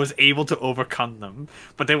thing that was able to overcome them.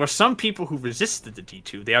 But there were some people who resisted the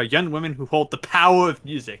D2. They are young women who hold the power of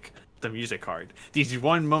music. The music card. These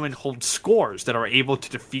one women hold scores that are able to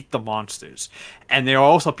defeat the monsters. And there are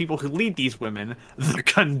also people who lead these women, the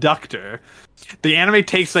Conductor. The anime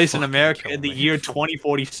takes place in America in the year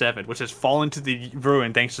 2047, which has fallen to the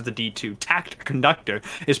ruin thanks to the D2. Tact Conductor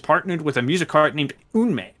is partnered with a music card named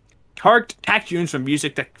Unmei. Tact yearns for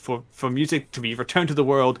music to be returned to the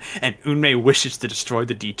world, and Unmei wishes to destroy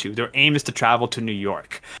the D2. Their aim is to travel to New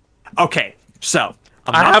York. Okay, so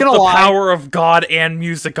I have the power of God and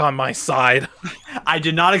music on my side. I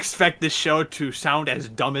did not expect this show to sound as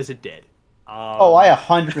dumb as it did. I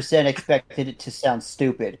 100% expected it to sound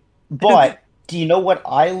stupid. But do you know what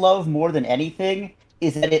I love more than anything?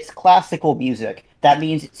 Is that it's classical music. That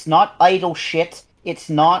means it's not idle shit. It's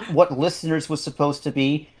not what listeners was supposed to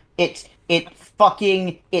be. It's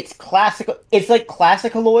classical. It's like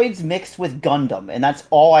classicaloids mixed with Gundam, and that's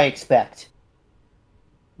all I expect.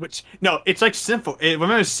 It's like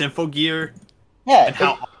remember Symphogear?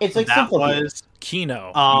 Yeah, it's like that Symphogear. was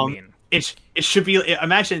Kino. You mean? It should be.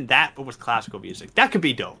 Imagine that, but with classical music. That could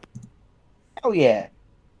be dope. Oh yeah.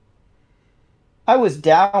 I was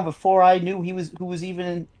down before I knew who was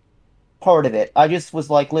even part of it. I just was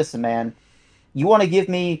like, listen, man, you want to give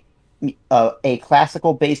me a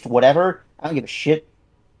classical based whatever? I don't give a shit.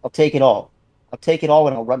 I'll take it all. I'll take it all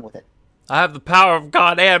and I'll run with it. I have the power of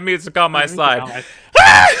God and music on my side.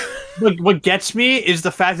 What gets me is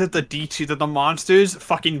the fact that the monsters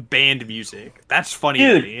fucking banned music. That's funny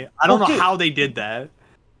to me. I don't know how they did that.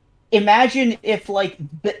 Imagine if, like,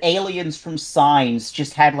 the aliens from Signs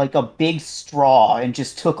just had, like, a big straw and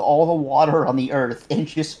just took all the water on the Earth and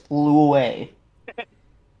just flew away.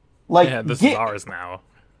 Like, yeah, this is ours now.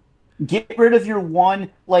 Get rid of your one...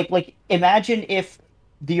 Like, imagine if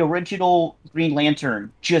the original Green Lantern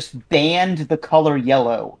just banned the color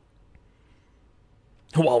yellow.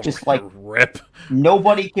 Well, just, like, rip.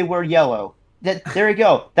 Nobody can wear yellow. There you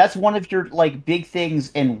go. That's one of your, like, big things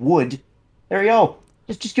in wood. There you go.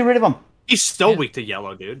 Just get rid of him. He's still weak to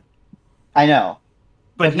yellow, dude. I know.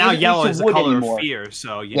 But now yellow is the color of fear,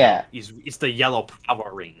 so know, it's the yellow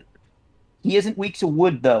power ring. He isn't weak to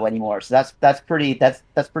wood though anymore, so that's pretty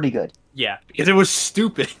good. Yeah, because it was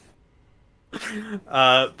stupid.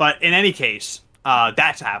 But in any case,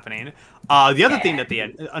 that's happening. The other thing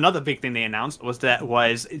another big thing they announced was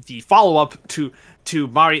the follow up to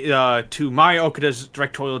Mari Okuda's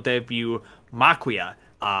directorial debut, Makuya.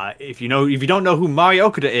 If you don't know who Mari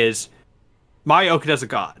Okuda is, Mari Okuda's a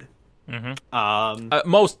god. Mm-hmm.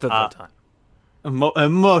 Most of the time.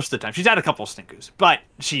 Most of the time. She's had a couple of stinkers, but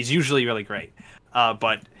she's usually really great.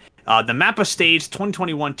 But the Mappa Stage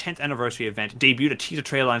 2021 10th anniversary event debuted a teaser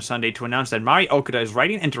trailer on Sunday to announce that Mari Okuda is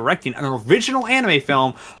writing and directing an original anime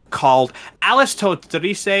film called Alice to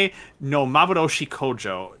Therese no Maburoshi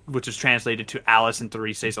Kojo, which is translated to Alice and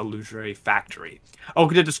Therese's Illusory Factory.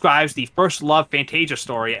 Okuda describes the first love fantasia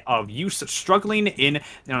story of youth struggling in an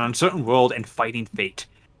uncertain world and fighting fate,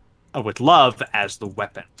 with love as the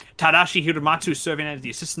weapon. Tadashi Hiromatsu serving as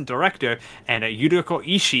the assistant director, and Yuriko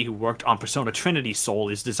Ishii, who worked on Persona Trinity Soul,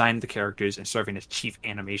 is designing the characters and serving as chief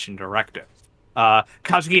animation director.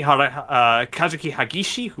 Kazuki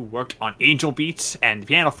Hagishi, who worked on Angel Beats and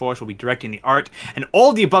Piano Force, will be directing the art, and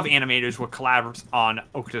all the above animators were collaborators on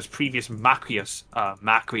Okuda's previous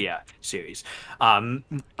Makuya series.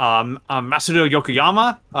 Masuro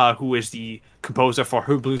Yokoyama, who is the composer for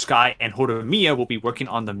Her Blue Sky and Horimiya, will be working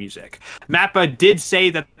on the music. Mappa did say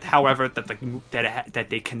that, however, that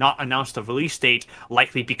they cannot announce the release date,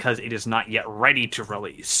 likely because it is not yet ready to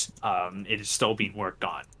release. It is still being worked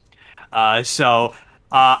on. So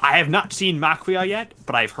I have not seen Makuya yet,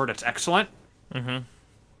 but I've heard it's excellent.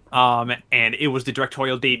 Mm-hmm. And it was the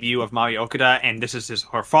directorial debut of Mari Okuda, and this is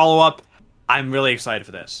her follow-up. I'm really excited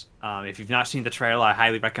for this. If you've not seen the trailer, I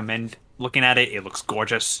highly recommend looking at it. It looks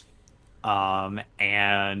gorgeous. And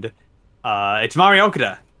it's Mari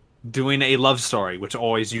Okuda doing a love story, which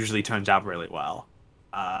always usually turns out really well.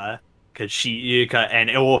 Will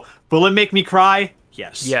it make me cry?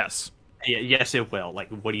 Yes. Yes, it will. Like,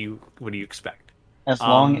 what do you expect? As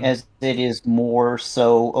long as it is more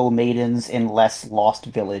so O Maidens and less Lost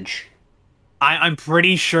Village. I'm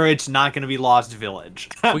pretty sure it's not going to be Lost Village.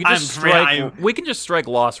 We can just strike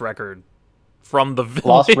Lost Record from the village.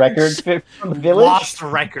 Lost Record from the village. Lost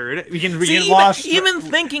Record. We can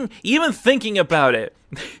even thinking about it.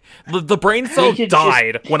 The brain cell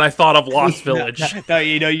died when I thought of Lost Village.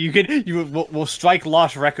 No, we'll strike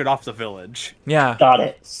Lost Record off the village. Yeah, got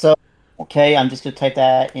it. So. Okay, I'm just gonna type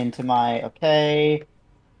that into my okay,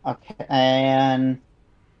 and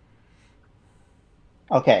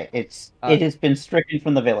okay, it has been stricken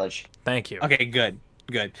from the village. Thank you. Okay, good.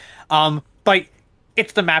 But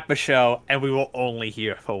it's the Mappa show, and we will only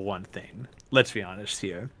hear for one thing. Let's be honest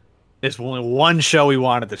here. There's only one show we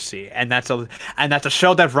wanted to see, and that's a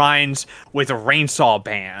show that rhymes with a Rainsaw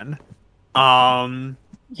Ban.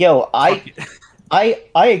 I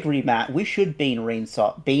agree, Matt. We should Bane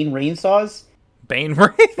Rainsaws. Bane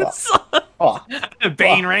Rainsaw?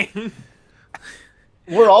 Bane Rain?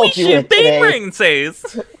 We're all doing it Bane today. Rain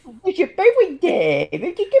says. It's your birthday.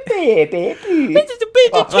 It's your baby.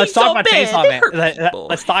 Let's talk about Chainsaw Man. People.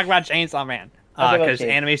 Let's talk about Chainsaw Man. Talk about Because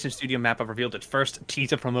Chainsaw. Animation Studio Mappa revealed its first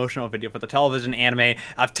teaser promotional video for the television anime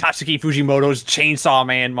of Tatsuki Fujimoto's Chainsaw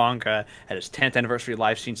Man manga at its 10th anniversary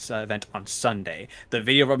live stream event on Sunday. The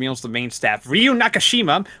video reveals the main staff, Ryu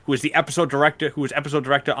Nakashima, who was episode director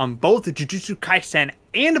on both Jujutsu Kaisen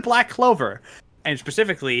and Black Clover. And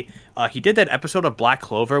specifically, he did that episode of Black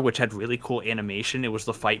Clover, which had really cool animation. It was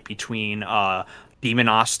the fight between Demon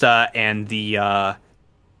Asta and the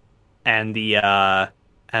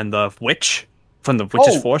witch from the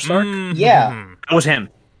Witch's Force arc. Yeah. That was him.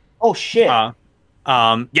 Oh shit.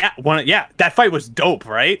 That fight was dope,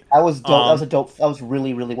 right? That was dope. That was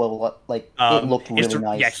really, really well. Like it looked really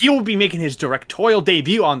nice. Yeah, he will be making his directorial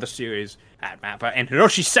debut on the series at Mappa, and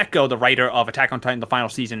Hiroshi Seko, the writer of Attack on Titan: The Final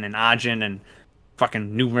Season and Ajin and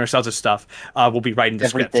fucking numerous other stuff, will be writing the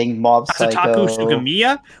Everything, script. Mob Asataku Psycho.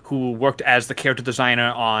 Sugamiya, who worked as the character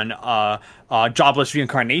designer on Jobless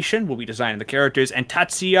Reincarnation, will be designing the characters, and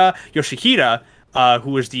Tatsuya Yoshihira,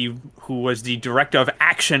 who was the director of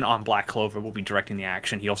action on Black Clover, will be directing the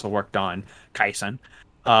action. He also worked on Kaisen.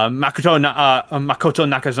 Makoto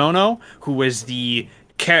Nakazono, who was the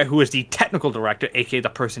technical director, aka the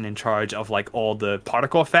person in charge of like all the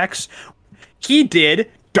particle effects. He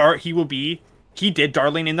did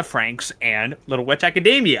Darling in the Franxx and Little Witch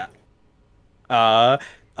Academia. Kyorotaka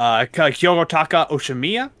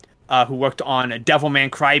Oshimiya, who worked on Devilman,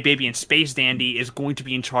 Crybaby, and Space Dandy, is going to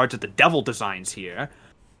be in charge of the devil designs here.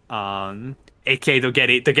 AKA they're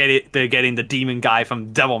getting the demon guy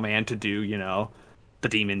from Devilman to do, the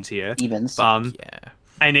demons here. Demons. And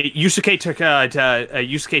Yusuke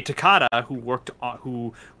Takada,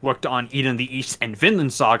 who worked on Eden the East and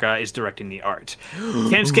Vinland Saga, is directing the art.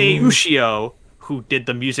 Kensuke Ushio, who did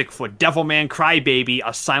the music for Devilman, Crybaby,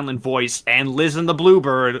 A Silent Voice, and Liz and the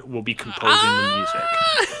Bluebird, will be composing the music.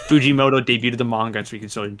 Fujimoto debuted the manga on Suikoden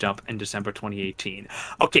Shonen Jump in December 2018.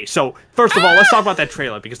 Okay, so first of all, let's talk about that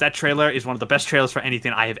trailer, because that trailer is one of the best trailers for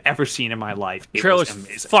anything I have ever seen in my life. It Trailer's was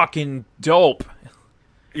amazing. fucking dope.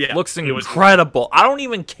 Yeah, Looks incredible. I don't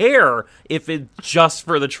even care if it's just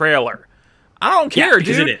for the trailer. I don't care,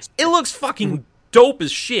 because dude. it is. It looks fucking dope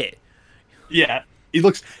as shit. Yeah, it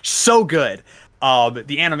looks so good.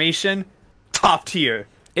 The animation, top tier.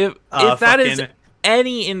 If that is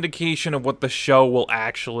any indication of what the show will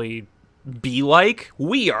actually be like,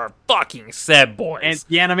 we are fucking set, boys. And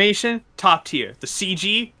the animation, top tier. The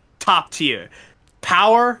CG, top tier.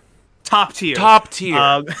 Power, top tier. Top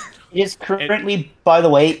tier. It is currently, by the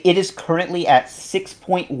way, at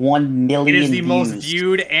 6.1 million It is the views. most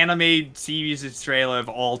viewed anime series trailer of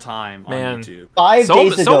all time on YouTube. 5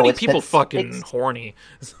 days ago, so many it's people been fucking horny.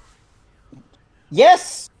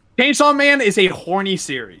 Yes! Chainsaw Man is a horny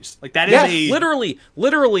series. Like that is a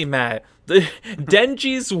Literally, Matt.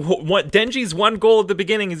 Denji's one goal at the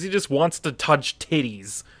beginning is he just wants to touch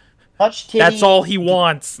titties. Touch titties. That's all he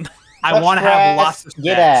wants. I want to have lots of sex.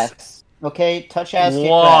 Get ass. Okay, touch ass, get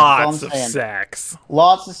Lots ass. of sex.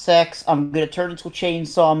 Lots of sex. I'm gonna turn into a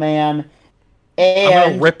Chainsaw Man. I'm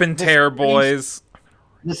And gonna rip and tear, boys.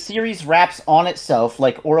 The series wraps on itself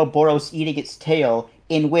like Ouroboros eating its tail,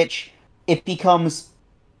 in which it becomes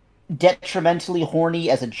detrimentally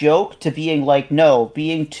horny as a joke to being like, no,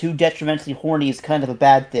 being too detrimentally horny is kind of a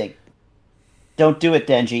bad thing. Don't do it,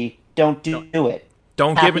 Denji. Don't do it.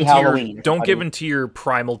 Don't Happy Halloween. Don't give in to your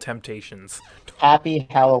primal temptations. Happy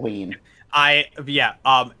Halloween. It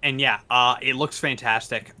looks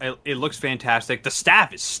fantastic. It looks fantastic. The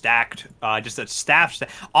staff is stacked. Just that staff.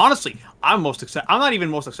 Honestly, I'm most excited. I'm not even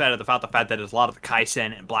most excited about the fact that there's a lot of the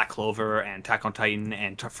Kaisen and Black Clover and Attack on Titan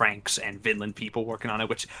and Franxx and Vinland people working on it.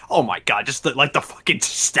 Which, oh my god, just the fucking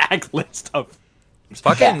stacked list of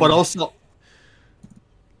Fucking.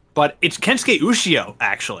 But it's Kensuke Ushio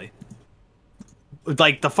actually.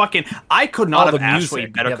 Like I could not have asked for a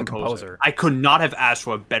better composer. I could not have asked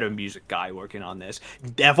for a better music guy working on this.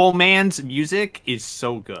 Devilman's music is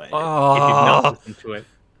so good. If you've not listened to it,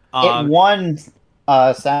 It won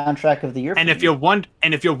soundtrack of the year. and if you're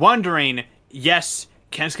wondering, yes,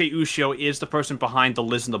 Kensuke Ushio is the person behind the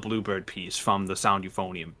Liz and the Bluebird piece from the Sound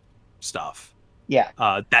Euphonium stuff. Yeah.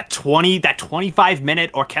 That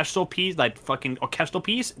 25-minute orchestral piece,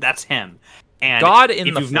 that's him. And God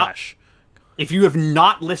in the flesh. If you have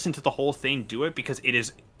not listened to the whole thing, do it, because it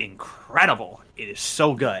is incredible. It is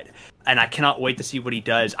so good. And I cannot wait to see what he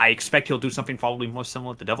does. I expect he'll do something probably more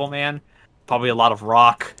similar to Devilman. Probably a lot of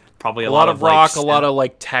rock. Probably a lot of rock, a lot of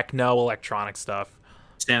like techno electronic stuff.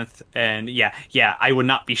 Synth. And yeah, I would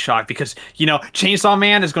not be shocked, because, Chainsaw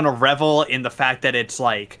Man is going to revel in the fact that it's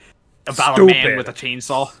like about a man with a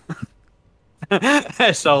chainsaw.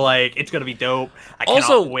 So like, it's gonna be dope. I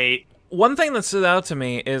Also, cannot wait. One thing that stood out to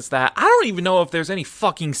me is that I don't even know if there's any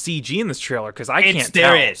fucking CG in this trailer because I can't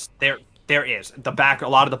tell. There is a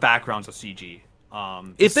lot of the backgrounds are CG.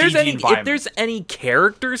 If there's any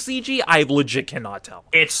character CG, I legit cannot tell.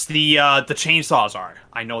 It's the chainsaws are.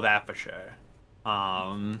 I know that for sure.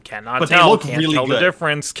 Cannot but tell. They look Can't really tell good. the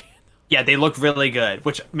difference. Yeah, they look really good,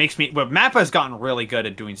 which makes me. But Mappa has gotten really good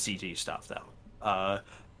at doing CG stuff, though.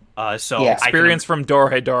 So Yeah. Experience from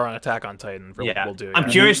Dorohedoro on Attack on Titan. Will do. I'm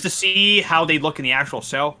curious to see how they look in the actual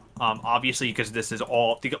show. Obviously, because this is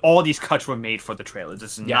all these cuts were made for the trailers.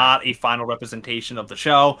 This is not a final representation of the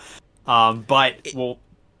show. But we'll.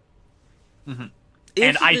 Mm-hmm.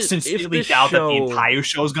 And I sincerely doubt that the entire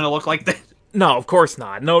show is going to look like this. No, of course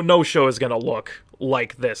not. No show is going to look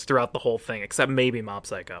like this throughout the whole thing, except maybe Mob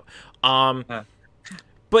Psycho. But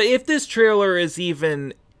if this trailer is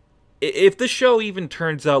even... If the show even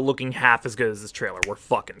turns out looking half as good as this trailer, we're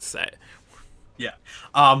fucking set. Yeah.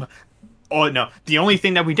 Oh, no. The only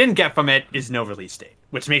thing that we didn't get from it is no release date,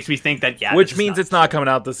 which makes me think that, Which means it's not coming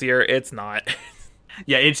out this year. It's not.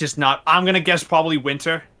 Yeah, it's just not. I'm going to guess probably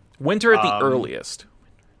winter. Winter at the earliest.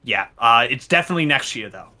 Yeah. It's definitely next year,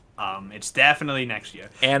 though. It's definitely next year.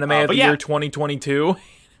 Anime of the year 2022.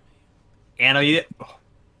 Anime...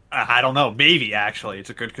 I don't know. Maybe, actually. It's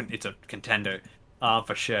a contender.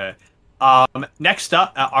 For sure. Next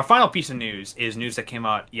up, our final piece of news is news that came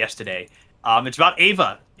out yesterday. It's about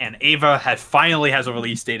Ava, and Ava finally has a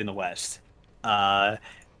release date in the West. And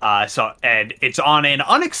it's on an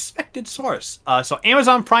unexpected source. So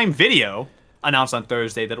Amazon Prime Video announced on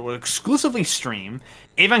Thursday that it will exclusively stream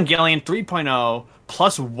Evangelion 3.0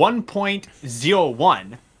 plus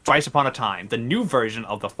 1.01 Twice Upon a Time, the new version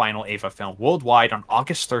of the final Ava film, worldwide on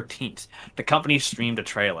August 13th. The company streamed a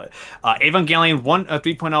trailer. Evangelion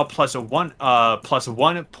 3.0 plus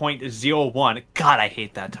 1.01. God, I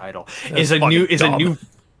hate that title. Is a new.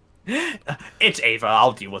 It's Ava.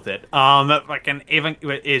 I'll deal with it. Like an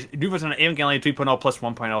is new version of Evangelion 3.0 plus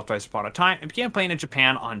 1.0 Twice Upon a Time, and began playing in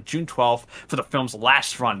Japan on June 12th for the film's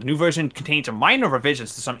last run. The new version contains minor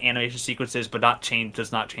revisions to some animation sequences, but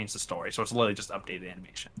does not change the story. So it's literally just updated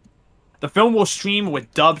animation. The film will stream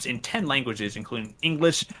with dubs in 10 languages, including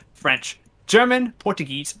English, French, German,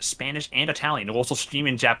 Portuguese, Spanish, and Italian. It will also stream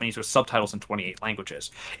in Japanese with subtitles in 28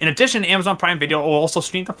 languages. In addition, Amazon Prime Video will also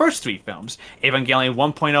stream the first 3 films. Evangelion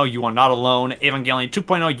 1.0, You Are Not Alone, Evangelion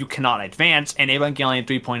 2.0, You Cannot Advance, and Evangelion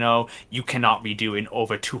 3.0, You Cannot Redo in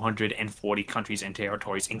over 240 countries and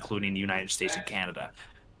territories, including the United States and Canada.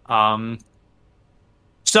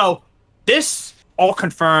 So, this all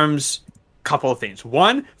confirms a couple of things.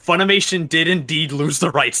 One, Funimation did indeed lose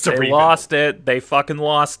the rights to They Rebuild. lost it. They fucking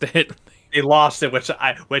lost it. They lost it, which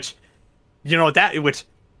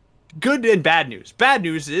good and bad news. Bad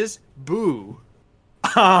news is boo.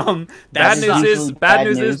 Bad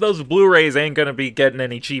news is those Blu-rays ain't gonna be getting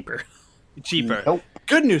any cheaper. Nope.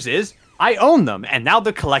 Good news is I own them, and now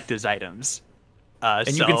they're collector's items.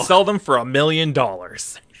 And you can sell them for $1 million.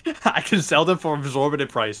 I can sell them for exorbitant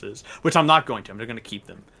prices, which I'm not going to. I'm just going to keep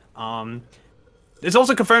them. This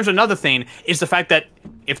also confirms another thing, is the fact that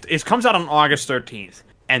if it comes out on August 13th,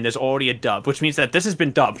 and there's already a dub, which means that this has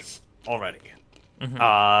been dubbed already.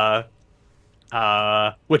 Mm-hmm.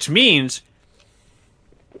 Which means,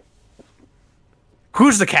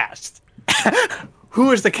 who's the cast?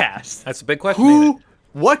 Who is the cast? That's a big question.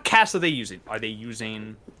 What cast are they using? Are they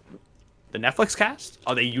using the Netflix cast?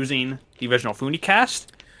 Are they using the original Funi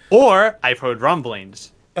cast? Or, I've heard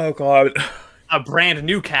rumblings, Oh god. a brand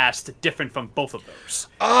new cast different from both of those.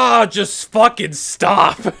 Just fucking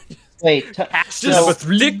stop. Wait, Cast Just number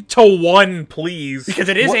 3. stick to one, please. Because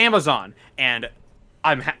it is Amazon, and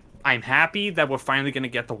I'm happy that we're finally going to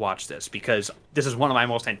get to watch this, because this is one of my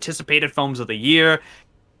most anticipated films of the year.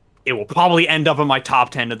 It will probably end up in my top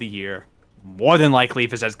 10 of the year, more than likely,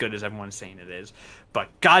 if it's as good as everyone's saying it is. But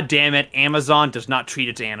god damn it, Amazon does not treat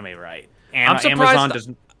its anime right. I'm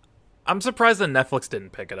surprised that Netflix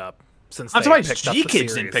didn't pick it up. I'm surprised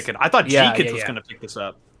G-Kids didn't pick it up. I thought G-Kids was going to pick this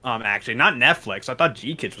up. Actually, not Netflix. I thought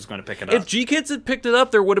G-Kids was going to pick it up. If G-Kids had picked it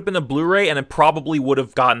up, there would have been a Blu-ray, and it probably would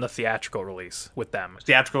have gotten the theatrical release with them.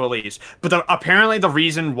 Theatrical release. But apparently the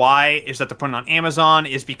reason why is that they're putting it on Amazon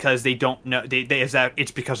is because they don't know... is that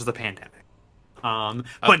it's because of the pandemic.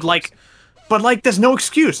 But there's no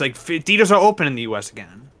excuse. Like, theaters are open in the U.S.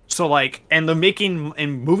 again. So, like... And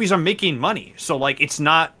movies are making money. So, like, it's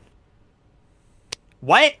not...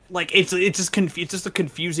 What? Like, it's just a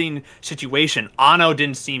confusing situation. Anno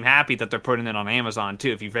didn't seem happy that they're putting it on Amazon,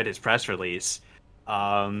 too, if you've read his press release.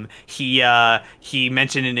 He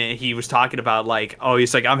mentioned in it, he was talking about like, oh,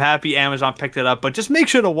 he's like, I'm happy Amazon picked it up, but just make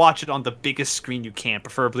sure to watch it on the biggest screen you can,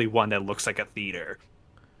 preferably one that looks like a theater.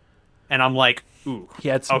 And I'm like, ooh, he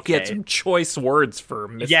had some choice words for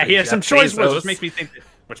Mr. Yeah, he had Jeff some choice words, Bezos.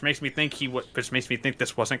 which makes me think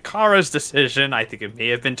this wasn't Kara's decision. I think it may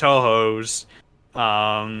have been Toho's,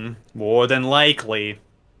 more than likely.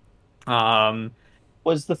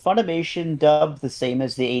 Was the Funimation dub the same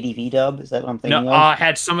as the ADV dub? Is that what I'm thinking No, of? it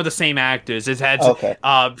had some of the same actors. It had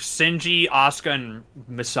Shinji, Asuka, and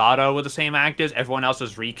Misato were the same actors. Everyone else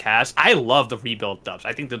was recast. I love the rebuild dubs.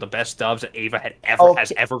 I think they're the best dubs that Ava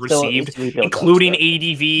has ever received, including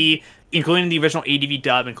ADV, including the original ADV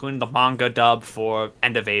dub, including the manga dub for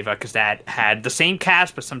End of Ava, because that had the same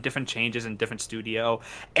cast but some different changes in different studio,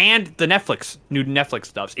 and the new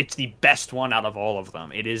Netflix dubs. It's the best one out of all of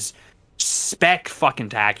them. It is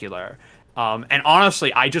spec-fucking-tacular. And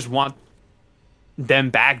honestly, I just want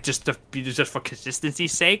them back just for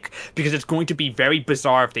consistency's sake, because it's going to be very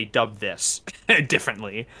bizarre if they dub this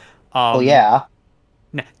differently. Yeah.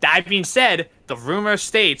 That being said, the rumor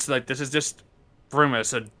states, like, this is just rumor,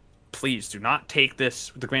 so please do not take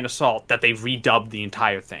this with a grain of salt, that they've redubbed the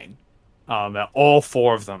entire thing. That all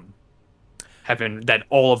four of them have been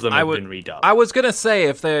redubbed. I was gonna say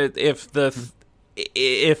if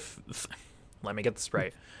let me get this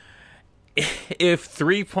right. If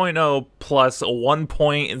 3.0 plus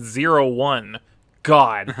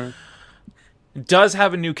 1.01 does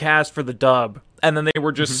have a new cast for the dub, and then they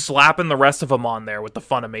were just slapping the rest of them on there with the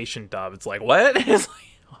Funimation dub, it's like, what? It's like,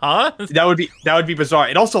 huh? That would be bizarre.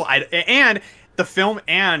 It also and the film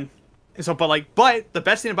and so but the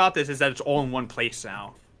best thing about this is that it's all in one place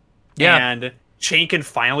now. Yeah. And Shane can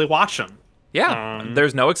finally watch them. Yeah.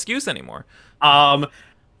 There's no excuse anymore.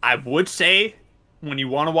 I would say when you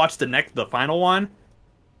want to watch the final one,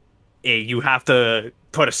 you have to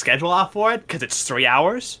put a schedule out for it because it's 3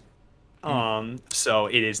 hours. So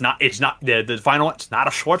it's not the final one. It's not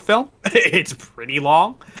a short film. It's pretty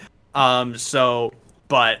long.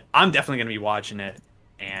 But I'm definitely going to be watching it,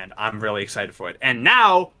 and I'm really excited for it. And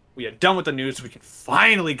now we are done with the news. So we can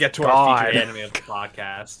finally get to our featured anime of the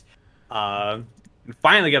podcast.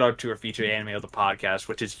 Featured anime of the podcast,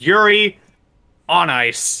 which is Yuri on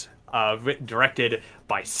Ice, directed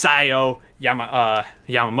by Sayo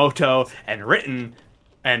Yamamoto, and written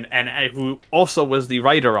and who also was the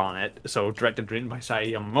writer on it. So directed and written by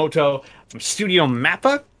Sayo Yamamoto from Studio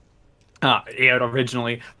Mappa. Aired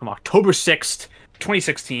originally from October 6th,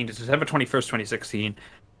 2016 to December 21st, 2016.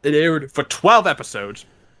 It aired for 12 episodes.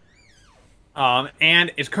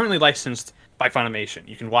 And is currently licensed by Funimation.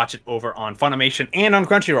 You can watch it over on Funimation and on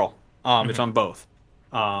Crunchyroll. It's on both.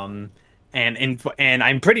 And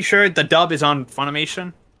I'm pretty sure the dub is on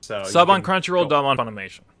Funimation. So sub on Crunchyroll, dub on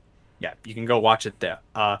Funimation. Yeah, you can go watch it there.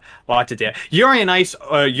 Yuri on Ice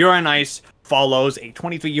follows a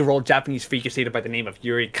 23-year-old Japanese figure skater by the name of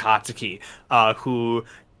Yuri Katsuki, who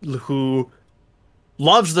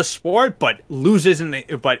loves the sport but loses in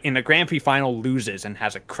the Grand Prix final loses and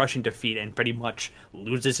has a crushing defeat and pretty much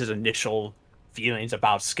loses his initial feelings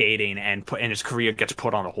about skating and his career gets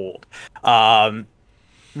put on hold.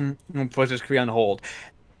 Puts his career on hold.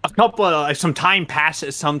 Some time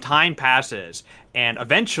passes, and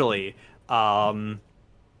eventually, when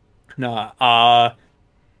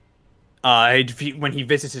he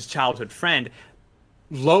visits his childhood friend,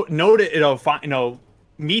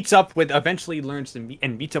 meets up with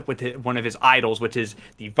one of his idols, which is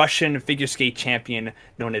the Russian figure skate champion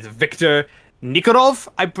known as Viktor Nikiforov.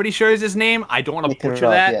 I'm pretty sure is his name. I don't want to butcher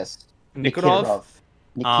that. Yes. Nikiforov.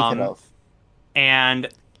 And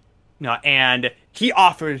he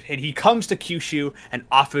comes to Kyushu and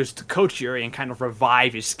offers to coach Yuri and kind of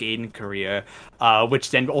revive his skating career, which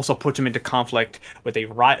then also puts him into conflict with a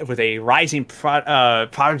rising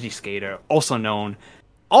prodigy skater, also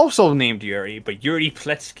named Yuri, but Yuri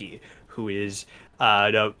Pletsky, who is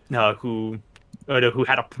who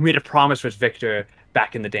made a promise with Victor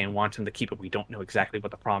back in the day and wants him to keep it. We don't know exactly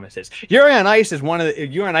what the promise is. Yuri on Ice is one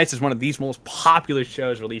of these most popular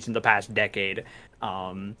shows released in the past decade.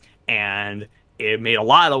 And it made a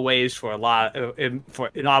lot of waves for a lot of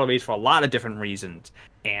different reasons.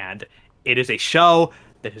 And it is a show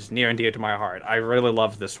that is near and dear to my heart. I really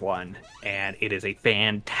love this one, and it is a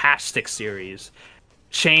fantastic series.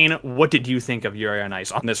 Shane, what did you think of Yuri on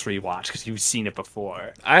Ice on this rewatch? Because you've seen it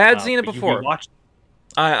before. I had seen it before.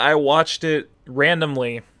 I watched it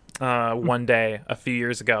randomly one day a few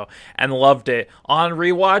years ago and loved it. On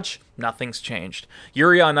rewatch, nothing's changed.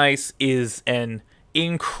 Yuri on Ice is an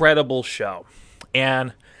incredible show,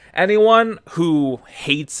 and anyone who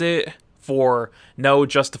hates it for no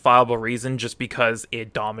justifiable reason, just because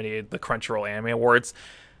it dominated the Crunchyroll Anime Awards.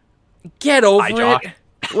 Get over Josh.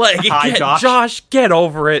 it. Like, Josh. Josh, get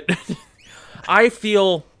over it. I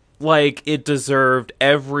feel like it deserved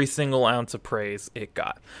every single ounce of praise it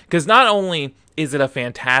got. Because not only is it a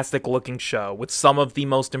fantastic looking show with some of the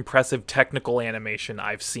most impressive technical animation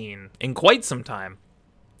I've seen in quite some time,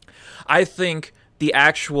 I think the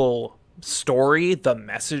actual story, the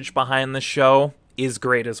message behind the show, is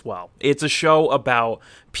great as well. It's a show about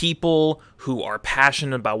people who are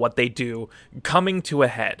passionate about what they do coming to a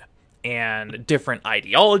head, and different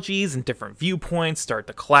ideologies and different viewpoints start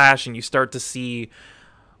to clash, and you start to see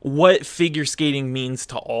what figure skating means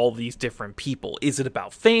to all these different people. Is it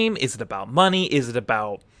about fame? Is it about money? Is it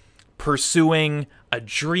about pursuing a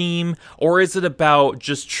dream? Or is it about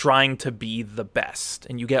just trying to be the best?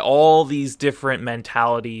 And you get all these different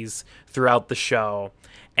mentalities throughout the show,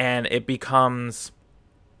 and it becomes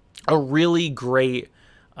a really great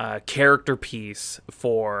character piece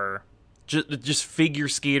for just figure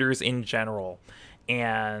skaters in general.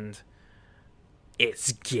 And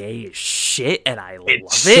it's gay as shit, and I love it.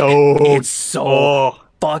 It's so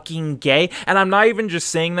fucking gay. And I'm not even just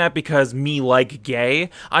saying that because me like gay.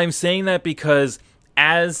 I'm saying that because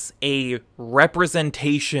as a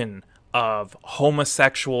representation of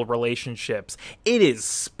homosexual relationships, it is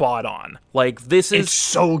spot on. Like, this is it's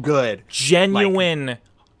so good. Genuine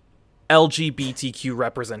LGBTQ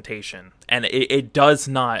representation, and it does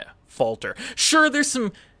not falter. Sure, there's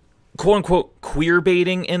some quote-unquote queer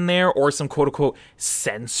baiting in there, or some quote-unquote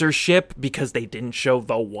censorship because they didn't show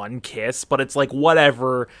the one kiss, but it's like,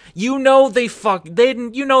 whatever. You know they're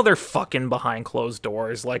fucking behind closed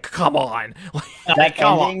doors. Like, come on. That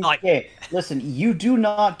ending, like, yeah, listen, you do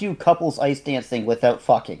not do couples ice dancing without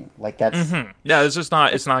fucking. Like, that's yeah, it's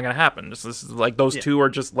not gonna happen. This is like, those two are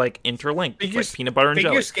just like interlinked, like peanut butter and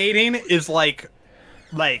jelly. Figure skating is like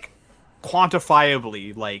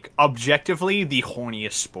quantifiably, like, objectively the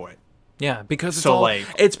horniest sport. Yeah, because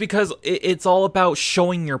it's all about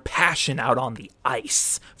showing your passion out on the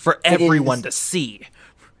ice for everyone to see.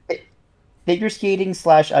 Figure skating /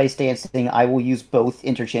 ice dancing, I will use both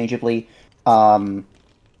interchangeably,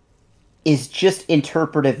 is just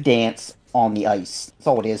interpretive dance on the ice. That's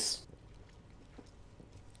all it is.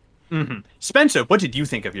 Mm-hmm. Spencer, what did you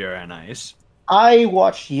think of Yuri on Ice? I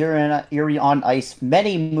watched Yuri on Ice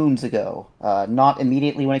many moons ago. Not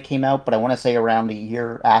immediately when it came out, but I want to say around a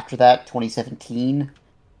year after that, 2017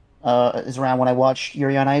 is around when I watched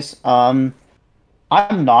Yuri on Ice. I'm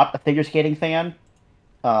not a figure skating fan.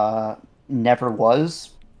 Never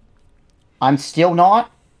was. I'm still not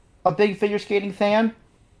a big figure skating fan,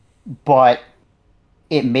 but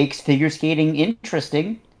it makes figure skating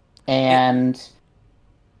interesting, and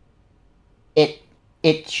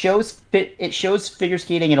it shows figure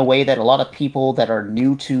skating in a way that a lot of people that are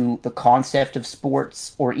new to the concept of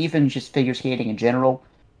sports, or even just figure skating in general,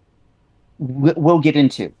 will get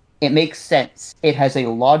into. It makes sense. It has a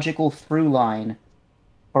logical through line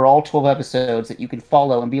for all 12 episodes that you can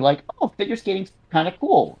follow and be like, oh, figure skating's kind of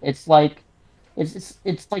cool. It's like it's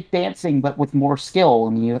like dancing, but with more skill,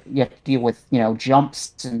 and you have to deal with,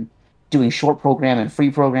 jumps and doing short program and free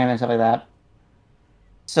program and stuff like that.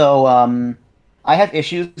 So I have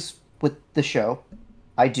issues with the show.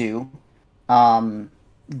 I do.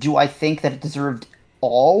 Do I think that it deserved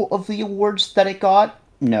all of the awards that it got?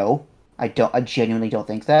 No, I don't. I genuinely don't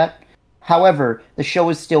think that. However, the show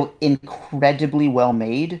is still incredibly well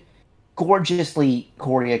made, gorgeously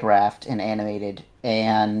choreographed and animated,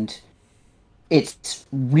 and it's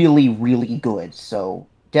really, really good. So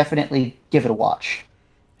definitely give it a watch.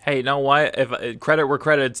 Hey, you know what? If credit where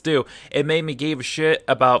credit's due, it made me give a shit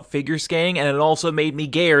about figure skating, and it also made me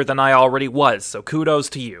gayer than I already was. So kudos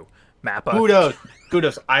to you, Mappa.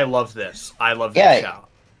 Kudos. I love this. I love this show.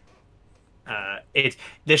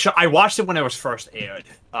 This show. I watched it when it was first aired.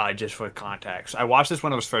 Just for context, I watched this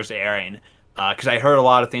when it was first airing because I heard a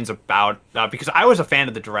lot of things about. Because I was a fan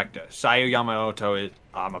of the director, Sayu Yamamoto.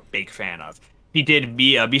 I'm a big fan of. He did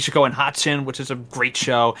Bishiko and Hatsun, which is a great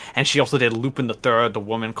show, and she also did Lupin the Third, the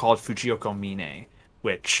woman called Fujiyoko Mine,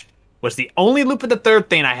 which was the only Lupin the Third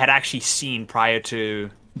thing I had actually seen prior to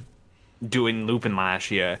doing Lupin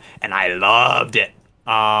last year, and I loved it.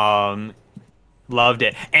 Loved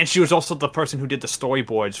it. And she was also the person who did the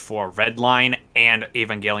storyboards for Redline and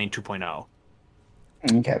Evangelion 2.0.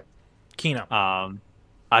 Okay. Kino.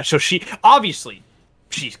 So she's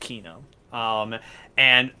Kino.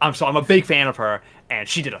 And I'm a big fan of her, and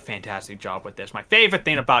she did a fantastic job with this. My favorite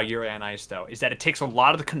thing about Yuri on Ice, though, is that it takes a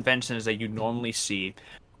lot of the conventions that you normally see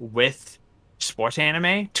with sports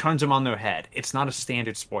anime, turns them on their head. It's not a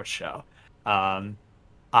standard sports show.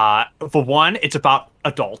 For one, it's about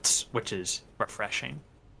adults, which is refreshing.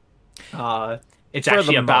 It's For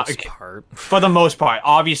actually the about most part. for the most part.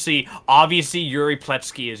 Obviously, Yuri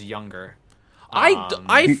Pletsky is younger.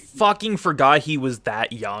 I fucking forgot he was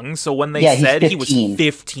that young. So when they Yeah, he's said he was 15.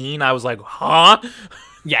 15, I was like, huh?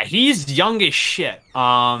 Yeah, he's young as shit.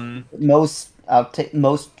 Most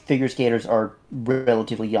figure skaters are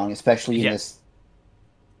relatively young, especially in Yeah. this.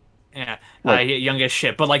 Yeah, Like- young as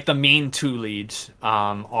shit. But like the main two leads,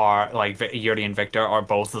 are like Yuri and Victor are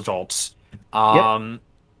both adults. Are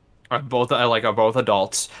both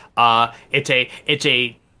adults. It's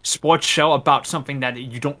a sports show about something that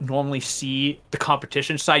you don't normally see. The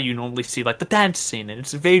competition side, you normally see like the dancing, and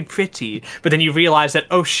it's very pretty. But then you realize that,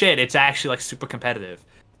 oh shit, it's actually like super competitive.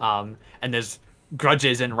 And there's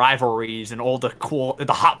grudges and rivalries and all the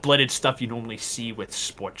hot-blooded stuff you normally see with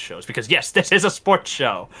sports shows. Because yes, this is a sports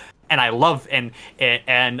show, and I love and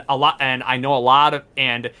I know a lot of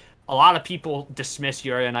people dismiss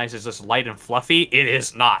Yuri on Ice as just light and fluffy. It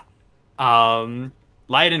is not.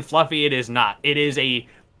 Light and fluffy, it is not. It is a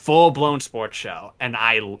full-blown sports show, and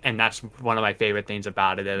that's one of my favorite things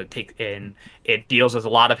about it. That it deals with a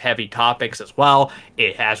lot of heavy topics as well.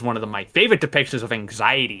 It has one of my favorite depictions of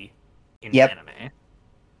anxiety in anime.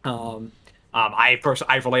 I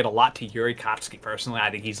relate a lot to Yuri Katsuki personally.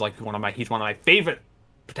 I think he's one of my favorite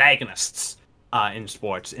protagonists in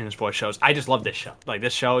sports shows. I just love this show. Like,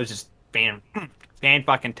 this show is just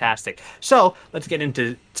fan-fucking-tastic. So let's get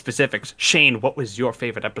into specifics. Shane, what was your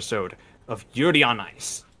favorite episode of Yuri on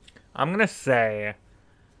Ice? I'm gonna say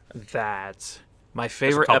that my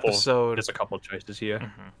favorite episode. There's a couple of choices here.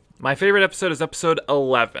 Mm-hmm. My favorite episode is episode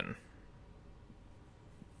 11.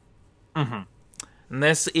 Mm-hmm. And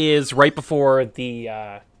this is right before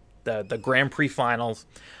the Grand Prix finals,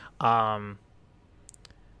 and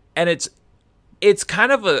it's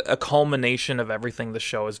kind of a culmination of everything the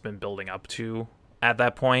show has been building up to at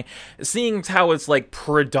that point. Seeing how it's like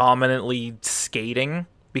predominantly skating,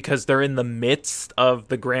 because they're in the midst of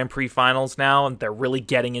the Grand Prix finals now, and they're really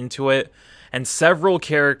getting into it. And several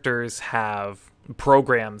characters have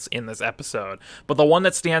programs in this episode, but the one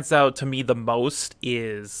that stands out to me the most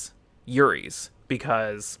is Yuri's,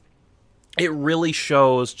 because it really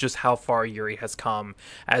shows just how far Yuri has come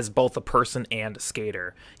as both a person and a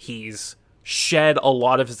skater. He's shed a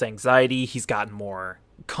lot of his anxiety, he's gotten more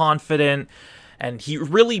confident, and he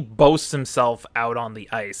really boasts himself out on the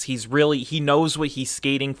ice. He knows what he's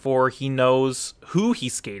skating for, he knows who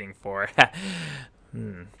he's skating for.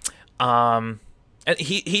 And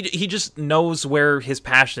he just knows where his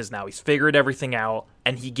passion is now. He's figured everything out,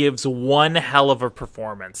 and he gives one hell of a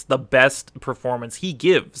performance, the best performance he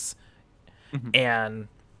gives. Mm-hmm. And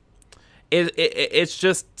it's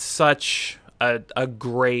just such a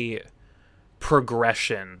great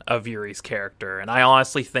progression of Yuri's character, and I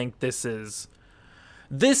honestly think this,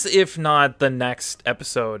 if not the next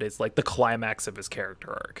episode, is like the climax of his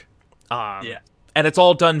character arc. And it's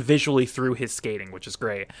all done visually through his skating, which is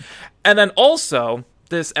great. And then also,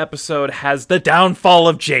 this episode has the downfall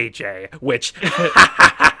of JJ, which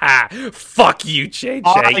fuck you, JJ.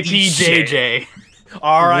 R.I.P. JJ.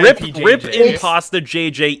 R.I.P. JJ. Rip impasta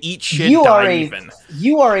JJ, eat shit, die even.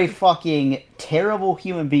 You are a fucking terrible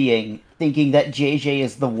human being thinking that JJ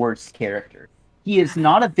is the worst character. He is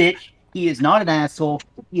not a bitch. He is not an asshole.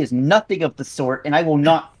 He is nothing of the sort, and I will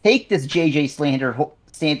not take this JJ slander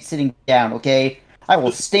sitting down, okay? I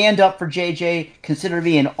will stand up for JJ. Consider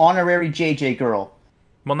me an honorary JJ girl.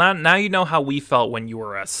 Well, now you know how we felt when you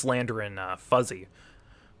were slandering Fuzzy.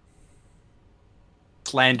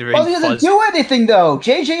 Fuzzy doesn't do anything, though.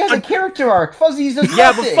 JJ has a character arc. Fuzzy's just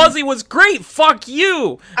yeah, but Fuzzy was great. Fuck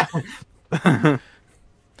you. But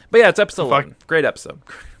yeah, it's episode 11. Great episode.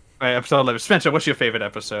 All right, episode 11. Spencer, what's your favorite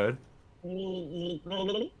episode? Yet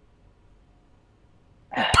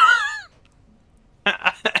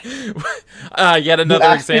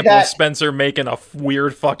another example of Spencer making a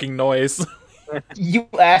weird fucking noise. You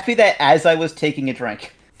asked me that as I was taking a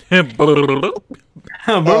drink.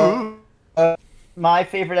 My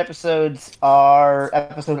favorite episodes are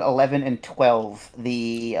episode 11 and 12.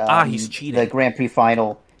 He's cheating. The Grand Prix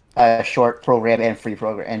final, short program and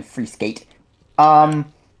free skate.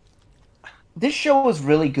 This show was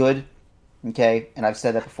really good. Okay, and I've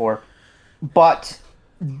said that before, but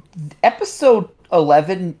episode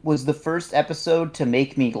 11 was the first episode to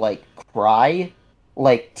make me like cry,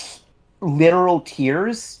 like literal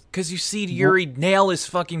tears. Because you see Yuri nail his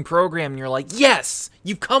fucking program, and you're like, yes,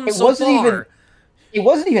 you've come so far. It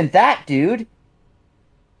wasn't even that, dude.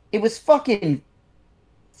 It was fucking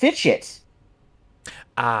Fitchit.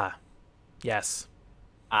 Yes.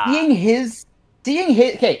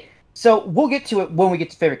 Okay, So we'll get to it when we get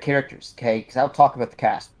to favorite characters, okay? Because I'll talk about the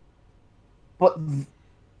cast. But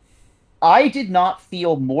I did not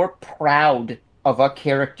feel more proud of a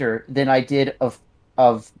character than I did of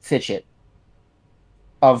Fitchett,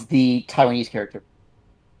 of the Taiwanese character.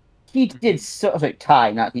 He did so. Sorry,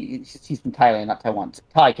 Thai, not he's from Thailand, not Taiwan.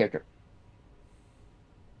 Thai character.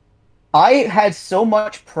 I had so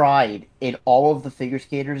much pride in all of the figure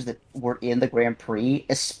skaters that were in the Grand Prix,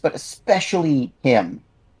 but especially him,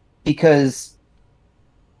 because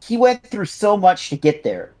he went through so much to get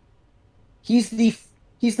there. He's the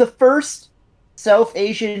first South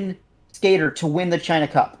Asian skater to win the China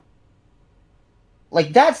Cup.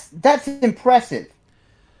 Like that's impressive,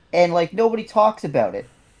 and like nobody talks about it.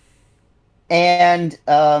 And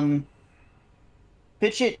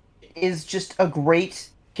Fitchett is just a great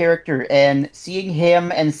character, and seeing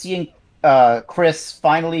him and seeing Chris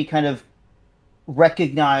finally kind of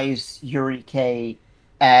recognize Yuri K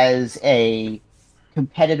as a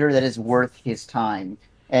competitor that is worth his time.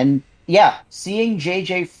 And yeah, seeing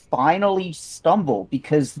JJ finally stumble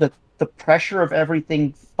because the pressure of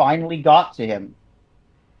everything finally got to him.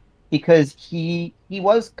 Because he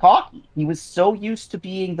was cocky. He was so used to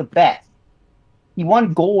being the best. He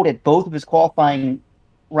won gold at both of his qualifying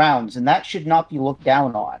rounds, and that should not be looked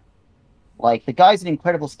down on. Like, the guy's an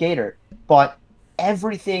incredible skater, but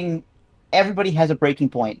everybody has a breaking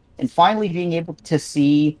point. And finally being able to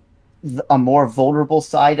see a more vulnerable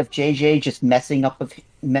side of JJ just messing up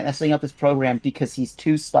his program because he's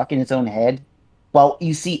too stuck in his own head, while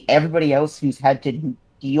you see everybody else who's had to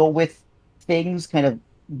deal with things kind of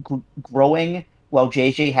growing, while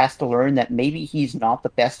JJ has to learn that maybe he's not the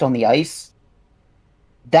best on the ice.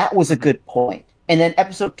 That was a good point. And then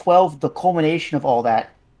episode 12, the culmination of all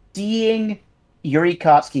that, seeing Yuri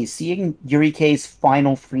Kotsky, seeing Yuri K's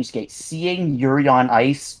final free skate, seeing Yuri on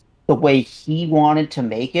ice the way he wanted to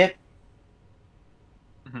make it,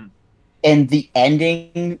 and the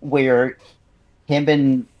ending where him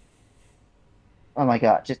and oh my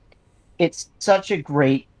god, just it's such a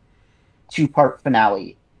great 2-part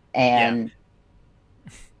finale, and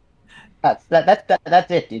that's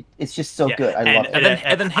it, dude. It's just so good. I love it.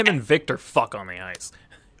 And then him and Victor fuck on the ice.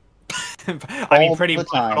 I mean, pretty much.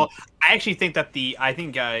 I actually think that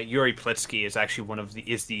Yuri Plitsky is actually one of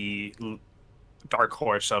the dark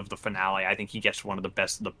horse of the finale. I think he gets one of the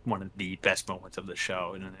best moments of the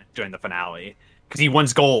show during the finale, because he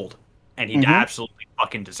wins gold, and he absolutely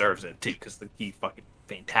fucking deserves it too, because he's fucking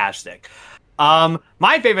fantastic.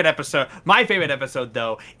 My favorite episode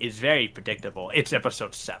though is very predictable. It's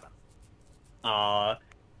episode 7.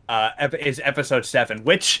 Is episode 7,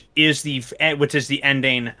 which is the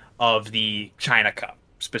ending of the China Cup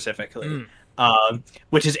specifically,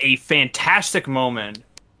 which is a fantastic moment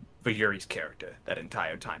for Yuri's character that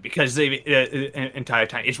entire time, because the entire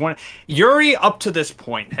time it's Yuri up to this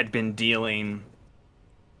point had been dealing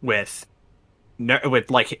with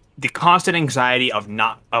like the constant anxiety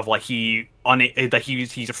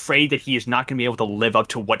he's afraid that he is not going to be able to live up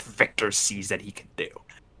to what Victor sees that he can do,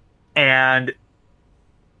 and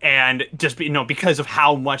just because of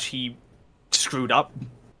how much he screwed up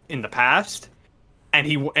in the past,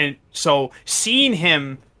 and so seeing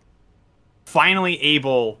him finally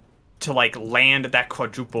able to like land that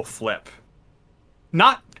quadruple flip,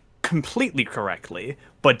 not completely correctly,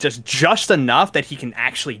 but just enough that he can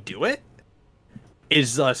actually do it,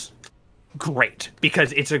 is great,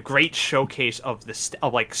 because it's a great showcase of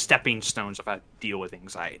like stepping stones of how to deal with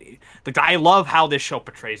anxiety. Like, I love how this show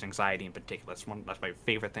portrays anxiety in particular. That's my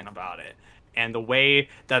favorite thing about it, and the way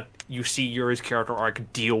that you see Yuri's character arc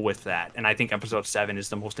deal with that. And I think episode 7 is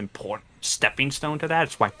the most important stepping stone to that.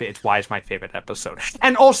 It's why it's my favorite episode.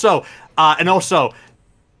 And also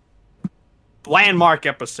landmark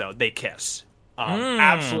episode, they kiss.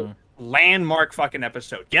 Absolute landmark fucking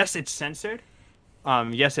episode. Yes, it's censored.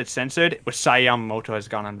 But Yamamoto has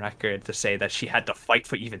gone on record to say that she had to fight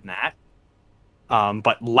for even that.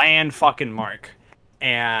 But land fucking mark,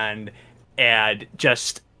 and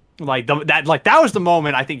just like that was the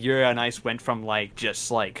moment I think Yuri on Ice went from like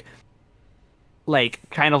just like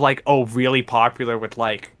kind of like, oh, really popular with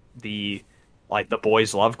like the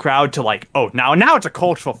boys love crowd, to like, oh, now it's a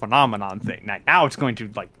cultural phenomenon thing. Now it's going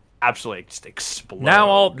to like absolutely just explode.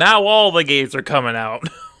 Now all the gays are coming out.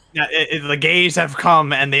 Yeah, the gays have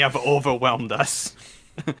come and they have overwhelmed us.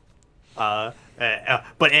 But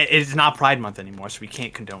it's not Pride Month anymore, so we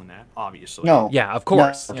can't condone that, obviously. No. Yeah, of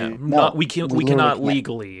course. No, yeah. no. We cannot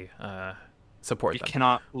legally support them. We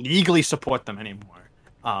cannot legally support them anymore.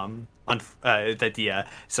 Pride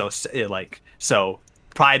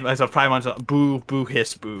Month, boo,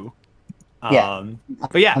 hiss, boo. Yeah.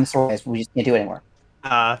 But yeah, I'm sorry, guys, we just can't do it anymore.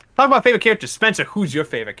 Talk about favorite characters. Spencer, who's your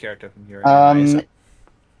favorite character from Yuri?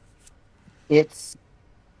 It's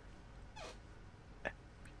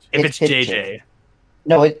If it's Pitchit. JJ.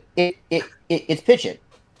 No, it's Pitchit.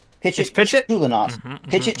 It's Pitchit? Chulinov.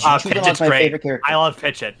 Pitchit Chulinov's Chulinov's my great. favorite character. I love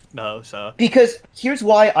Pitchit, though, so. Because here's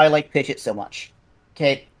why I like Pitchit so much.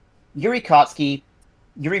 Okay, Yuri Kotsky,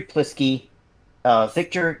 Yuri Plisky,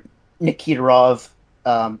 Victor Nikiforov,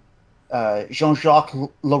 Jean-Jacques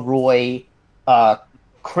Leroy,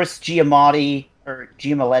 Chris Giamatti. Well,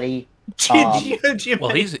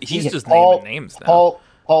 he's just naming names now.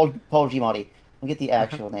 Paul Giamatti. Let me get the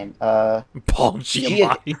actual name. Paul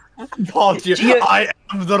Giamatti. I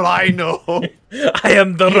am the Rhino. I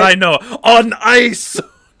am the Rhino on ice.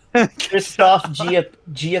 Christoph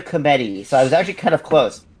Giacometti. So I was actually kind of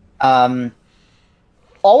close. All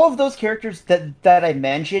of those characters that I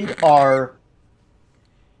mentioned are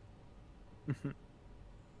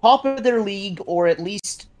top of their league, or at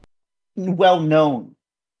least well known.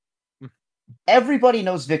 Everybody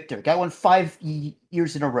knows Victor. Guy won 5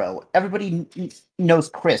 years in a row. Everybody knows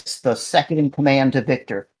Chris, the second in command to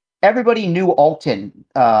Victor. Everybody knew Alton,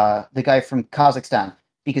 the guy from Kazakhstan,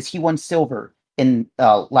 because he won silver in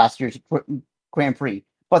last year's Grand Prix.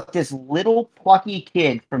 But this little plucky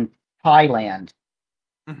kid from Thailand,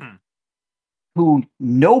 who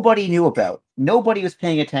nobody knew about, nobody was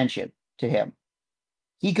paying attention to him.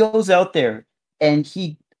 He goes out there and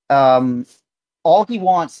he all he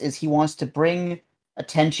wants to bring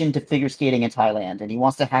attention to figure skating in Thailand, and he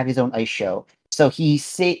wants to have his own ice show. So he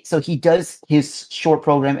does his short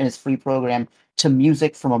program and his free program to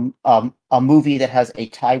music from a movie that has a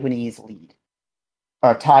Taiwanese lead,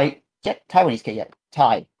 or Taiwanese kid, yeah,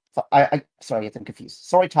 Thai. I sorry, I'm confused.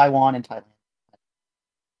 Sorry, Taiwan and Thailand.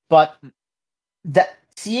 But that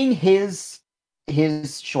seeing his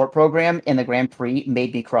short program in the Grand Prix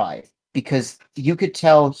made me cry, because you could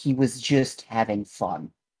tell he was just having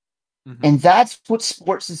fun. And that's what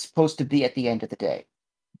sports is supposed to be at the end of the day.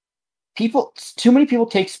 Too many people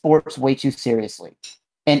take sports way too seriously.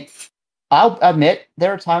 And I'll admit,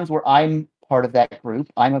 there are times where I'm part of that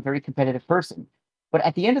group. I'm a very competitive person. But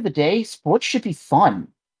at the end of the day, sports should be fun.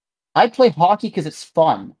 I play hockey because it's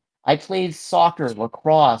fun. I played soccer,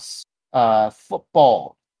 lacrosse,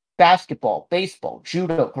 football, basketball, baseball,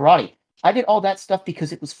 judo, karate. I did all that stuff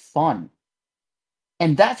because it was fun.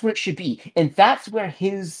 And that's what it should be. And that's where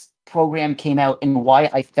his program came out, and why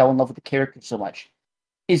I fell in love with the character so much,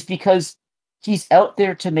 is because he's out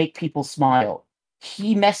there to make people smile.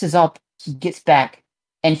 He messes up, he gets back,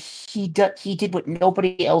 and he did what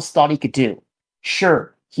nobody else thought he could do.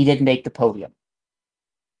 Sure, he didn't make the podium.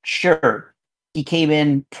 Sure, he came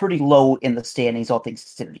in pretty low in the standings, all things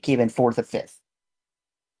considered. He came in 4th or 5th.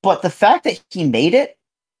 But the fact that he made it,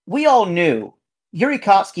 we all knew Yuri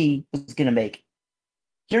Kotsky was going to make it.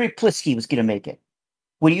 Yuri Plisky was going to make it.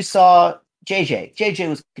 When you saw JJ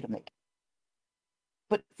was going to make it.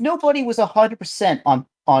 But nobody was 100%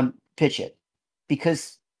 on Pitchit,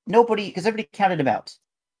 because everybody counted him out.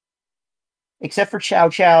 Except for Chow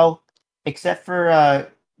Chow, except for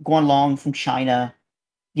Guanlong from China,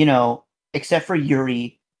 except for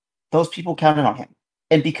Yuri. Those people counted on him.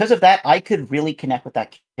 And because of that, I could really connect with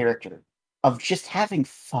that character of just having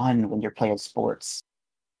fun when you're playing sports.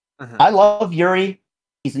 I love Yuri.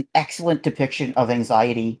 He's an excellent depiction of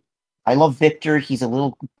anxiety. I love Victor. He's a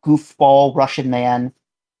little goofball Russian man.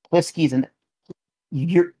 Plisky's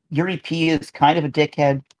Yuri P is kind of a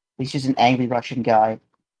dickhead. He's just an angry Russian guy.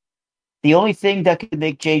 The only thing that could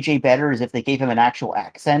make JJ better is if they gave him an actual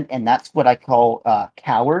accent, and that's what I call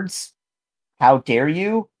cowards. How dare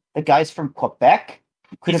you? The guy's from Quebec.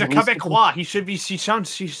 He's a Quebecois.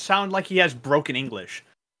 He sound like he has broken English.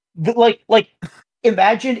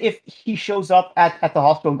 Imagine if he shows up at the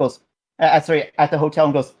hospital and goes, at the hotel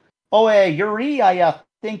and goes, "Oh, Yuri, I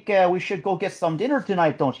think we should go get some dinner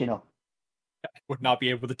tonight, don't you know?" I would not be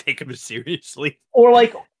able to take him seriously. Or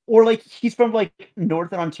he's from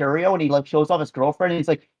Northern Ontario, and he shows off his girlfriend, and he's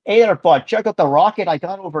like, "Hey there, bud, check out the rocket I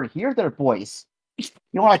got over here, there, boys.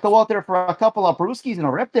 You want to go out there for a couple of brewskis and a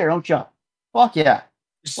rip there, don't you? Fuck yeah!"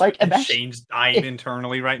 Imagine, Shane's dying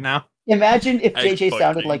internally right now. Imagine if JJ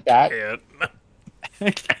sounded like that.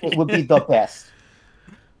 It would be the best.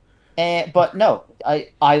 But no,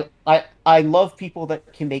 I love people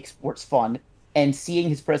that can make sports fun, and seeing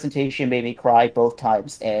his presentation made me cry both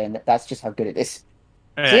times, and that's just how good it is.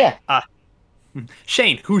 So yeah.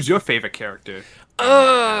 Shane, who's your favorite character?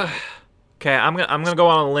 Okay, I'm gonna go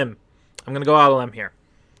on a limb. I'm gonna go out on a limb here.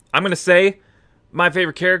 I'm gonna say my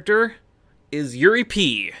favorite character is Yuri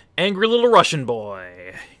P, Angry Little Russian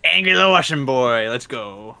Boy. Angry Little Russian Boy, let's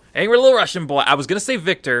go. Angry Little Russian Boy. I was gonna say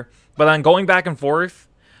Victor, But then going back and forth,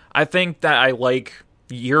 I think that I like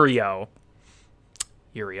Yurio,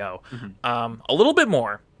 a little bit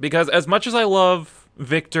more, because as much as I love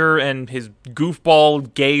Victor and his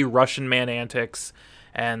goofball gay Russian man antics,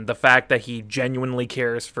 and the fact that he genuinely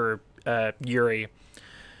cares for Yuri,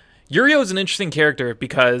 Yurio is an interesting character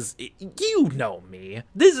because, you know me,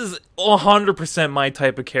 this is 100% my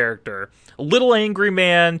type of character. A little angry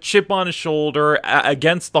man, chip on his shoulder,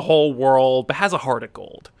 against the whole world, but has a heart of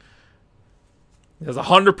gold. It's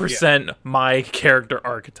 100% my character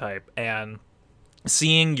archetype, and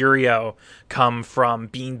seeing Yurio come from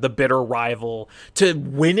being the bitter rival to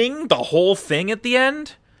winning the whole thing at the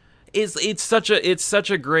end it's such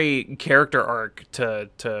a great character arc to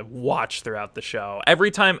watch throughout the show.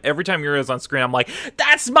 Every time Yurio's on screen, I'm like,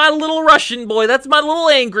 that's my little Russian boy, that's my little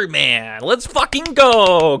angry man. Let's fucking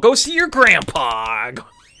go see your grandpa.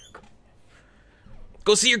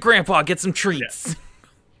 Go see your grandpa, get some treats.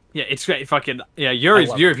 Yeah, it's great.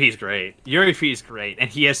 Yuri P's great. Yuri P's great, and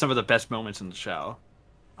he has some of the best moments in the show.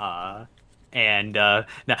 I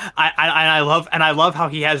love how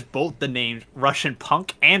he has both the names Russian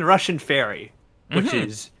Punk and Russian Fairy, which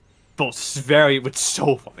is both it's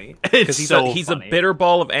so funny. Because he's a bitter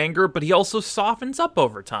ball of anger, but he also softens up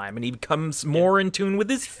over time, and he becomes more in tune with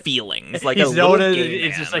his feelings. Like it's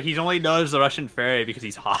just like he only knows the Russian Fairy because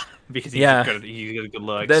he's hot, because he's got good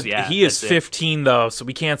looks. He is 15 though, so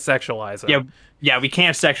we can't sexualize him. Yeah, we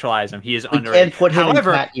can't sexualize him. He is underage. We can't put him in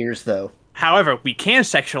cat ears though. However, we can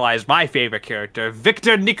sexualize my favorite character,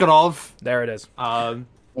 Viktor Nikiforov. There it is.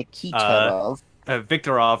 Nikiforov.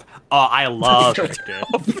 Viktorov. Oh, I love Viktor.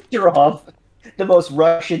 Viktorov. The most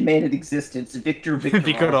Russian man in existence.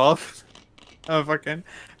 Viktorov. Oh, fucking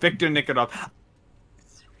Viktor Nikiforov.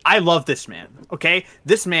 I love this man. Okay?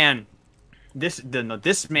 This man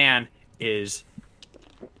is,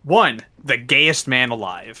 one, the gayest man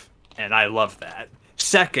alive. And I love that.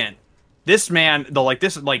 Second, this man, he is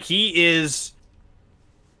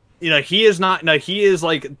like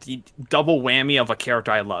the double whammy of a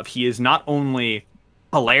character I love. He is not only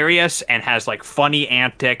hilarious and has like funny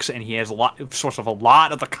antics, and he has a lot of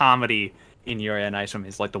the comedy in Yuri on Ice from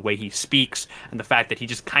his like the way he speaks and the fact that he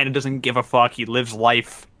just kind of doesn't give a fuck. He lives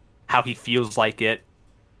life how he feels like it,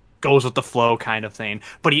 goes with the flow kind of thing.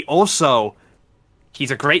 But he's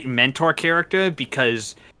a great mentor character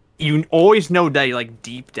because you always know that, like,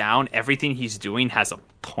 deep down, everything he's doing has a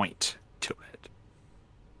point to it.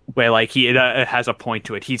 Where, like, he has a point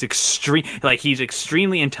to it. He's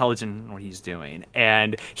extremely intelligent in what he's doing,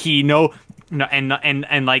 and you can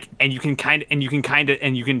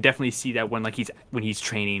definitely see that when he's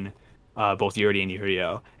training both Yuri and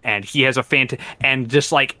Yurio, and he has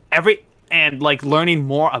learning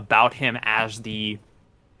more about him as the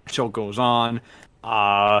show goes on,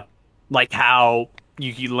 like how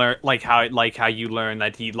you learn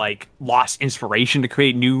that he like lost inspiration to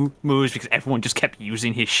create new moves because everyone just kept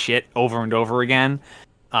using his shit over and over again,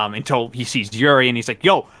 until he sees Yuri and he's like,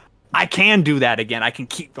 yo, I can do that again. I can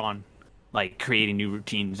keep on like creating new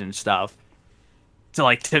routines and stuff.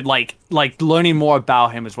 So learning more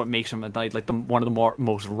about him is what makes him one of the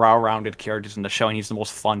most well-rounded characters in the show, and he's the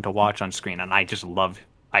most fun to watch on screen. And I just love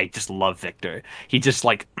Victor. He's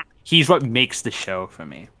what makes the show for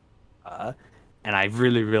me. And I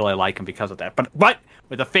really, really like him because of that. But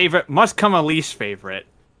with a favorite must come a least favorite.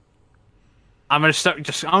 I'm just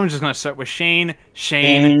gonna start with Shane.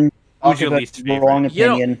 Shane, who's your least favorite? Wrong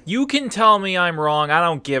opinion. You can tell me I'm wrong. I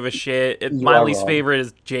don't give a shit. My least favorite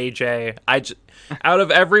is JJ. Out of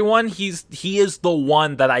everyone, he is the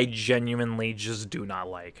one that I genuinely just do not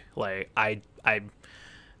like. Like I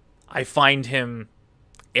find him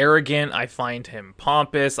arrogant. I find him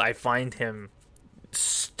pompous. I find him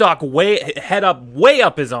stuck way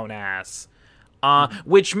up his own ass,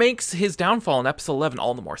 which makes his downfall in episode 11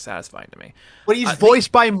 all the more satisfying to me. But he's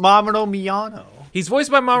voiced by Mamoru Miyano. He's voiced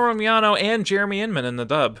by Mamoru Miyano and Jeremy Inman in the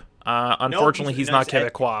dub. Unfortunately, he's not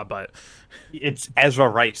Quebecois, but it's Ezra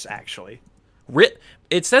Rice actually.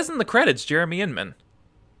 It says in the credits Jeremy Inman.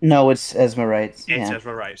 No, it's Ezra Rice. It's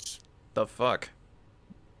Ezra Rice. The fuck?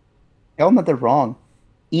 Tell them that they're wrong.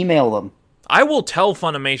 Email them. I will tell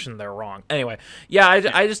Funimation they're wrong. Anyway, yeah,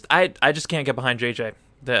 I just can't get behind JJ.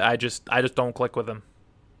 I just don't click with him.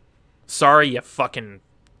 Sorry, you fucking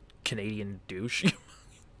Canadian douche.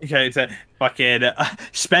 Okay, it's a fucking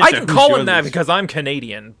Spencer. I can call him that because I'm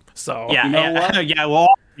Canadian. So yeah, you know what? Yeah, we're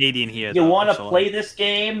all Canadian here. You want to play this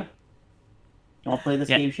game? You want to play this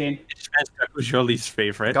game, Shane? Spencer, who's your least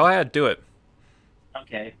favorite? Go ahead, do it.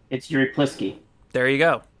 Okay, it's Yuri Plisky. There you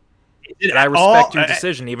go. And I respect your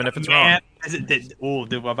decision, even if it's wrong.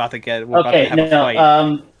 We're about to get.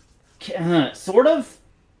 Sort of.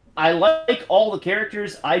 I like all the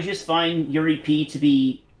characters. I just find Yuri P to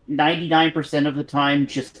be 99% of the time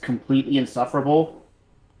just completely insufferable.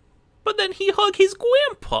 But then he hugged his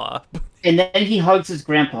grandpa. And then he hugs his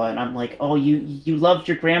grandpa, and I'm like, "Oh, you loved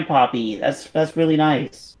your grandpa, B. That's really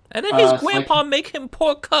nice." And then his It's like, grandpa make him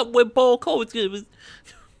pork cut with bowl coats.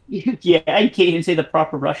 yeah, I can't even say the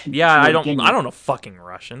proper Russian. Yeah, I don't know fucking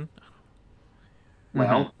Russian.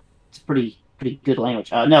 Well, it's pretty good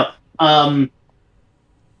language. No,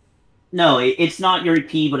 it's not Yuri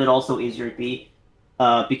P, but it also is Yuri P,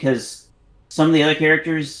 because some of the other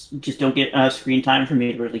characters just don't get enough screen time for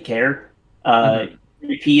me to really care.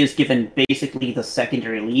 Yuri P is given basically the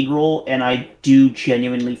secondary lead role, and I do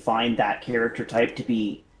genuinely find that character type to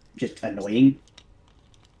be just annoying.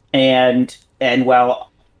 And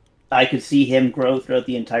while I could see him grow throughout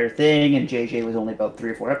the entire thing, and JJ was only about 3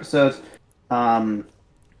 or 4 episodes, I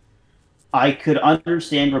could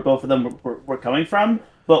understand where both of them were coming from.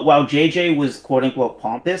 But while JJ was quote unquote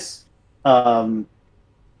pompous,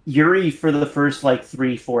 Yuri for the first like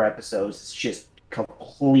 3-4 episodes is just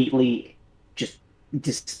completely just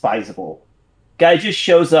despisable. Guy just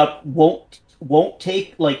shows up, won't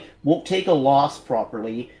take a loss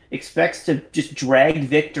properly, expects to just drag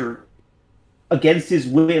Victor against his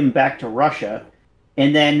whim back to Russia,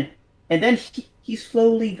 and then he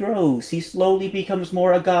slowly grows. He slowly becomes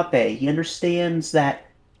more agape. He understands that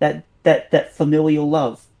familial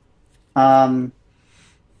love. But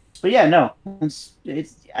yeah, no,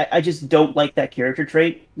 I just don't like that character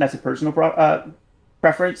trait. That's a personal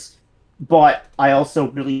preference. But I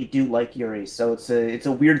also really do like Yuri, so it's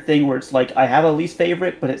a weird thing where it's like I have a least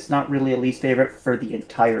favorite, but it's not really a least favorite for the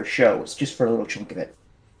entire show. It's just for a little chunk of it.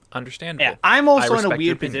 Understandable. Yeah, I'm also in a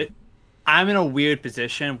weird position. I'm in a weird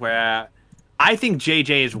position where I think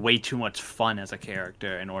JJ is way too much fun as a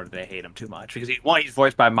character in order to hate him too much, because he's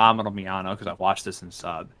voiced by Mamoru Miyano, because I watched this in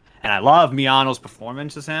sub, and I love Miyano's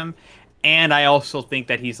performance as him, and I also think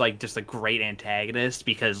that he's like just a great antagonist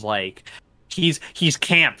because like he's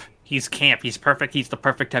camp. He's camp. He's perfect. He's the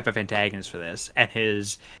perfect type of antagonist for this, and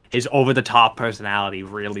his over the top personality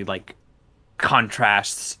really like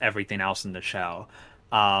contrasts everything else in the show.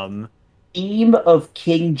 Theme of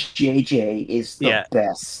King JJ is the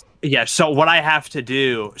best. Yeah. So what I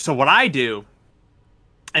do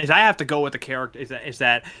is I have to go with the character. Is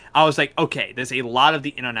that I was like, okay, there's a lot of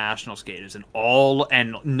the international skaters, and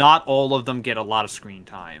not all of them get a lot of screen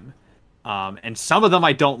time. And some of them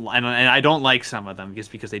I don't, and I don't like some of them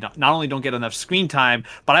just because they not only don't get enough screen time,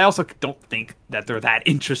 but I also don't think that they're that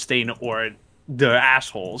interesting or they're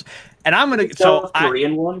assholes. And I'm gonna South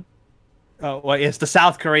Korean one. Oh, well, it's the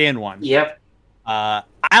South Korean one. Yep. I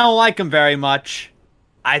don't like him very much.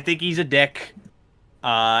 I think he's a dick.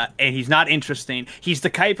 And he's not interesting. He's the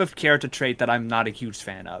type of character trait that I'm not a huge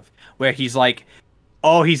fan of, where he's like,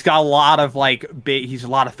 oh, he's got a lot of he's a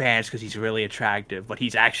lot of fans because he's really attractive, but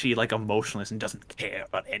he's actually like emotionless and doesn't care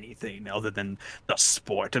about anything other than the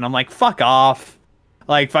sport. And I'm like, fuck off.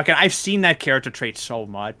 Like, fucking, I've seen that character trait so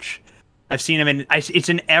much. I've seen him it's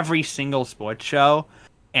in every single sports show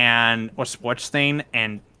or sports thing,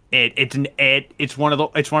 and it's one of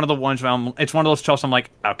the ones where it's one of those shows I'm like,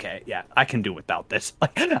 okay, yeah, I can do without this.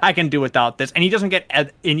 Like, I can do without this. And he doesn't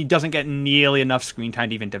get nearly enough screen time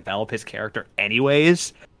to even develop his character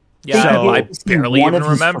anyways. Yeah, so, I barely even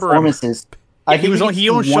remember him. He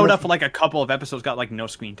only showed up for like a couple of episodes, got like no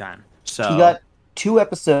screen time. So he got 2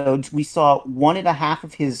 episodes. We saw 1.5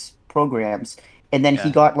 of his programs, and then he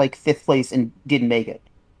got like 5th place and didn't make it.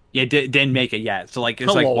 Yeah, didn't make it yet. So like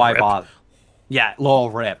it's like why bother? Yeah, lol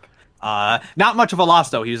rip. Not much of a loss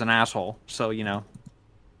though. He was an asshole. So you know,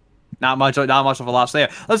 not much of a loss there.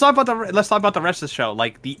 Let's talk about the rest of the show,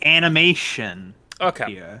 like the animation.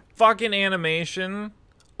 Okay. Here. Fucking animation,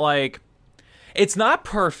 like it's not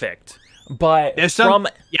perfect, but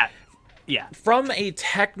from a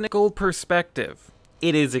technical perspective,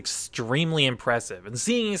 it is extremely impressive. And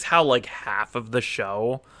seeing as how like half of the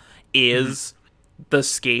show is the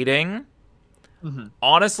skating,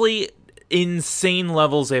 honestly, insane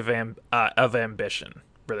levels of ambition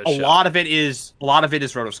for this show. A lot of it is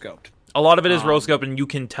rotoscoped. A lot of it is rotoscoped, and you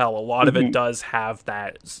can tell a lot of it does have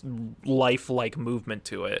that lifelike movement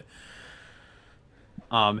to it.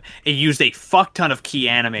 It used a fuck ton of key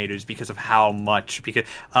animators because of how much 48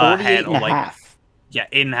 and a half. Yeah,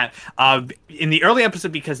 in the early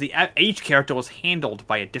episode, because each character was handled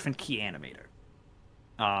by a different key animator.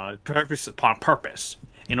 Upon purpose,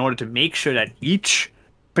 in order to make sure that each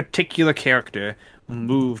particular character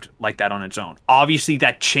moved like that on its own. Obviously,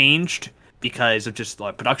 that changed because of just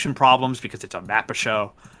production problems, because it's a Mappa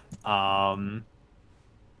show.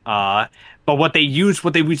 But what they used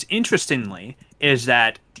interestingly is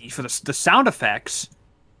that the sound effects,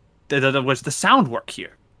 was the sound work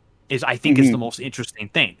here. I think is the most interesting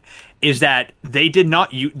thing, is that they did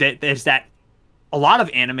not use that. A lot of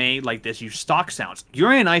anime like this use stock sounds.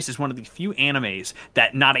 Yuri on Ice is one of the few animes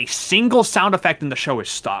that not a single sound effect in the show is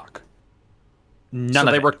stock. None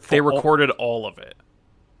of it. They recorded all of it.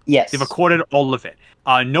 Yes, they recorded all of it.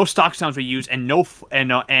 No stock sounds were used, and no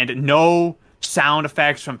sound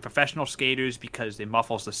effects from professional skaters because it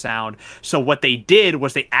muffles the sound. So what they did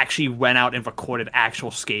was they actually went out and recorded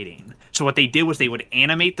actual skating. So what they did was they would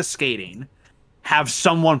animate the skating, have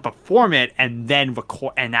someone perform it, and then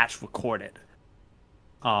record, and that's recorded.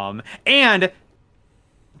 And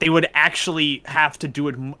they would actually have to do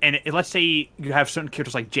it. And let's say you have certain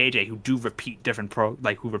characters like JJ who do repeat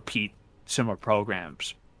who repeat similar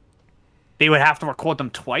programs. They would have to record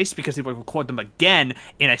them twice because they would record them again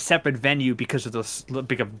in a separate venue because of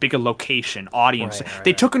the bigger location, audience. Right.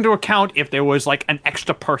 They took into account if there was like an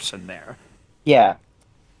extra person there. Yeah.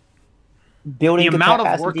 Building the amount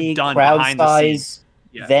capacity, of work done crowd behind size,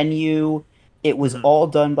 the scenes. venue. It was all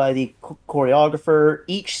done by the choreographer.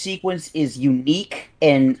 Each sequence is unique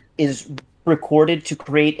and is recorded to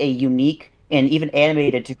create a unique, and even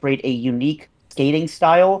animated to create a unique skating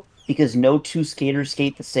style, because no two skaters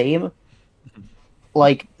skate the same.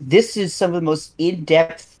 Like, this is some of the most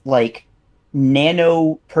in-depth, like,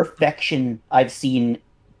 nano perfection I've seen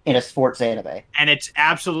in a sports anime. And it's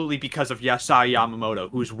absolutely because of Yasai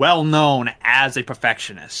Yamamoto, who's well known as a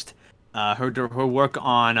perfectionist. Her work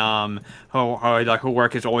on her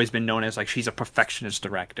work has always been known as like she's a perfectionist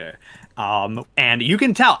director, and you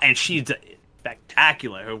can tell, and she's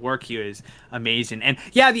spectacular. Her work here is amazing, and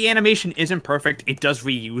yeah, the animation isn't perfect. It does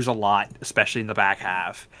reuse a lot, especially in the back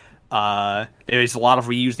half. There is a lot of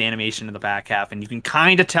reused animation in the back half, and you can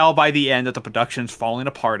kind of tell by the end that the production's falling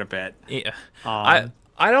apart a bit. Yeah, I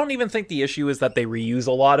don't even think the issue is that they reuse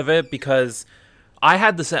a lot of it, because I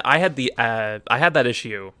had that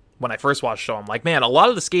issue. When I first watched the show, I'm like, man, a lot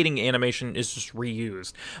of the skating animation is just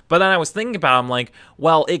reused. But then I was thinking about it, I'm like,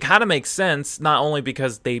 well, it kind of makes sense, not only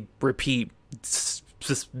because they repeat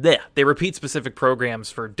specific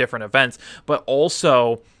programs for different events, but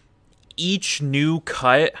also each new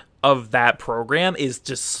cut of that program is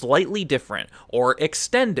just slightly different or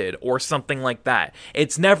extended or something like that.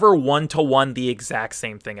 It's never one-to-one the exact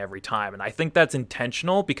same thing every time, and I think that's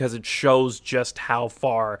intentional because it shows just how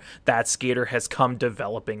far that skater has come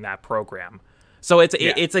developing that program. So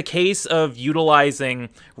it's a case of utilizing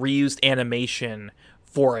reused animation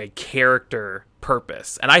for a character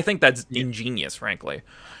purpose, and I think that's ingenious, frankly.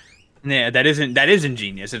 Yeah, that is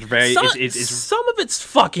ingenious. It's very some of it's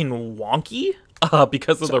fucking wonky.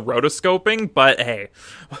 Because of the rotoscoping, but hey.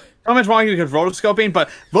 So much wonky because of rotoscoping, but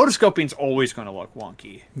rotoscoping's always going to look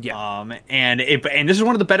wonky. Yeah. And this is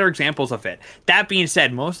one of the better examples of it. That being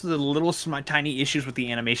said, most of the little tiny issues with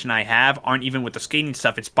the animation I have aren't even with the skating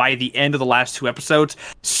stuff. It's by the end of the last 2 episodes,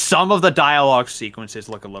 some of the dialogue sequences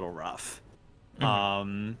look a little rough.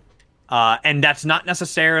 And that's not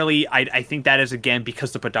necessarily, I think that is, again,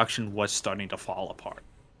 because the production was starting to fall apart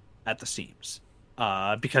at the seams.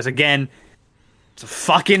 Because, again, it's a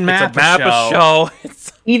fucking Mappa show.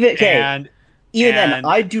 Even then,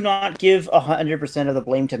 I do not give 100% of the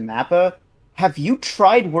blame to Mappa. Have you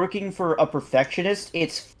tried working for a perfectionist?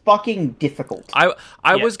 It's fucking difficult. I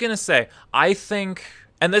was gonna say, I think,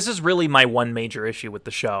 and this is really my one major issue with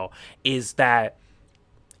the show, is that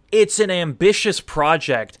it's an ambitious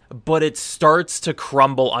project, but it starts to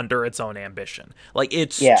crumble under its own ambition. Like,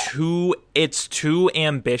 it's too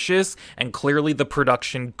ambitious, and clearly the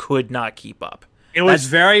production could not keep up. It was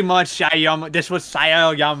very much this was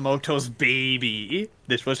Sayo Yamamoto's baby.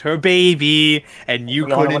 This was her baby, and you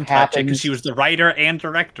couldn't touch it because she was the writer and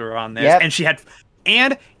director on this. Yep. And she had,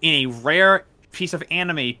 and in a rare piece of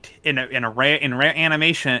anime, in a rare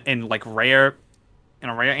animation, in a rare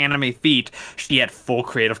anime feat, she had full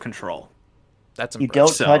creative control. That's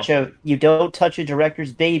impressive. You don't touch a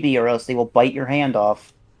director's baby, or else they will bite your hand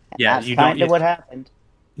off. And that's kind of what happened.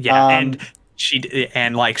 Yeah, she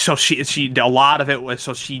a lot of it was,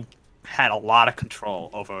 so she had a lot of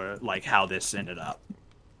control over like how this ended up.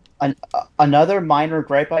 Another minor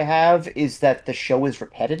gripe I have is that the show is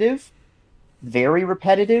repetitive, very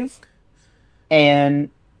repetitive,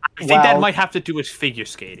 and I think that might have to do with figure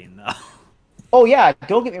skating, though. Oh yeah,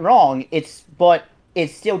 don't get me wrong. But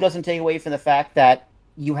it still doesn't take away from the fact that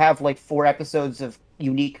you have like 5 episodes of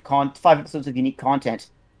unique content,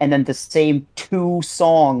 and then the same 2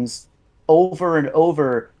 songs over and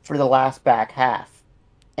over for the last back half.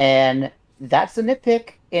 And that's a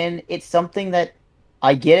nitpick, and it's something that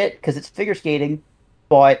I get it because it's figure skating,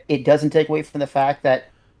 but it doesn't take away from the fact that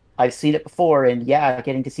I've seen it before, and yeah,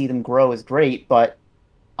 getting to see them grow is great, but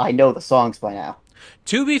I know the songs by now.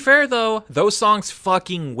 To be fair, though, those songs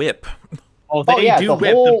fucking whip. Oh, they yeah, do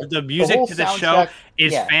whip. The music whole to the show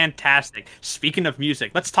is yeah. fantastic. Speaking of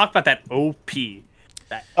music, let's talk about that OP.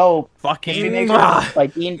 That fucking by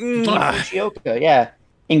Dean Fujioka, yeah.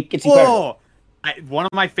 It's incredible. One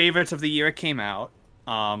of my favorites of the year came out.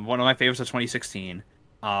 One of my favorites of 2016.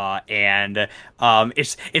 And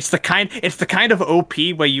it's the kind of OP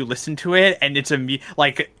where you listen to it and it's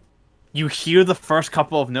like you hear the first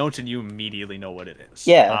couple of notes and you immediately know what it is.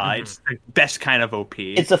 Yeah. It's the best kind of OP.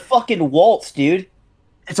 It's a fucking waltz, dude.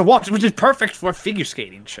 It's a waltz, which is perfect for a figure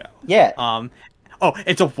skating show. Yeah.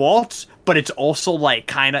 It's a waltz, but it's also like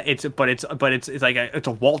kind of it's like it's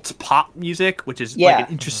a waltz pop music, which is like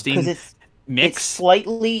an interesting mix. It's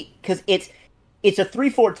slightly because it's a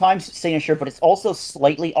 3/4 time signature, but it's also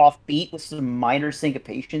slightly offbeat with some minor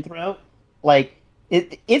syncopation throughout. Like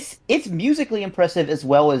it's musically impressive as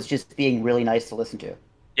well as just being really nice to listen to.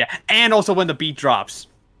 Yeah, and also when the beat drops.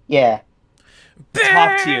 Yeah.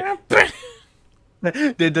 Top tier.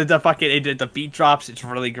 The beat drops. It's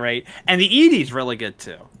really great, and the ED's really good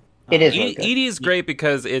too. It is. Really good. ED is great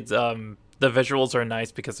because it's the visuals are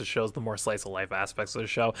nice because it shows the more slice of life aspects of the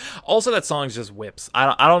show. Also, that song just whips.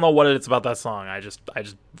 I don't know what it's about that song. I just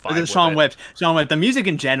vibe the song whips. The music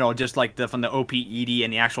in general, just like from the OP, ED,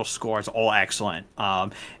 and the actual score is all excellent.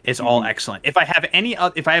 It's all excellent. If I have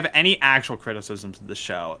any actual criticisms of the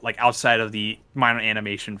show, like outside of the minor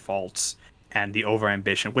animation faults and the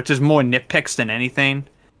overambition, which is more nitpicks than anything,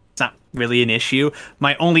 it's not really an issue.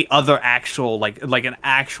 My only other actual like an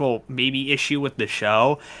actual maybe issue with the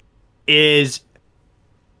show is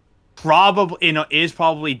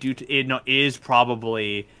probably due to is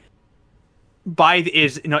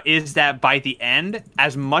that by the end,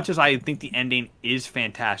 as much as I think the ending is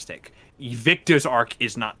fantastic, Victor's arc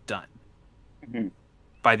is not done.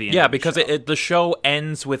 By the end. Yeah, because the show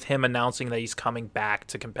ends with him announcing that he's coming back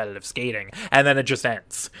to competitive skating, and then it just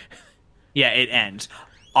ends. Yeah, it ends.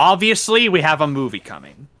 Obviously, we have a movie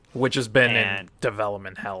coming. Which has been in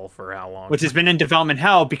development hell for how long? Which has been in development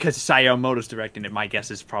hell because Sayo Moto's directing it. My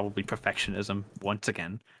guess is probably perfectionism once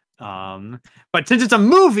again. But since it's a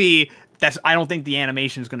movie, I don't think the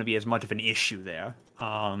animation is going to be as much of an issue there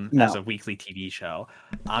as a weekly TV show.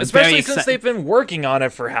 Especially since they've been working on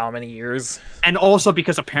it for how many years? And also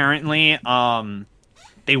because apparently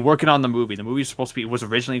they working on the movie. The movie was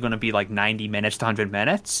originally going to be like 90 minutes to 100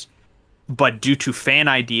 minutes. But due to fan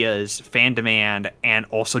ideas, fan demand, and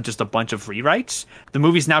also just a bunch of rewrites, the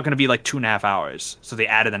movie's now going to be like 2.5 hours. So they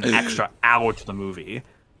added an extra hour to the movie.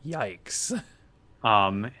 Yikes.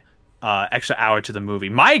 Extra hour to the movie.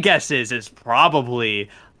 My guess is probably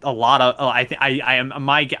a lot of.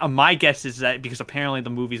 My guess is that because apparently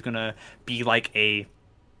the movie's going to be like a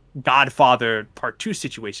Godfather Part 2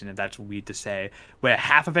 situation, and that's weird to say, where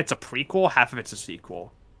half of it's a prequel, half of it's a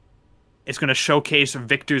sequel. It's going to showcase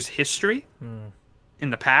Victor's history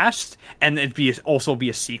in the past, and it'd also be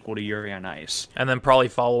a sequel to Yuri on Ice. And then probably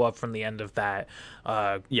follow up from the end of that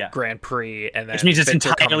Grand Prix. And then which means it's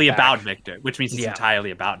entirely about Victor. Which means it's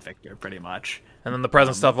entirely about Victor, pretty much. And then the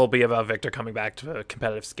present stuff will be about Victor coming back to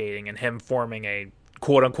competitive skating and him forming a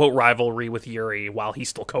quote-unquote rivalry with Yuri while he's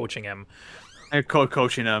still coaching him.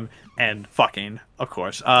 Coaching him and fucking, of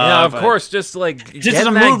course. Of course, just as a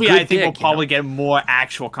movie, I think we'll probably get more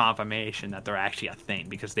actual confirmation that they're actually a thing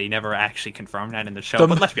because they never actually confirmed that in the show.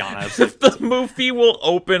 But let's be honest, the movie will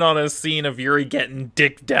open on a scene of Yuri getting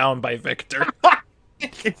dicked down by Victor,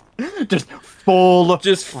 just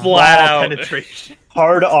flat out penetration,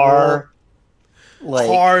 hard R,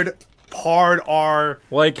 hard R.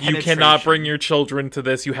 Like you cannot bring your children to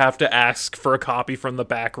this. You have to ask for a copy from the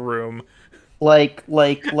back room. Like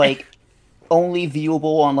only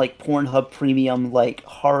viewable on like Pornhub Premium, like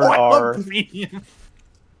hard R.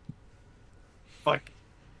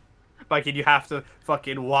 Fucking, you have to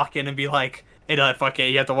fucking walk in and be like, you have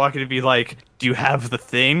to walk in and be like, do you have the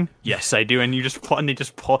thing? Yes, I do. And you just pull, and they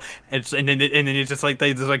just pull, and then it's just like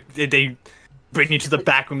they bring you to the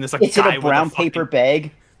back room. There's like it's in a brown paper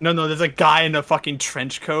bag. No, there's a guy in a fucking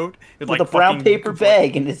trench coat with like a brown paper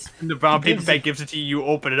bag, and the brown paper bag gives it to you. You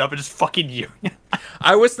open it up, and it's fucking you.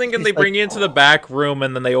 I was thinking they bring you into the back room,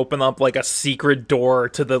 and then they open up like a secret door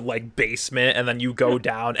to the like basement, and then you go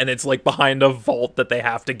down, and it's like behind a vault that they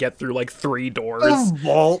have to get through like 3 doors. A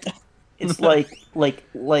vault. It's like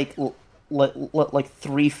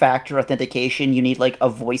 3-factor authentication. You need like a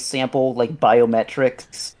voice sample, like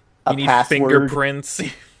biometrics, you need password. Fingerprints.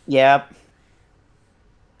 Yep.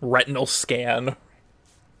 Retinal scan.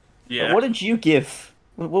 Yeah. But what did you give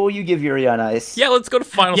What will you give Yuri on Ice? Yeah, let's go to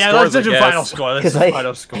final Yeah, scores. let's do final score. Let's do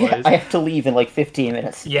final scores. I have to leave in like 15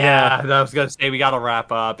 minutes. Yeah, I was gonna say we gotta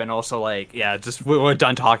wrap up, and also just we're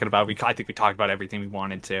done talking about. I think we talked about everything we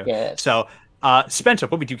wanted to. Yeah. So, Spencer,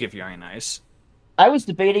 what would you give Yuri on Ice? I was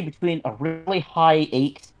debating between a really high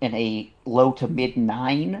 8 and a low to mid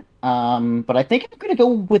 9, but I think I'm gonna go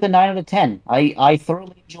with a 9 out of 10. I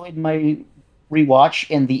thoroughly enjoyed my rewatch,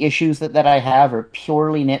 and the issues that I have are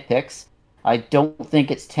purely nitpicks. I don't think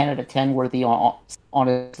it's 10 out of 10 worthy,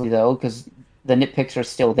 honestly, though, because the nitpicks are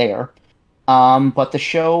still there. But the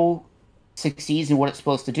show succeeds in what it's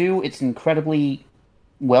supposed to do. It's an incredibly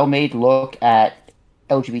well-made look at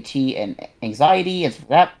LGBT and anxiety and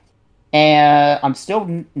that. And I'm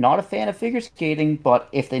still not a fan of figure skating, but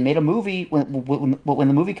if they made a movie, when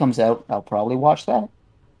the movie comes out, I'll probably watch that.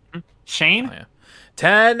 Shane? Oh, yeah.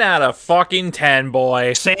 10 out of fucking 10,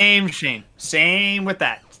 boy. Same, Shane. Same with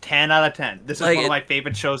that. 10 out of 10. This is one of my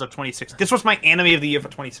favorite shows of 2016. This was my anime of the year for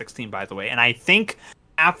 2016, by the way. And I think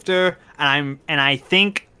I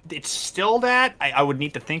think it's still that. I would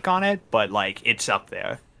need to think on it, but it's up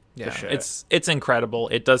there. Yeah, sure. it's incredible.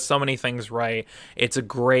 It does so many things right. It's a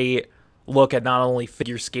great look at not only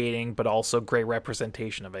figure skating, but also great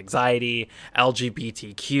representation of anxiety,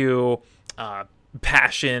 LGBTQ,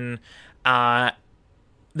 passion.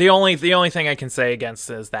 The only thing I can say against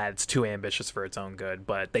it is that it's too ambitious for its own good,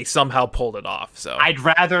 but they somehow pulled it off. So I'd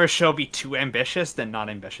rather a show be too ambitious than not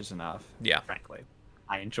ambitious enough. Yeah, frankly,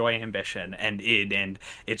 I enjoy ambition, and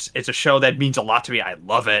it's a show that means a lot to me. I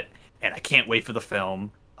love it, and I can't wait for the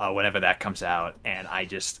film whenever that comes out. And I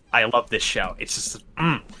love this show. It's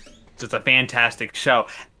just a fantastic show,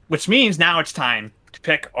 which means now it's time to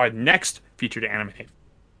pick our next featured anime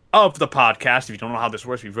of the podcast. If you don't know how this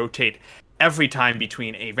works, we rotate every time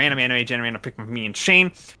between a random anime generator pick from me and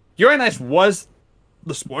Shane. Yuri on Ice was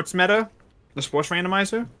the sports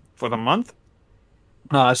randomizer for the month.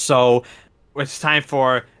 So it's time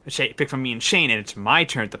for a pick from me and Shane, and it's my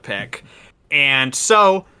turn to pick. And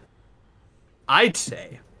so I'd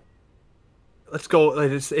say let's go.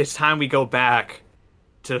 It's time we go back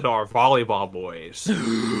to our volleyball boys.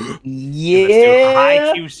 Yeah.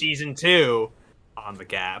 Let's do Haikyuu Season 2 on the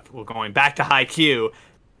G.A.P. We're going back to Haikyuu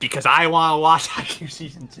because I want to watch Haikyuu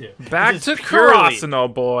Season 2. Back to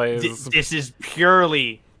Kurasuno, boys. This is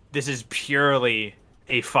purely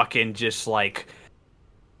a fucking just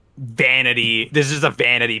vanity. This is a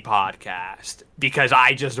vanity podcast because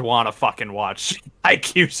I just want to fucking watch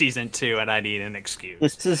Haikyuu Season 2 and I need an excuse.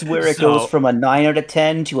 This is where it goes from a 9 out of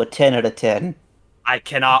 10 to a 10 out of 10. I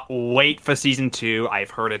cannot wait for Season 2.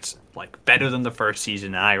 I've heard it's better than the first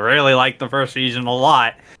season, and I really like the first season a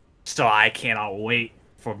lot. So I cannot wait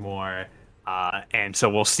for more. And so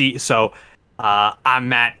we'll see. So I'm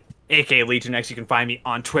Matt, aka Legion X. You can find me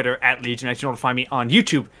on Twitter at Legion X. You can find me on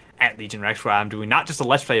YouTube at Legion X, where I'm doing not just a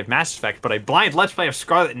Let's Play of Mass Effect, but a blind Let's Play of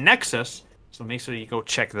Scarlet Nexus. So make sure you go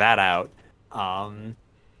check that out.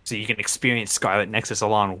 So you can experience Scarlet Nexus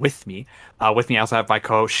along with me. With me, I also have my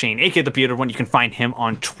co-host Shane, aka The Bearded One. You can find him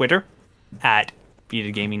on Twitter at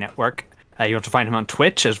Bearded Gaming Network. You can also find him on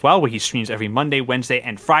Twitch as well, where he streams every Monday, Wednesday,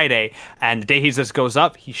 and Friday. And the day this goes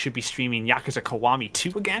up, he should be streaming Yakuza Kiwami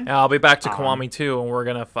 2 again. Yeah, I'll be back to Kiwami 2, and we're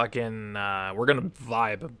gonna fucking we're gonna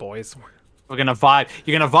vibe, boys. We're gonna vibe.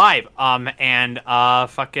 You're gonna vibe.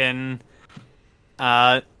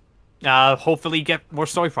 Hopefully get more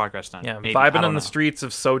story progress done. Yeah, maybe. vibing in the streets of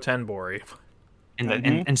Sotenbori.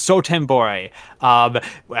 And Sotenbori.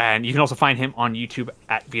 And you can also find him on YouTube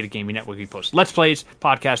at Vita Gaming Network. We post Let's Plays,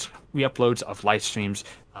 podcasts, re-uploads of live streams,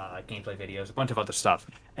 gameplay videos, a bunch of other stuff.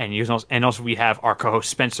 And also we have our co-host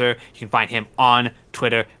Spencer. You can find him on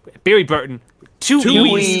Twitter, Barry Burton, two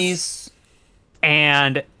E's.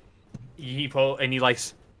 And he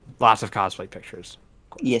likes lots of cosplay pictures.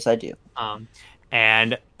 Yes, I do.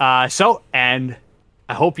 And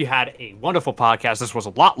I hope you had a wonderful podcast. This was a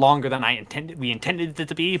lot longer than we intended it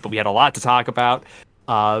to be, but we had a lot to talk about.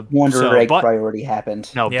 Wonder Egg priority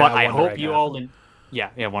happened. No, yeah, but I hope you all...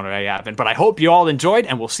 Wonder Egg happened. But I hope you all enjoyed,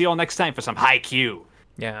 and we'll see you all next time for some Haikyuu.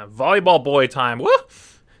 Yeah, volleyball boy time. Woo!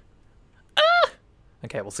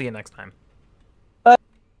 Okay, we'll see you next time.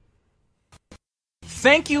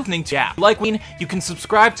 Thank you for listening to G.A.P. You can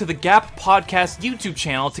subscribe to the G.A.P. Podcast YouTube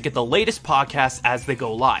channel to get the latest podcasts as they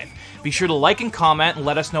go live. Be sure to like and comment and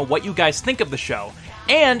let us know what you guys think of the show.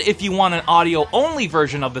 And if you want an audio-only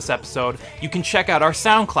version of this episode, you can check out our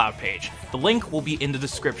SoundCloud page. The link will be in the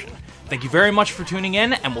description. Thank you very much for tuning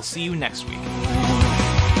in, and we'll see you next week.